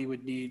of what he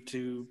would need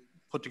to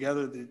put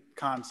together the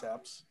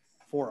concepts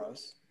for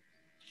us.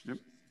 Yep.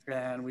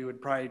 And we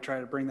would probably try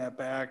to bring that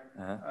back.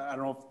 I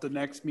don't know if the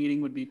next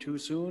meeting would be too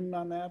soon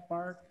on that,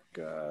 Mark.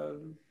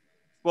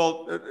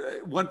 Well,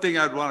 one thing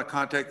I'd want to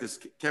contact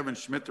this Kevin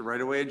Schmidt, the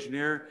right-of-way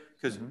engineer,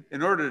 because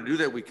in order to do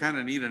that, we kind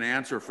of need an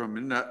answer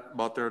from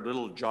about their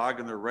little jog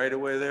in their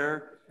right-of-way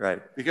there.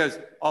 Right. Because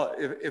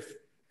if,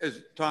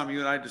 as Tom, you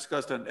and I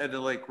discussed on Edna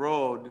Lake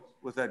Road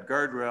with that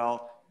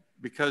guardrail,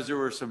 because there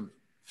were some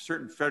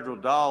certain federal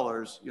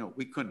dollars,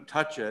 we couldn't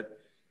touch it.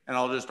 And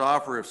I'll just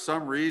offer, if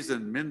some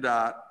reason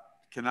MnDOT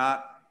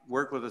cannot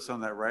work with us on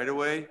that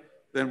right-of-way,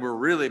 then we're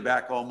really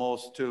back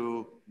almost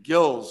to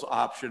Gil's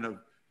option of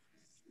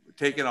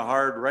taking a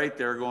hard right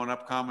there, going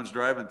up Commons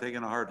Drive and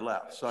taking a hard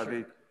left.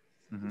 So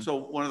so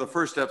one of the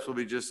first steps will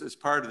be, just as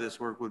part of this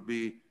work, would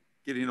be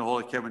getting a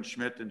hold of Kevin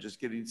Schmidt and just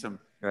getting some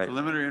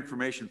preliminary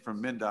information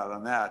from MnDOT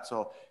on that.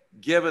 So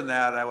given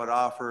that, I would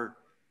offer,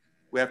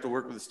 we have to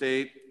work with the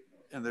state,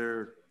 and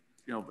they're,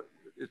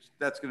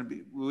 that's going to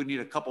be, we would need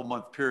a couple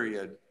month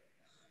period,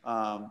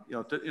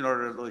 in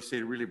order to, like say,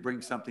 to really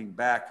bring something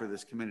back for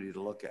this community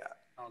to look at.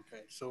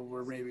 Okay, so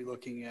we're maybe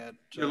looking at.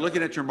 You're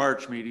looking at your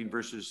March meeting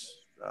versus,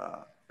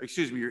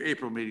 your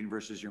April meeting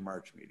versus your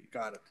March meeting.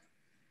 Got it.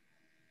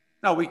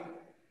 Now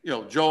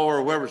Joe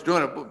or whoever's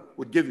doing it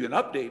would give you an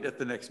update at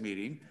the next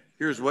meeting.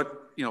 Here's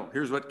what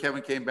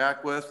Kevin came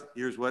back with.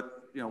 Here's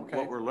what,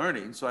 what we're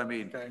learning. So, I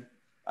mean,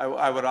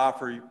 I would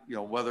offer,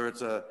 whether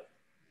it's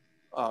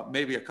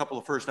maybe a couple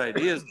of first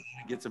ideas,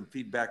 get some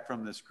feedback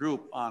from this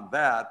group on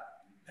that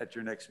at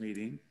your next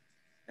meeting,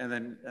 and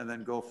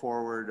then go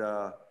forward,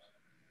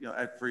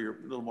 for your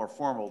a little more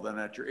formal than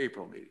at your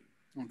April meeting.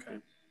 Okay.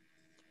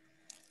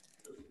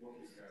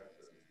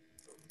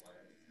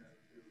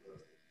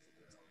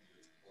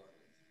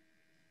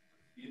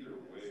 Either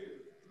way,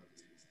 it's going to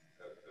be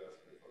at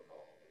best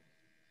difficult.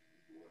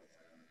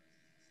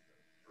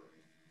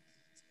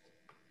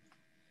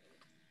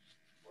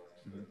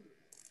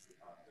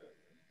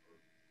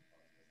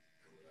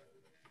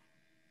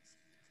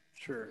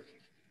 Sure.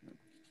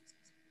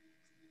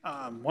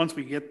 Once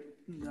we get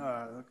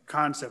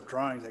concept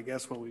drawings, I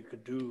guess what we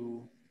could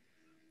do,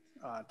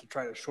 to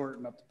try to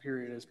shorten up the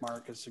period, as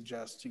Mark is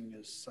suggesting,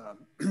 is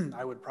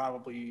I would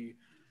probably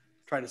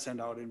try to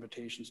send out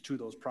invitations to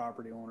those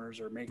property owners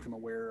or make them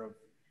aware of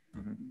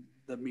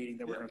the meeting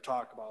that we're going to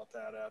talk about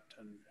that at,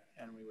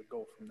 and we would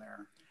go from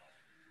there.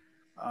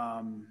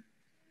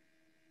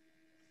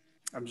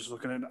 I'm just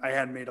looking at, I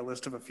had made a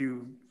list of a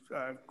few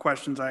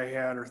questions I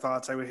had or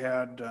thoughts I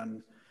had,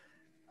 and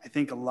I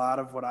think a lot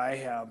of what I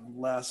have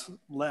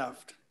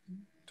left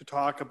to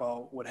talk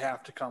about would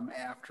have to come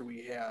after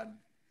we had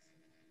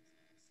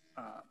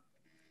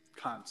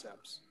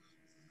concepts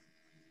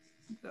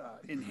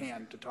in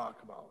hand to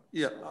talk about.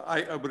 Yeah,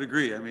 I would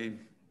agree. I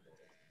mean,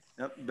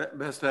 yep,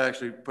 best to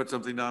actually put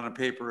something down on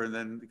paper, and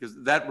then,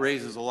 because that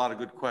raises a lot of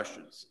good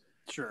questions.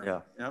 Sure.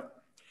 Yeah. Yep.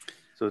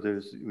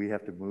 So we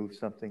have to move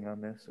something on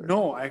this? Or?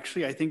 No,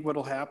 actually, I think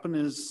what'll happen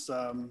is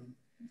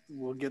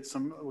we'll get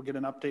an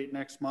update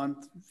next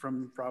month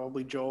from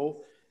probably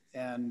Joe,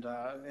 and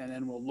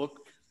then we'll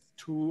look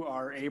to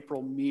our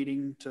April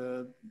meeting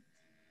to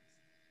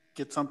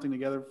get something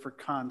together for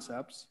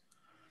concepts,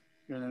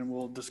 and then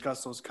we'll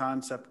discuss those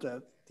concepts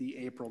at the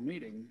April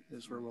meeting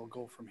is where we'll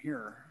go from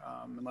here,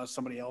 unless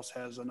somebody else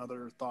has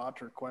another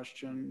thought or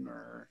question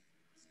or.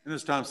 And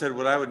as Tom said,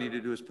 what I would need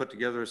to do is put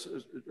together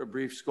a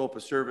brief scope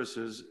of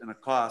services and a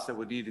cost that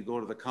would need to go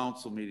to the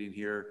council meeting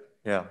here.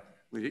 Yeah.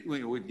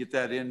 We'd get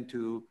that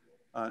into,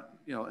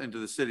 into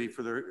the city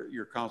for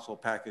your council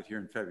packet here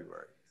in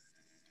February.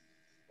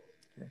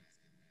 Okay.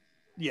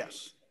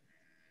 Yes.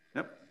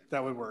 Yep.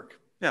 That would work.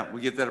 Yeah,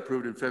 we get that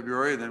approved in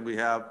February, and then we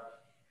have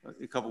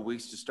a couple of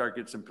weeks to start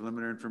getting some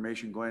preliminary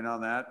information going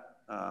on that.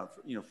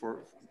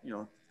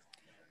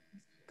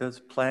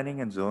 Does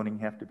planning and zoning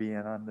have to be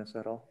in on this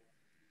at all?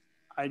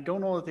 I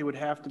don't know that they would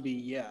have to be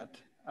yet.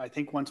 I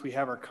think once we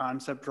have our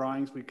concept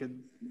drawings, we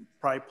could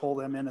probably pull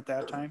them in at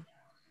that time.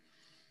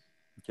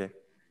 Okay. I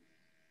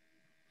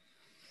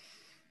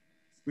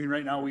mean,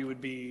 right now we would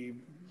be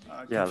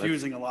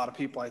confusing a lot of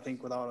people, I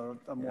think, without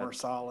a more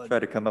solid. Try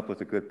to come up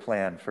with a good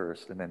plan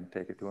first and then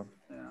take it to them.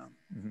 Yeah.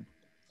 Mm-hmm.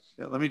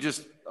 Yeah, let me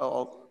just,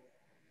 I'm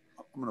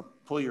going to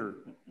pull your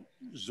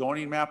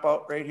zoning map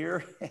out right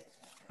here.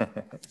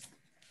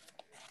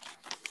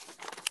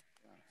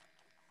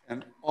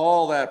 And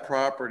all that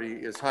property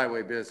is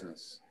highway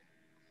business.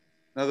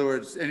 In other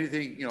words,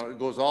 anything, it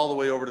goes all the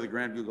way over to the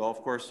Grandview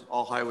Golf Course,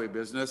 all highway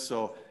business.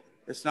 So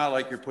it's not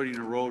like you're putting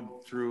a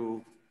road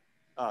through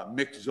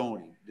mixed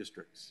zoning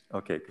districts.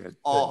 Okay, good.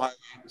 All highway.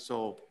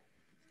 So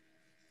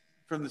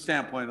from the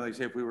standpoint, like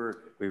say, if we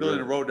were building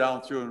a road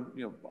down through,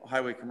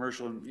 highway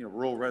commercial and,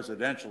 rural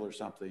residential or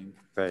something.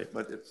 Right.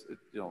 But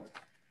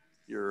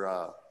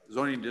your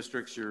zoning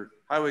districts, your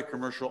highway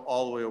commercial,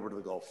 all the way over to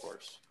the golf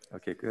course.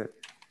 Okay, good.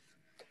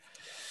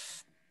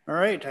 All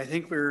right, I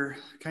think we're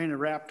kind of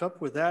wrapped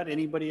up with that.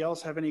 Anybody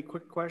else have any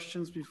quick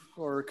questions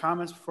or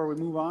comments before we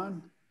move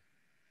on?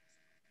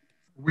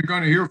 We're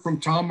going to hear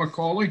from Tom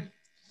McCauley.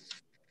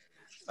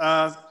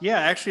 Yeah,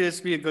 actually, this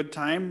would be a good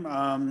time.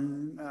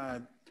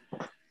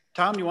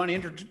 Tom, you want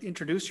to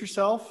introduce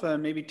yourself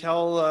and maybe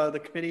tell the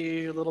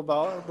committee a little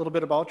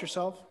bit about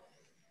yourself?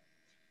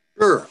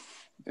 Sure.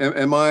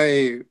 Am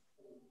I?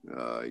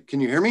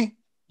 Can you hear me?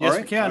 Yes, all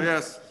right? We can. Oh,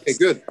 yes. Okay,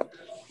 good.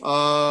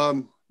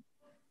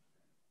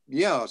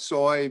 Yeah,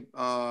 so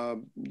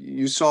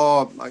you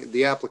saw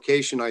the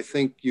application. I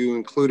think you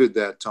included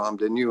that, Tom,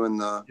 didn't you?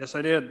 Yes,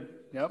 I did.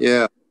 Yep.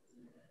 Yeah.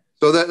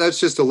 So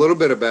that's just a little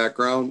bit of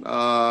background.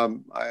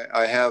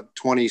 I have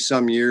 20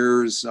 some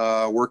years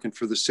working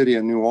for the city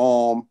of New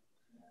Ulm,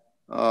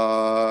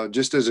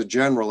 just as a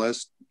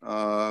generalist,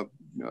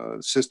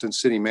 assistant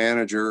city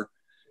manager.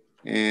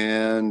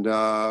 And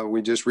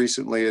we just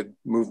recently had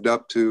moved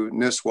up to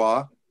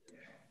Nisswa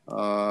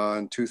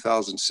in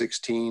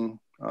 2016.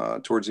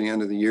 Towards the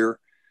end of the year,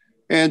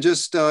 and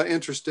just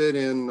interested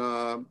in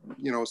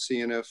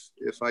seeing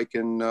if I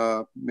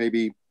can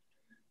maybe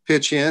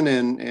pitch in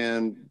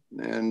and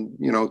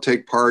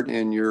take part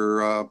in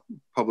your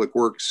public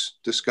works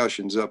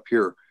discussions up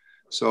here.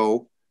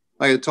 So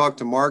I had talked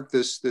to Mark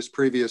this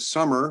previous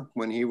summer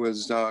when he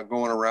was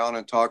going around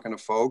and talking to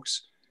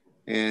folks,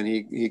 and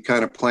he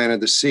kind of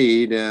planted the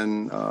seed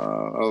and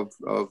of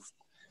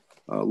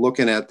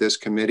looking at this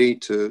committee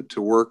to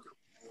work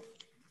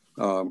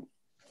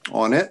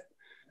on it.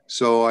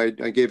 So I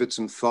gave it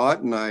some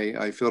thought, and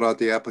I filled out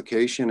the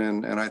application,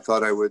 and I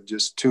thought I would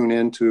just tune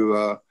into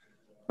a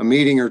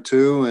meeting or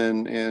two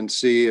and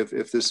see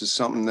if this is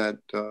something that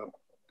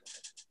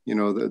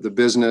the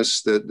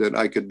business that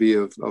I could be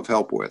of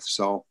help with.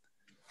 So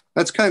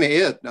that's kind of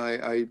it.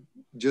 I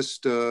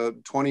just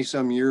 20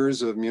 some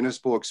years of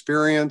municipal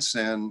experience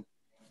and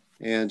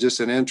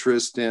just an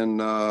interest in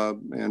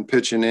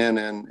pitching in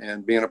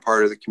and being a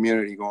part of the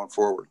community going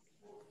forward.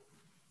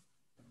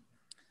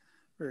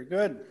 Very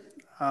good.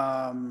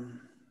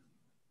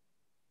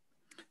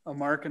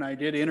 Mark and I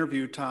did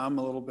interview Tom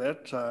a little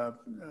bit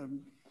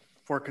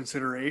for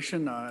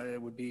consideration.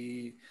 It would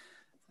be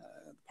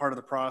part of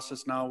the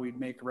process now. We'd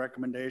make a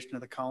recommendation to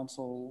the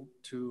council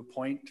to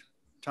appoint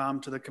Tom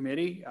to the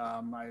committee.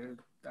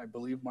 I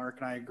believe Mark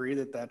and I agree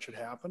that should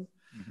happen.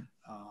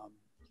 Mm-hmm.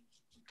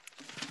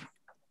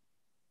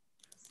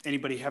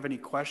 Anybody have any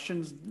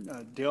questions?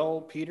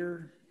 Dill,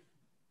 Peter?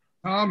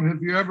 Tom,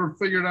 have you ever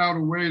figured out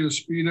a way to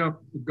speed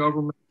up the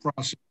government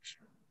process?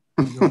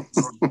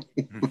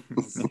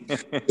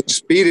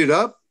 Speed it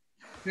up?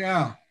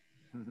 Yeah.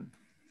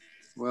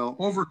 Well,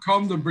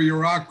 overcome the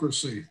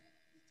bureaucracy.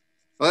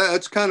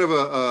 That's kind of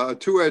a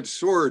two-edged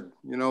sword,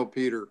 you know,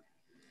 Peter.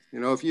 You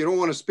know, if you don't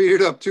want to speed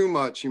it up too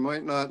much, you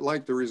might not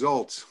like the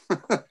results.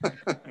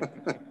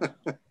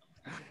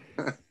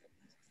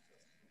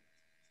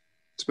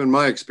 It's been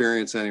my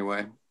experience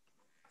anyway.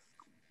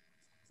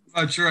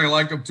 I'm not sure I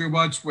like them too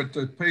much with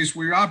the pace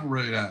we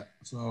operate at.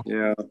 So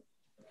yeah,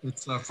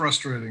 it's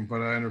frustrating,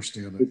 but I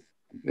understand it.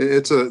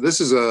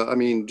 I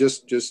mean,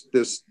 just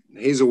this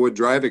Hazelwood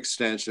Drive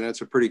extension.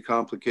 That's a pretty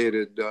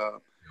complicated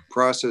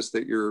process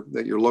that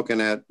you're looking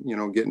at, you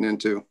know, getting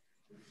into.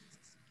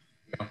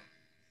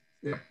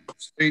 Yeah,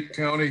 state,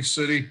 county,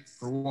 city,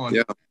 for one.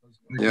 Yeah,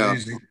 yeah.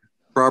 Easy.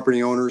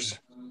 Property owners.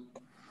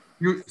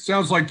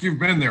 Sounds like you've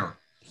been there.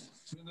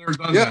 Been there,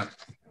 done yeah, that.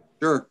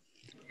 Sure.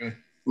 Okay.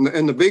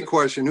 And the big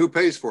question: who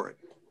pays for it?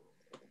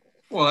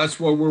 Well, that's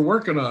what we're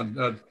working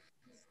on.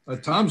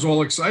 Tom's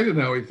all excited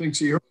now. He thinks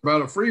he heard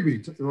about a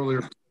freebie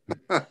earlier.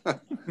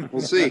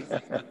 We'll see.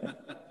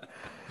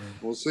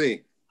 We'll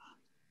see.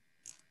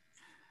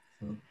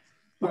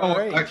 Well,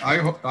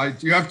 right.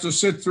 Do you have to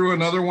sit through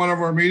another one of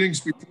our meetings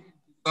before you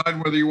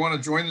decide whether you want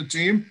to join the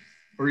team?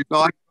 Or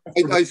no,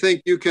 I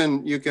think you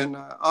can.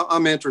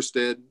 I'm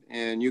interested,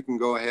 and you can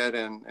go ahead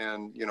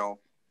and you know,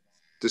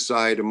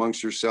 decide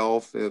amongst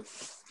yourself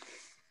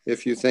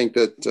if you think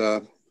that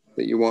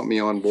that you want me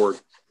on board.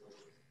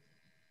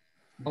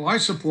 Well, I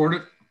support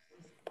it.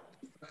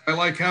 I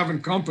like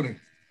having company.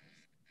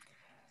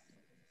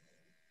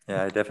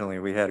 Yeah,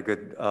 we had a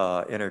good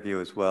interview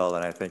as well.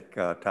 And I think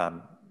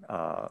Tom,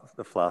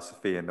 the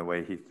philosophy and the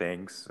way he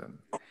thinks and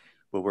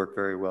will work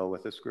very well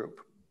with this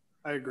group.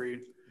 I agree.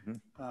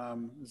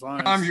 Mm-hmm. As long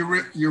as Tom,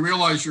 you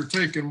realize you're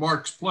taking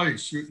Mark's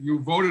place. You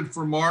voted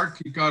for Mark.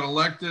 He got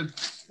elected.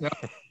 Now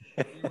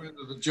you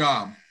into the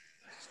job.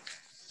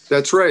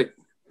 That's right.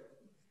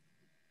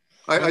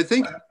 I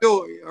think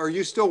are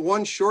you still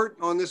one short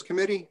on this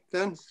committee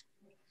then?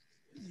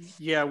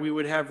 Yeah, we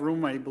would have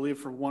room, I believe,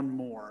 for one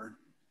more.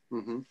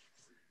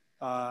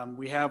 Mm-hmm.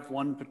 We have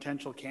one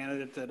potential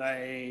candidate that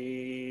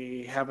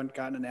I haven't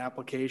gotten an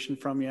application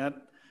from yet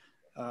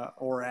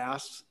or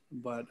asked,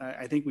 but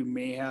I think we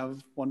may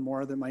have one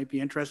more that might be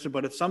interested.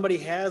 But if somebody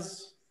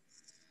has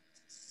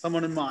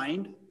someone in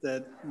mind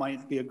that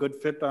might be a good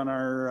fit on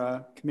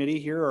our committee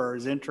here or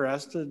is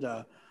interested,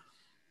 you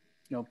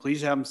know,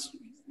 please have them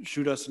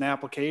shoot us an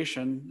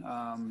application.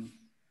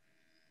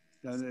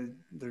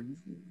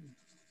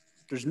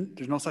 There's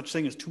no such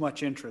thing as too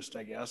much interest,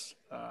 I guess.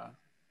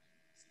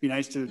 Be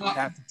nice to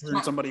have to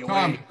turn somebody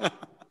away.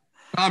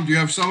 Tom, do you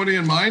have somebody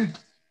in mind?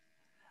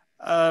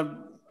 I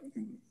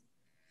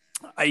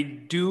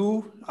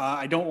do.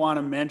 I don't want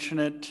to mention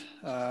it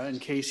in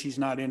case he's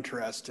not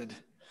interested.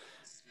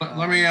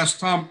 Let me ask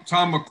Tom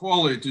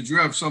McCauley, did you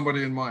have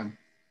somebody in mind?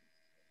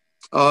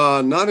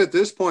 Not at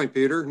this point,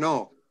 Peter.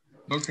 No.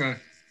 Okay.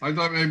 I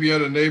thought maybe you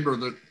had a neighbor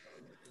that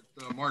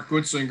Mark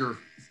Goodsinger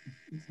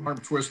arm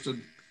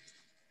twisted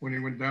when he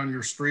went down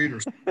your street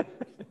or something.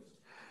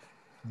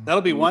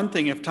 That'll be one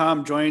thing. If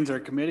Tom joins our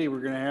committee,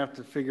 we're going to have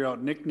to figure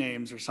out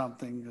nicknames or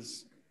something.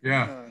 Because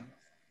it'd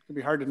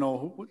be hard to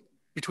know who,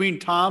 between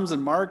Tom's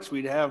and Mark's,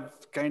 we'd have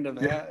kind of,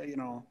 you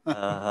know.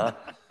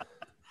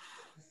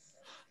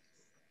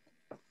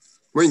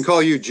 We can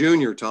call you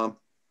Junior, Tom.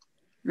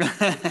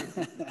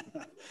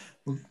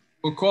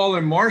 We'll call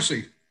him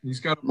Marcy. He's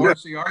got a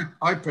Marcy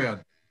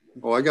iPad.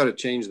 Oh, I got to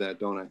change that,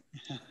 don't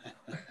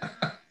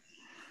I?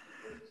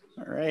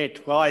 All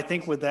right. Well, I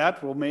think with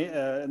that, we'll make,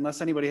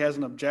 unless anybody has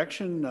an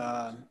objection,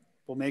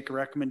 we'll make a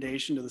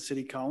recommendation to the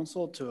city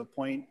council to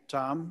appoint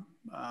Tom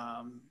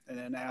and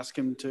then ask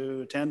him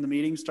to attend the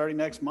meeting starting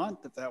next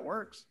month, if that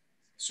works.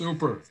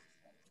 Super.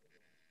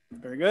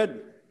 Very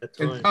good.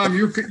 And Tom,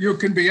 you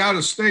can be out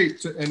of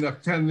state and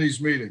attend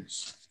these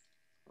meetings.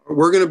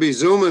 We're going to be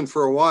Zooming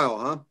for a while,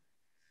 huh?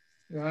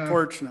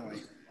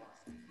 Fortunately.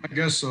 I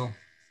guess so.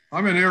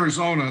 I'm in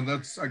Arizona, and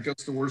that's, I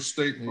guess, the worst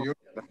state in the U.S.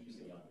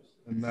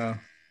 And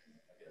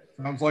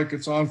sounds like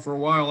it's on for a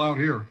while out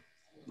here.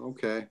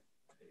 Okay.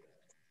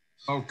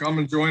 So come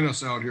and join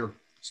us out here.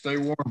 Stay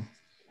warm.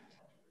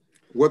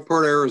 What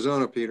part of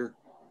Arizona, Peter?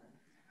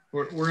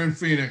 We're in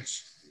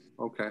Phoenix.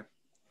 Okay.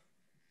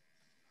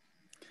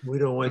 We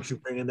don't want you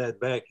bringing that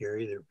back here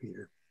either,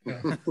 Peter.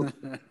 Yeah.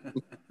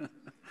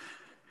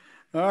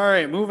 All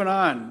right, moving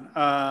on.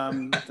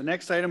 The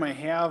next item I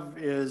have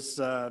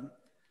is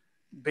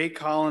Bay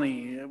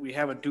Colony. We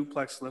have a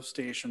duplex lift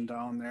station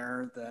down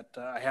there that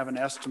I have an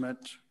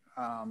estimate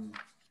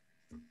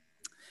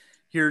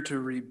here to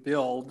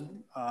rebuild.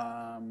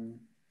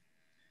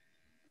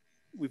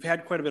 We've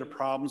had quite a bit of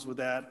problems with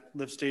that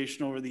lift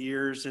station over the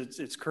years.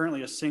 It's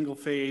currently a single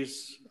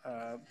phase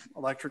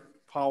electric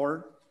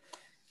power,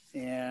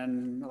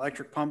 and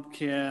electric pump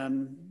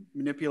can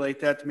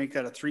manipulate that to make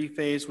that a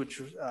 3-phase, which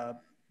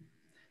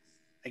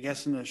I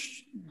guess in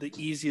the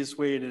easiest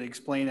way to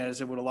explain it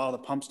is it would allow the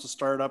pumps to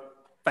start up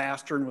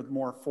faster and with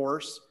more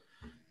force.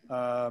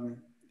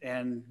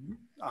 And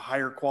a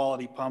higher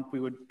quality pump we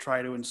would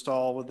try to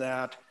install with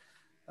that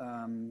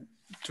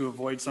to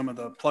avoid some of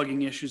the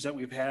plugging issues that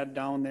we've had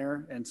down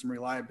there and some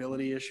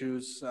reliability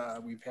issues.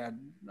 We've had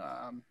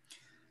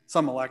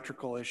some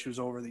electrical issues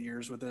over the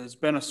years with it. It's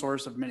been a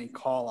source of many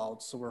call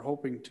outs. So we're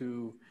hoping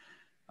to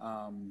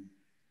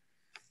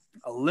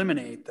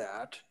eliminate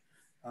that.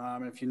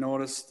 If you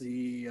notice,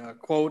 the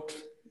quote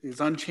is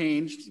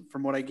unchanged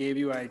from what I gave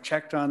you. I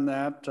checked on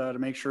that to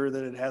make sure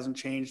that it hasn't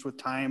changed with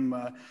time.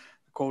 The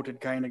quote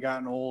had kind of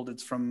gotten old.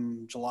 It's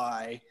from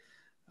July.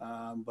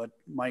 But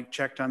Mike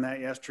checked on that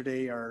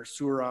yesterday, our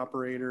sewer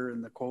operator,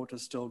 and the quote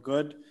is still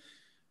good.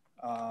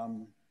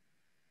 The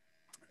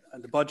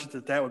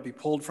budget that would be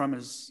pulled from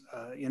is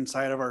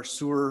inside of our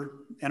sewer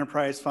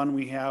enterprise fund.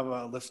 We have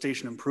a lift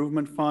station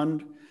improvement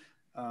fund.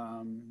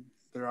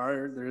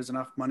 There is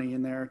enough money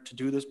in there to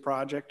do this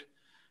project.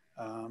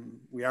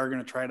 We are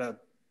going to try to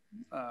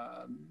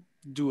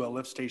do a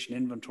lift station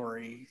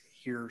inventory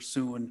here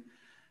soon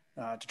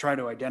to try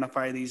to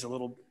identify these a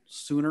little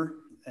sooner,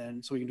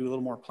 and so we can do a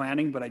little more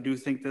planning. But I do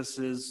think this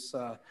is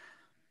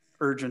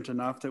urgent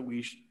enough that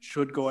we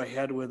should go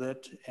ahead with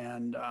it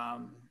and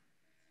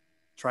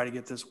try to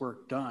get this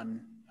work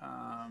done.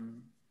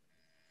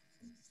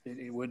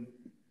 It would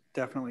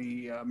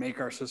definitely make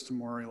our system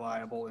more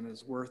reliable and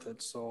is worth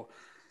it. So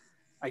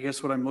I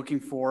guess what I'm looking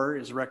for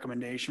is a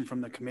recommendation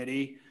from the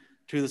committee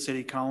to the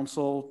city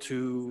council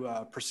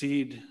to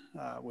proceed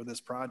with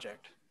this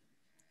project.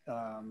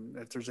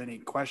 If there's any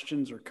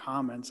questions or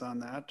comments on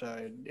that,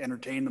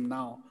 entertain them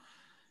now.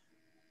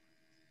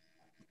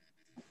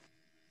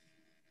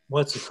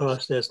 What's the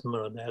cost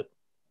estimate on that?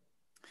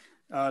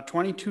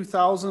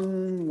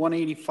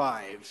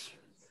 $22,185.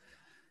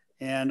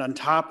 And on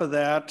top of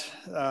that,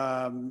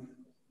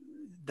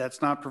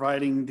 that's not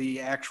providing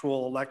the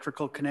actual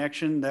electrical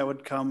connection. That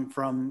would come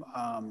from,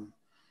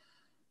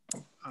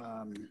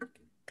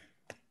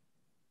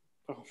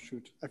 oh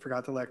shoot, I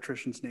forgot the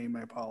electrician's name,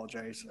 I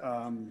apologize.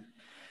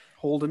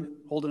 Holden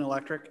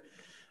Electric.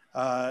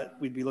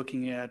 We'd be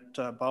looking at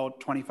about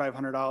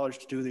 $2,500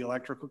 to do the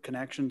electrical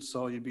connection.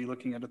 So you'd be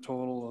looking at a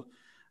total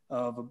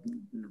of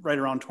right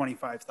around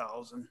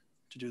 $25,000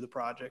 to do the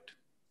project.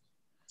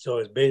 So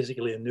it's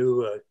basically a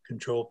new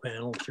control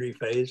panel,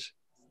 3-phase?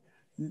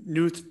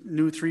 New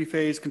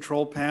 3-phase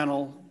control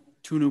panel,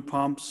 2 new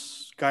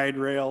pumps, guide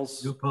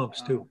rails. New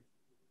pumps too?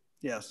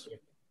 Yes.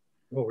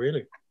 Oh,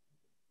 really?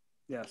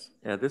 Yes.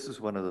 Yeah, this is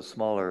one of the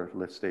smaller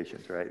lift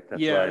stations, right?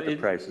 That's yeah, why the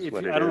price is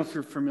what it is. I don't know if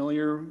you're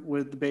familiar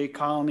with the Bay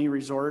Colony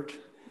Resort.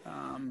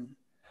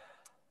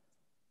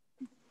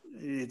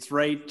 It's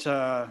right,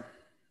 oh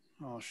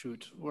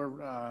shoot, we're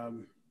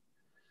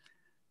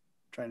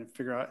trying to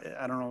figure out,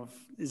 I don't know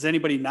if, does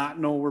anybody not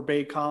know where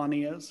Bay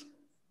Colony is?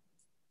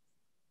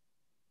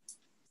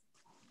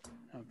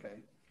 Okay.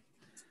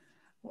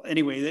 Well,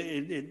 anyway,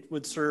 it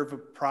would serve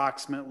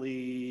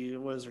approximately,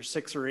 was there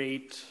 6 or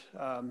 8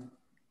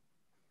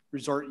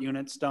 resort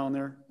units down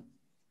there?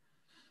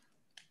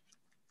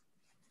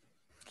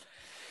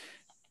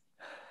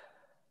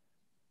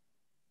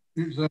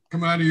 Does that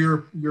come out of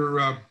your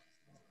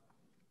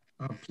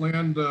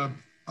planned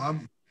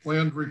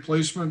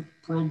replacement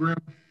program?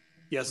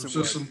 Yes, it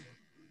would. Okay.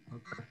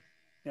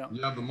 Yeah.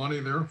 You have the money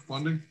there,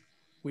 funding?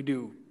 We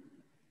do.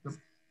 Yep.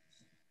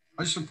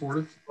 I support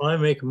it. Well, I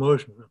make a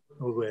motion.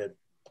 Oh, go ahead.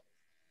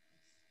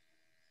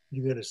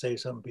 You got to say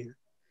something, Peter?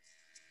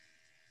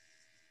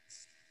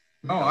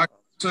 No, I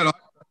said,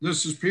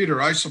 this is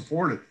Peter. I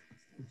support it.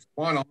 It's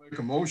fine. I'll make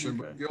a motion,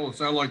 but Gil, it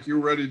sounds like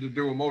you're ready to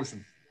do a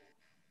motion.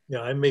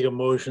 Yeah, I make a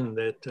motion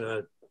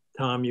that,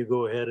 Tom, you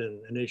go ahead and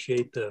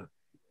initiate the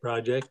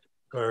project,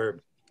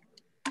 or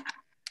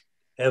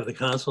have the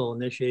council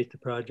initiate the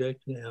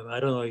project. Yeah, I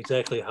don't know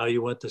exactly how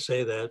you want to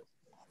say that.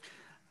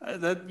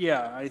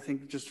 Yeah, I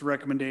think just a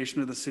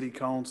recommendation of the city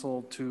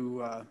council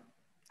to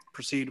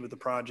proceed with the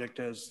project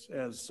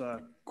as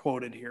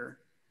quoted here.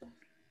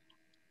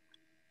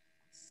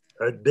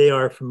 They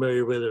are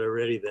familiar with it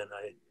already then,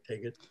 I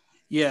take it?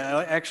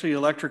 Yeah, actually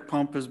Electric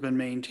Pump has been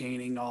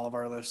maintaining all of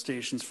our lift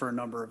stations for a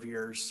number of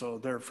years. So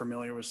they're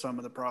familiar with some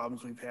of the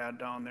problems we've had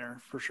down there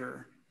for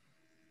sure.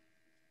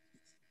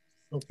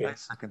 Okay. I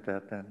second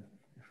that then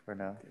for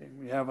now. Okay,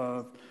 we have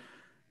a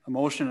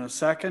motion and a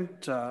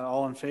second.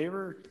 All in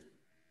favor?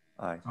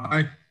 Aye.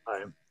 Aye.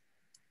 Aye.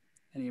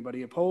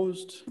 Anybody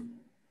opposed?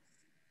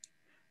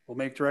 We'll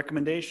make the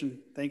recommendation.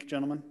 Thank you,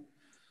 gentlemen.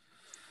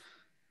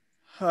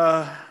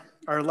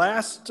 Our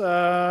last,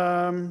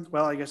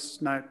 well, I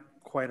guess not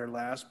quite our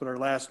last, but our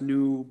last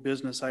new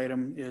business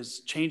item is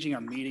changing our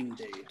meeting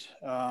date.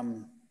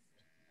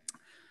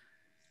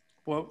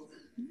 Well,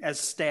 as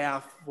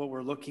staff, what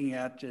we're looking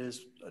at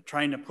is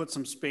trying to put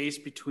some space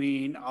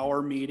between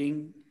our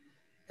meeting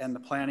and the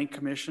Planning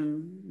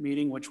Commission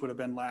meeting, which would have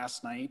been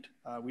last night.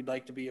 We'd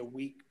like to be a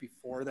week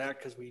before that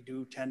because we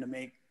do tend to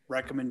make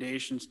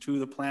recommendations to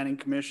the Planning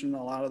Commission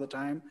a lot of the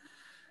time.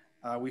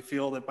 We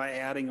feel that by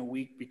adding a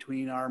week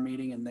between our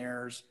meeting and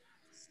theirs,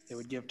 it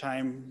would give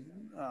time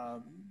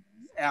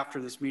after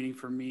this meeting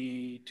for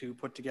me to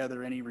put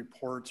together any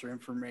reports or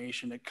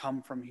information that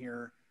come from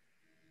here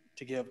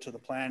to give to the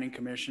planning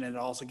commission. And it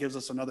also gives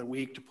us another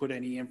week to put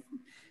any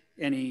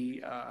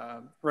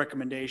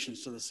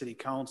recommendations to the city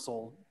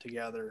council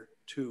together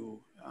too.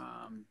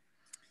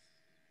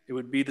 It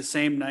would be the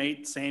same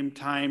night, same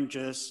time,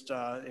 just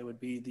it would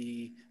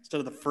be instead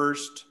of the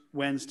first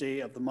Wednesday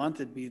of the month,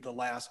 it'd be the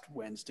last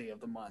Wednesday of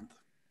the month.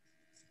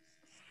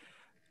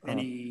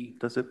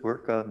 Does it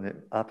work on the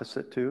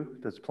opposite too?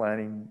 Does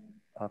planning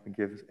often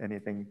give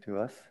anything to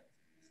us?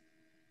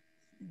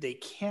 They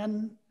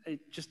can.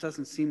 It just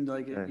doesn't seem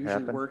like it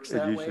usually works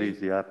that way. Usually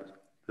it's the opposite.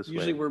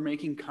 Usually we're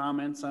making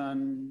comments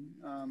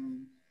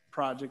on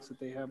projects that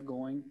they have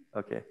going.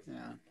 Okay.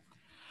 Yeah.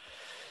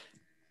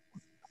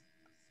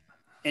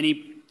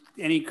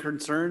 Any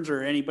concerns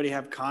or anybody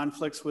have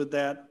conflicts with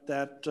that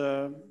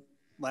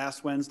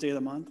last Wednesday of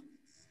the month?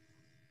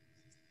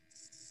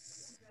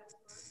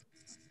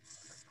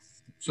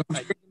 Sounds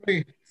good to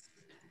me.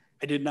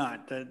 I did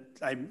not.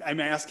 I'm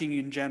asking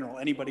in general.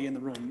 Anybody in the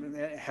room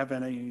have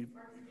any?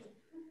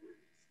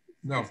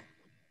 No.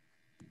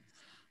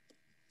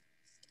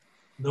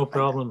 No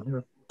problem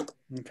here.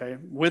 Okay.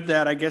 With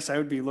that, I guess I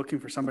would be looking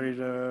for somebody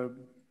to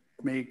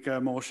make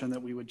a motion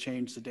that we would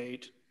change the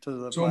date to the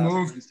last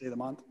Wednesday of the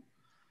month.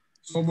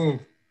 So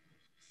move.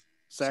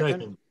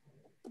 Second.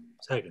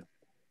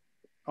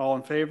 All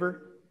in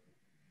favor?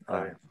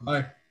 Aye.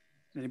 Aye.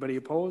 Anybody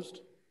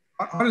opposed?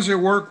 How does it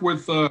work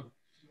with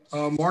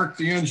Mark,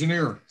 the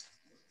engineer?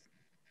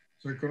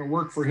 Is it going to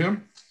work for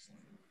him?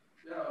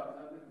 Yeah,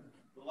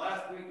 the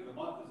last week of the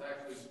month is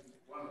actually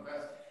one of the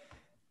best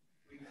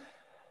weeks.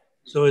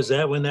 So is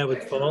that when that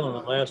would fall on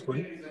the last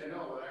week? I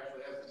know it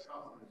actually has its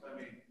compliments. I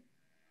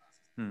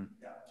mean,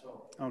 yeah,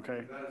 so.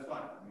 Okay. That is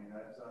fine. I mean,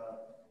 that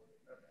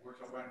works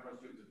out fine for us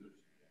too, because there's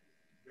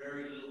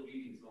very little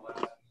meetings the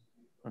last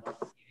week.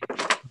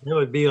 That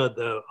would be on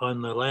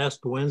the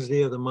last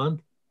Wednesday of the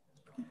month?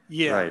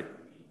 Yeah. Right.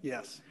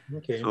 Yes.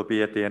 Okay. So it'll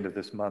be at the end of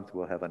this month.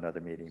 We'll have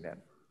another meeting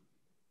then.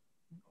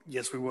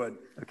 Yes, we would.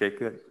 Okay,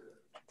 good.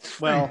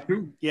 Well,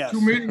 Hey, yes.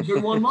 2 meetings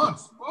in 1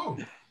 month. Oh.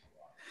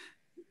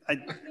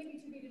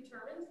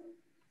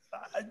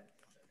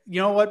 You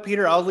know what,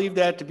 Peter? I'll leave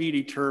that to be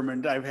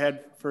determined. I've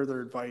had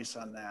further advice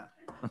on that.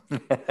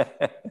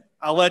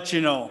 I'll let you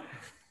know.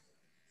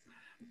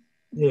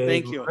 Yeah,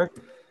 Thank you.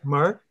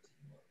 Mark,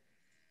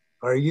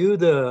 are you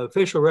the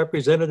official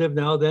representative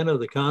now then of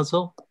the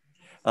council?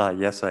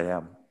 Yes, I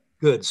am.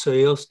 Good. So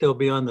you'll still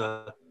be on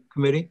the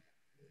committee?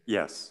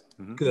 Yes.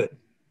 Mm-hmm. Good.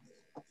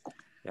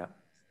 Yeah.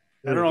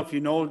 I don't know if you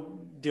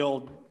know,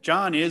 Dill,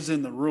 John is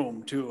in the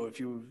room too. If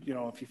you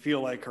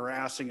feel like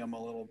harassing him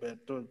a little bit,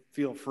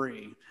 feel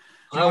free.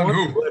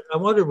 John, I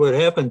wondered what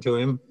happened to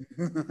him.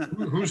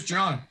 Who's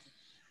John?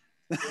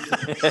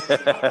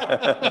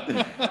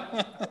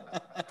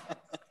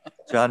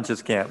 John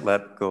just can't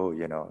let go,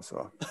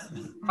 so.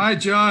 Hi,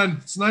 John.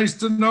 It's nice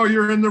to know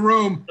you're in the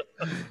room.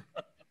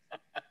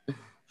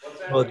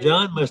 Well,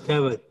 John must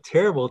have a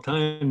terrible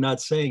time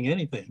not saying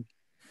anything.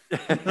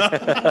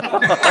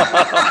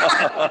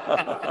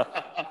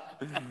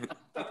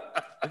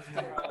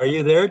 Are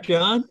you there,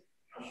 John?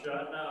 I'm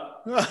shutting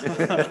up.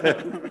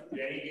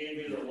 Danny gave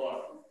me the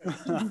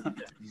look.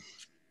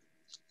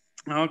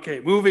 Okay,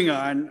 moving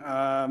on.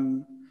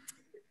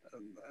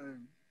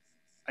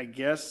 I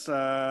guess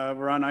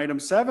we're on item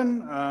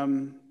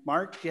 7.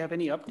 Mark, do you have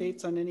any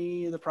updates on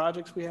any of the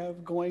projects we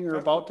have going or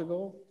about to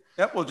go?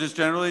 Yep, well, just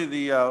generally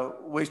the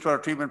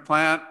wastewater treatment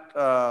plant,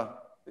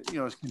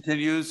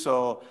 continues.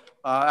 So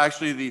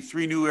actually the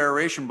 3 new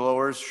aeration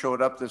blowers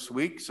showed up this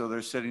week. So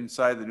they're sitting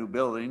inside the new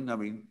building. I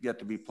mean, yet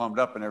to be plumbed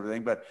up and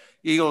everything, but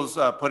Eagle's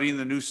putting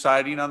the new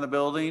siding on the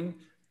building.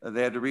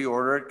 They had to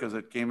reorder it because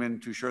it came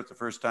in too short the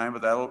first time,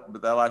 but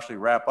that'll actually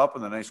wrap up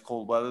in the nice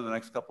cold weather the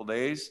next couple of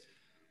days.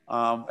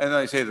 And then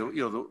I say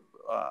the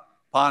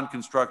pond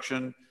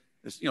construction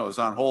is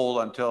on hold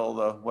until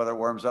the weather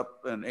warms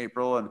up in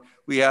April. And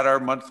we had our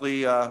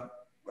monthly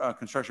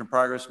construction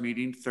progress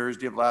meeting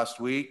Thursday of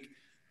last week.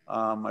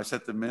 I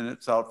set the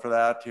minutes out for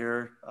that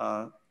here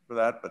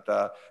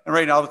but and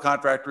right now the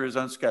contractor is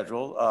on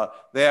schedule.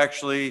 They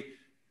actually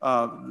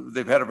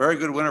they've had a very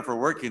good winter for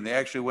working. They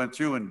actually went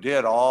through and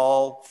did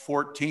all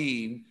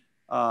 14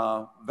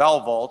 valve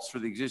vaults for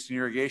the existing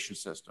irrigation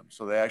system.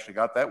 So they actually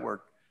got that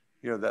work.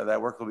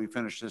 That work will be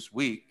finished this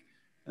week.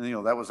 And,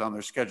 that was on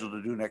their schedule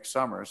to do next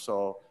summer.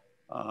 So,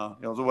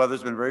 the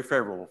weather's been very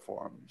favorable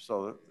for them.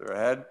 So they're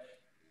ahead.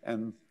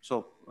 And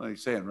so, like I'm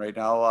saying, right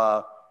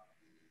now,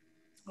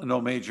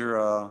 no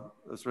major,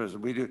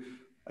 we do,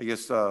 I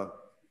guess,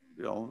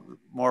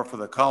 more for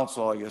the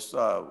council, I guess,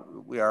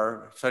 we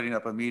are setting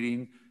up a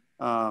meeting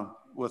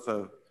with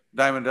a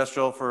Diamond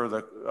Industrial for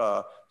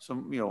the,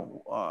 some,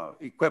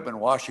 equipment,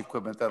 wash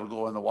equipment that'll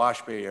go in the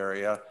wash bay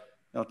area,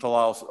 to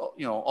allow,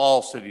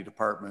 all city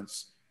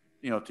departments,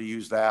 to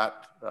use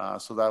that.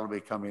 So that'll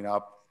be coming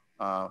up.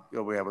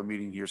 We have a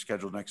meeting here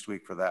scheduled next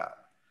week for that.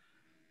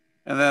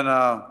 And then,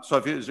 so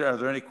are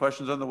there any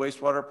questions on the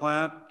wastewater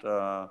plant?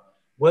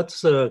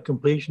 What's the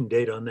completion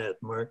date on that,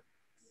 Mark?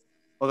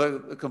 Well,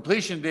 the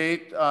completion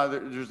date,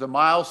 there's a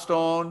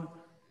milestone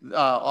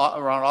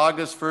around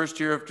August 1st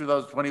year of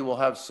 2020, we'll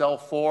have cell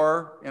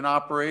 4 in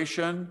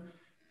operation.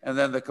 And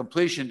then the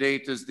completion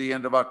date is the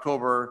end of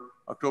October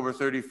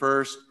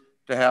 31st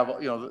to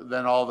have,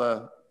 then all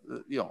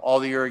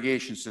the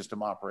irrigation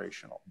system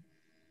operational.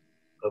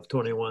 Of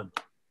 21.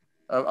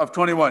 Of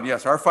 21,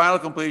 yes. Our final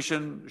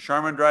completion,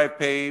 Sharman Drive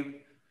paved,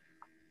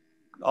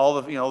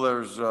 all the,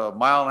 there's a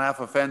mile and a half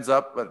of fence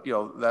up, but,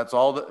 that's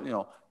all that,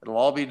 it'll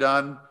all be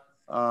done,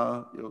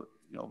 by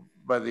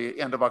the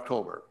end of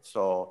October.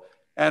 So,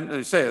 and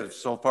they say,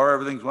 so far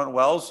everything's went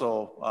well.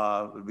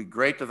 So it'd be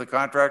great if the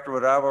contractor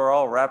would have it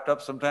all wrapped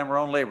up sometime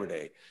around Labor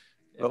Day.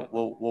 But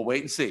we'll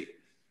wait and see.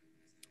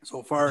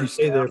 So far,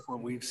 staff,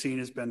 what we've seen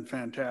has been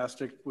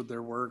fantastic with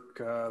their work.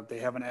 They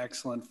have an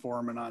excellent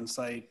foreman on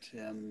site,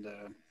 and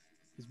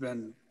he's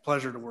been a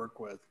pleasure to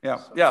work with. Yeah,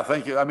 so. Yeah,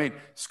 thank you. I mean,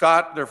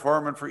 Scott, their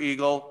foreman for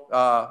Eagle,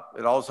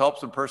 it always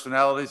helps when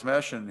personalities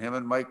mesh, and him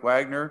and Mike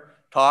Wagner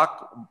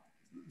talk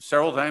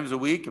several times a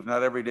week, if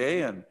not every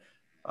day. And,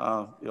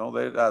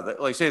 they, like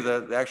I say,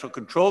 the actual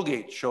control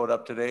gate showed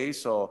up today.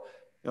 So,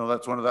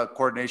 that's one of the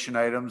coordination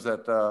items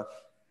that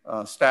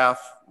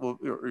staff will,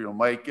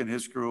 Mike and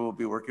his crew will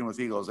be working with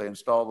Eagles. They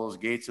install those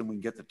gates and we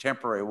can get the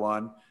temporary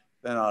one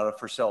then out of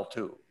for cell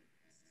 2.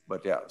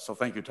 But yeah, so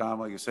thank you, Tom.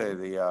 Like you say,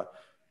 the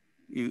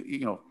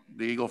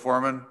Eagle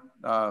foreman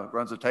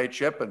runs a tight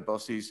ship, and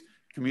plus he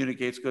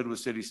communicates good with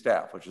city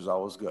staff, which is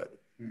always good.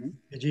 Mm-hmm.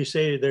 Did you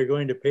say they're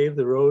going to pave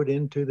the road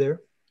into there?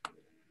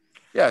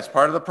 Yeah, as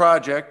part of the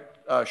project,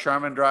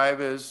 Sharman Drive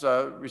is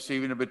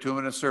receiving a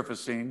bituminous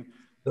surfacing.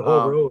 The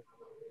whole road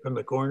from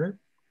the corner?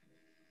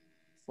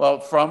 Well,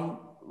 from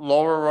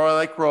Lower Roy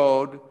Lake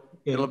Road,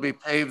 it'll be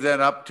paved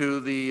then up to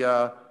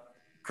the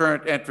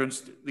current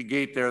entrance, the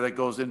gate there that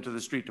goes into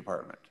the street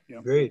department.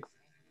 Yep. Great.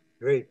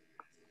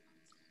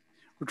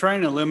 We're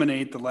trying to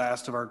eliminate the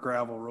last of our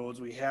gravel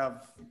roads. We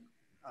have,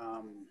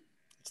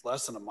 it's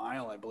less than a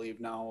mile, I believe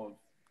now, of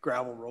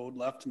gravel road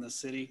left in the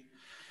city.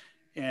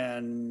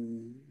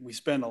 And we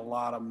spend a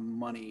lot of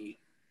money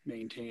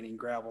maintaining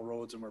gravel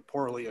roads, and we're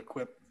poorly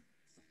equipped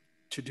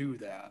to do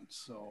that.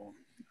 So,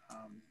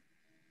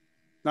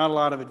 not a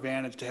lot of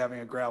advantage to having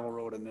a gravel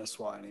road in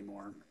Nisswa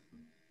anymore.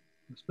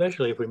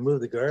 Especially if we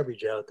move the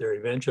garbage out there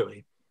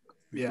eventually.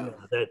 Yeah.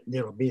 That,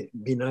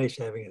 be nice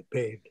having it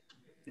paved.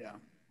 Yeah.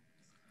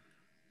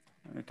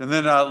 Right. And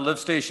then lift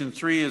station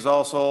 3 is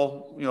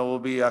also, will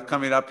be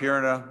coming up here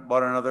in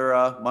about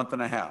another month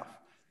and a half.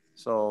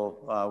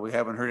 So we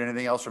haven't heard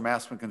anything else from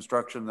Aspen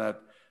Construction that,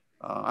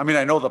 I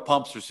know the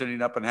pumps are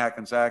sitting up in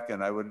Hackensack,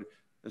 and I would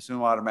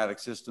assume Automatic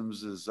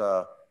Systems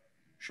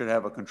should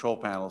have a control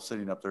panel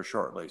sitting up there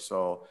shortly.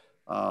 So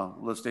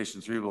lift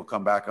station 3 will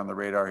come back on the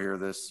radar here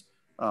this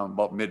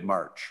about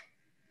mid-March.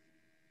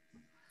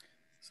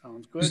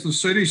 Sounds good. Is the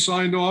city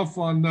signed off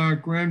on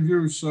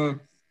Grandview's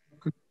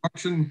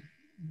construction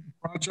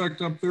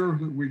project up there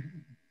that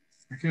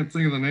I can't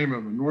think of the name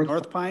of it.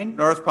 North Pine?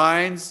 North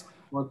Pines.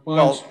 North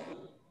Pines. Well,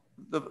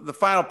 the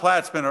final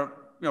plat's been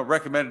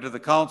recommended to the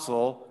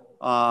council.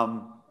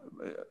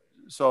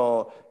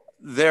 So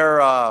they're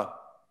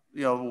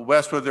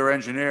Westwood, their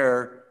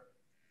engineer,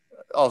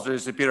 also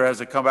Peter has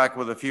to come back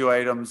with a few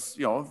items,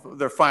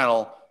 their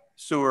final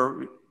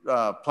sewer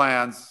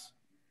plans.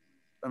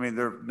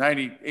 They're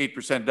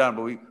 98% done,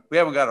 but we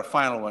haven't got a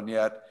final one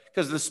yet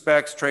because the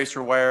specs,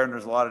 tracer wire, and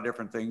there's a lot of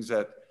different things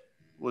that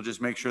we'll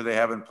just make sure they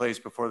have in place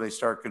before they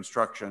start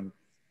construction,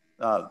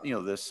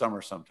 this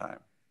summer sometime.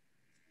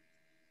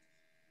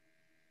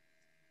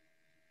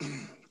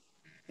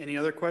 Any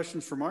other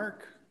questions for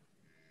Mark?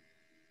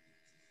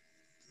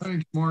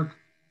 Thanks, Mark.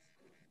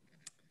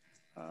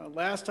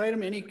 Last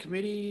item, any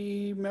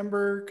committee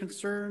member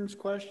concerns,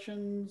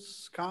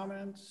 questions,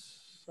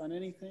 comments on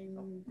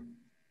anything?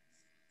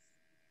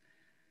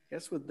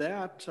 Guess with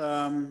that,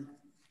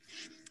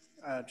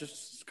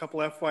 just a couple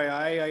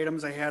FYI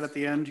items I had at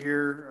the end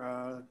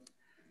here.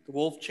 The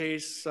Wolf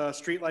Chase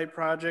streetlight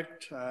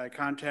project, I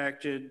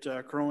contacted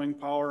Crowing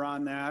Power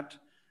on that.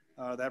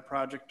 That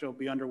project will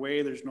be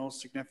underway. There's no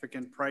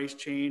significant price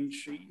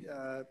change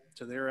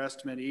to their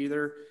estimate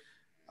either.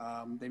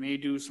 They may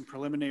do some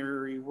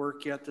preliminary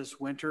work yet this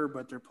winter,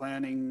 but they're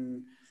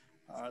planning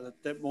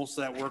that most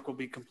of that work will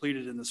be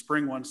completed in the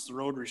spring once the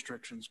road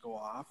restrictions go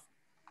off.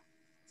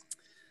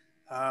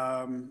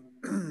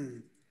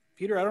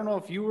 Peter, I don't know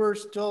if you were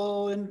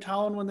still in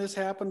town when this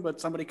happened, but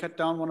somebody cut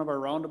down one of our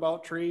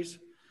roundabout trees.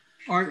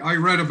 I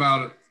read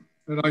about it,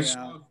 and I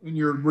saw in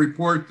your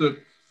report that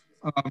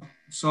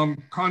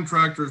some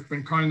contractor's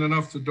been kind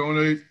enough to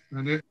donate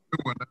an new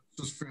one.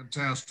 That's just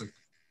fantastic.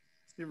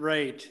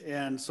 Right,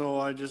 and so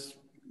I just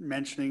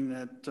mentioning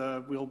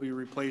that we'll be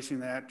replacing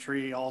that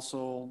tree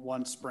also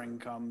once spring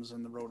comes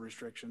and the road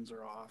restrictions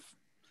are off.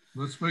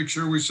 Let's make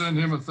sure we send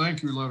him a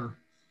thank you letter.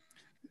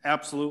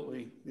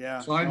 Absolutely,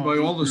 yeah. Signed by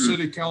all the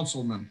city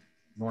councilmen.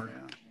 Yeah.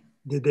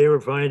 Did they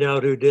ever find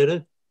out who did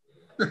it?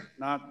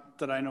 Not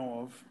that I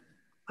know of.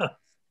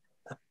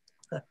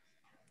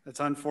 It's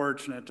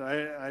unfortunate.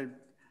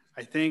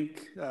 I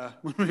think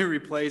when we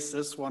replace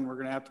this one, we're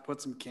going to have to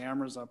put some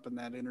cameras up in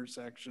that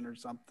intersection or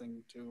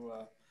something to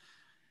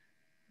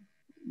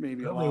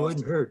maybe Probably allow us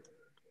wouldn't to hurt.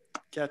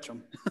 catch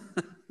them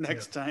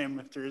next time,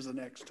 if there is a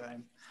next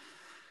time.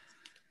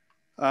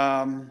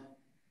 And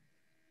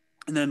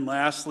then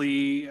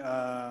lastly,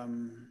 I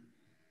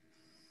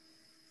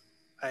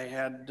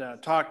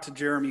had talked to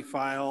Jeremy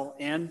File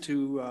and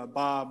to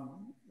Bob,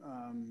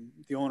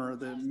 the owner of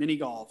the mini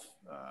golf.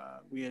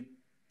 We had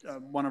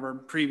one of our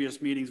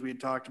previous meetings, we had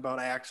talked about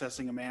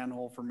accessing a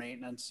manhole for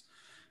maintenance.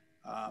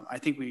 I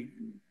think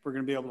we're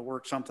going to be able to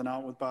work something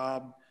out with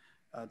Bob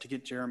to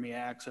get Jeremy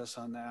access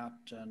on that.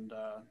 And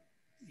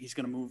he's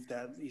going to move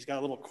that. He's got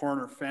a little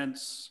corner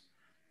fence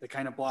that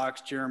kind of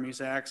blocks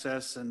Jeremy's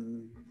access,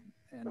 and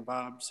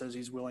Bob says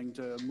he's willing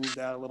to move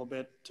that a little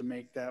bit to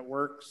make that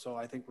work. So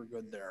I think we're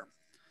good there.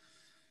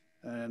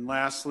 And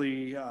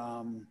lastly,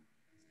 I'll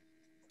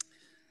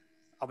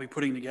be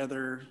putting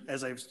together,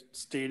 as I've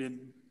stated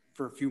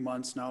for a few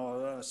months now,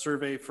 a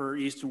survey for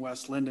East and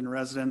West Linden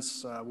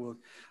residents.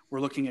 We're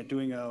looking at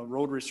doing a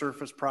road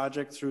resurface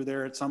project through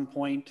there at some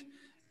point.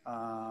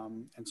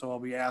 And so I'll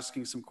be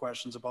asking some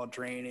questions about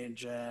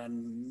drainage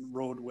and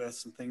road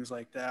widths and things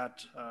like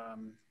that,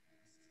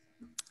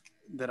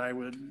 that I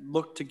would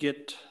look to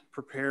get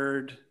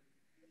prepared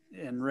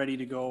and ready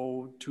to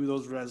go to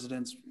those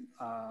residents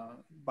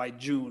by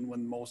June,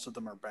 when most of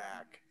them are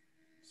back.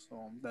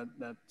 So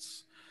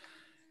that's,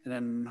 and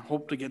then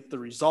hope to get the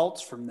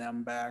results from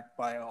them back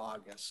by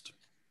August.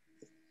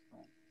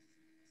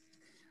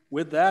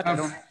 With that, I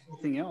don't have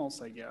anything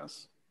else, I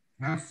guess.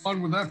 Have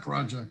fun with that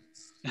project.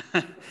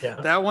 Yeah.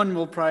 That one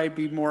will probably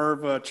be more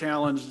of a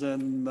challenge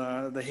than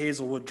the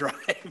Hazelwood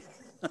Drive.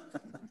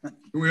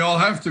 Do we all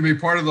have to be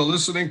part of the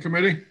listening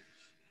committee?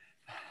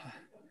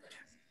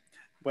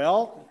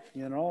 Well,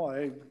 you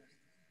know,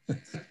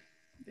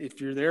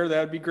 if you're there,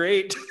 that'd be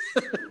great.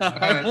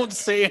 I won't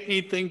say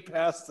anything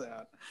past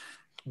that.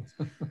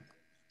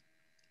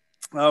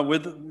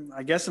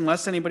 I guess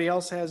unless anybody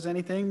else has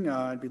anything,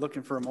 I'd be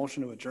looking for a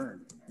motion to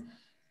adjourn.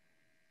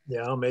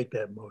 Yeah, I'll make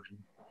that motion.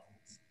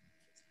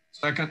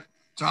 Second.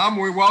 Tom,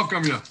 we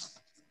welcome you.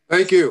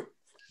 Thank you.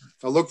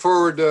 I look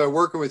forward to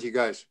working with you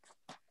guys.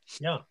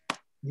 Yeah,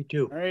 me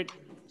too. All right,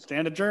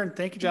 stand adjourned.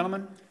 Thank you,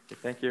 gentlemen.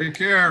 Thank you. Take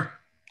care.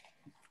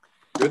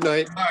 Good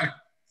night. Bye.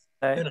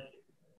 Bye. Good night.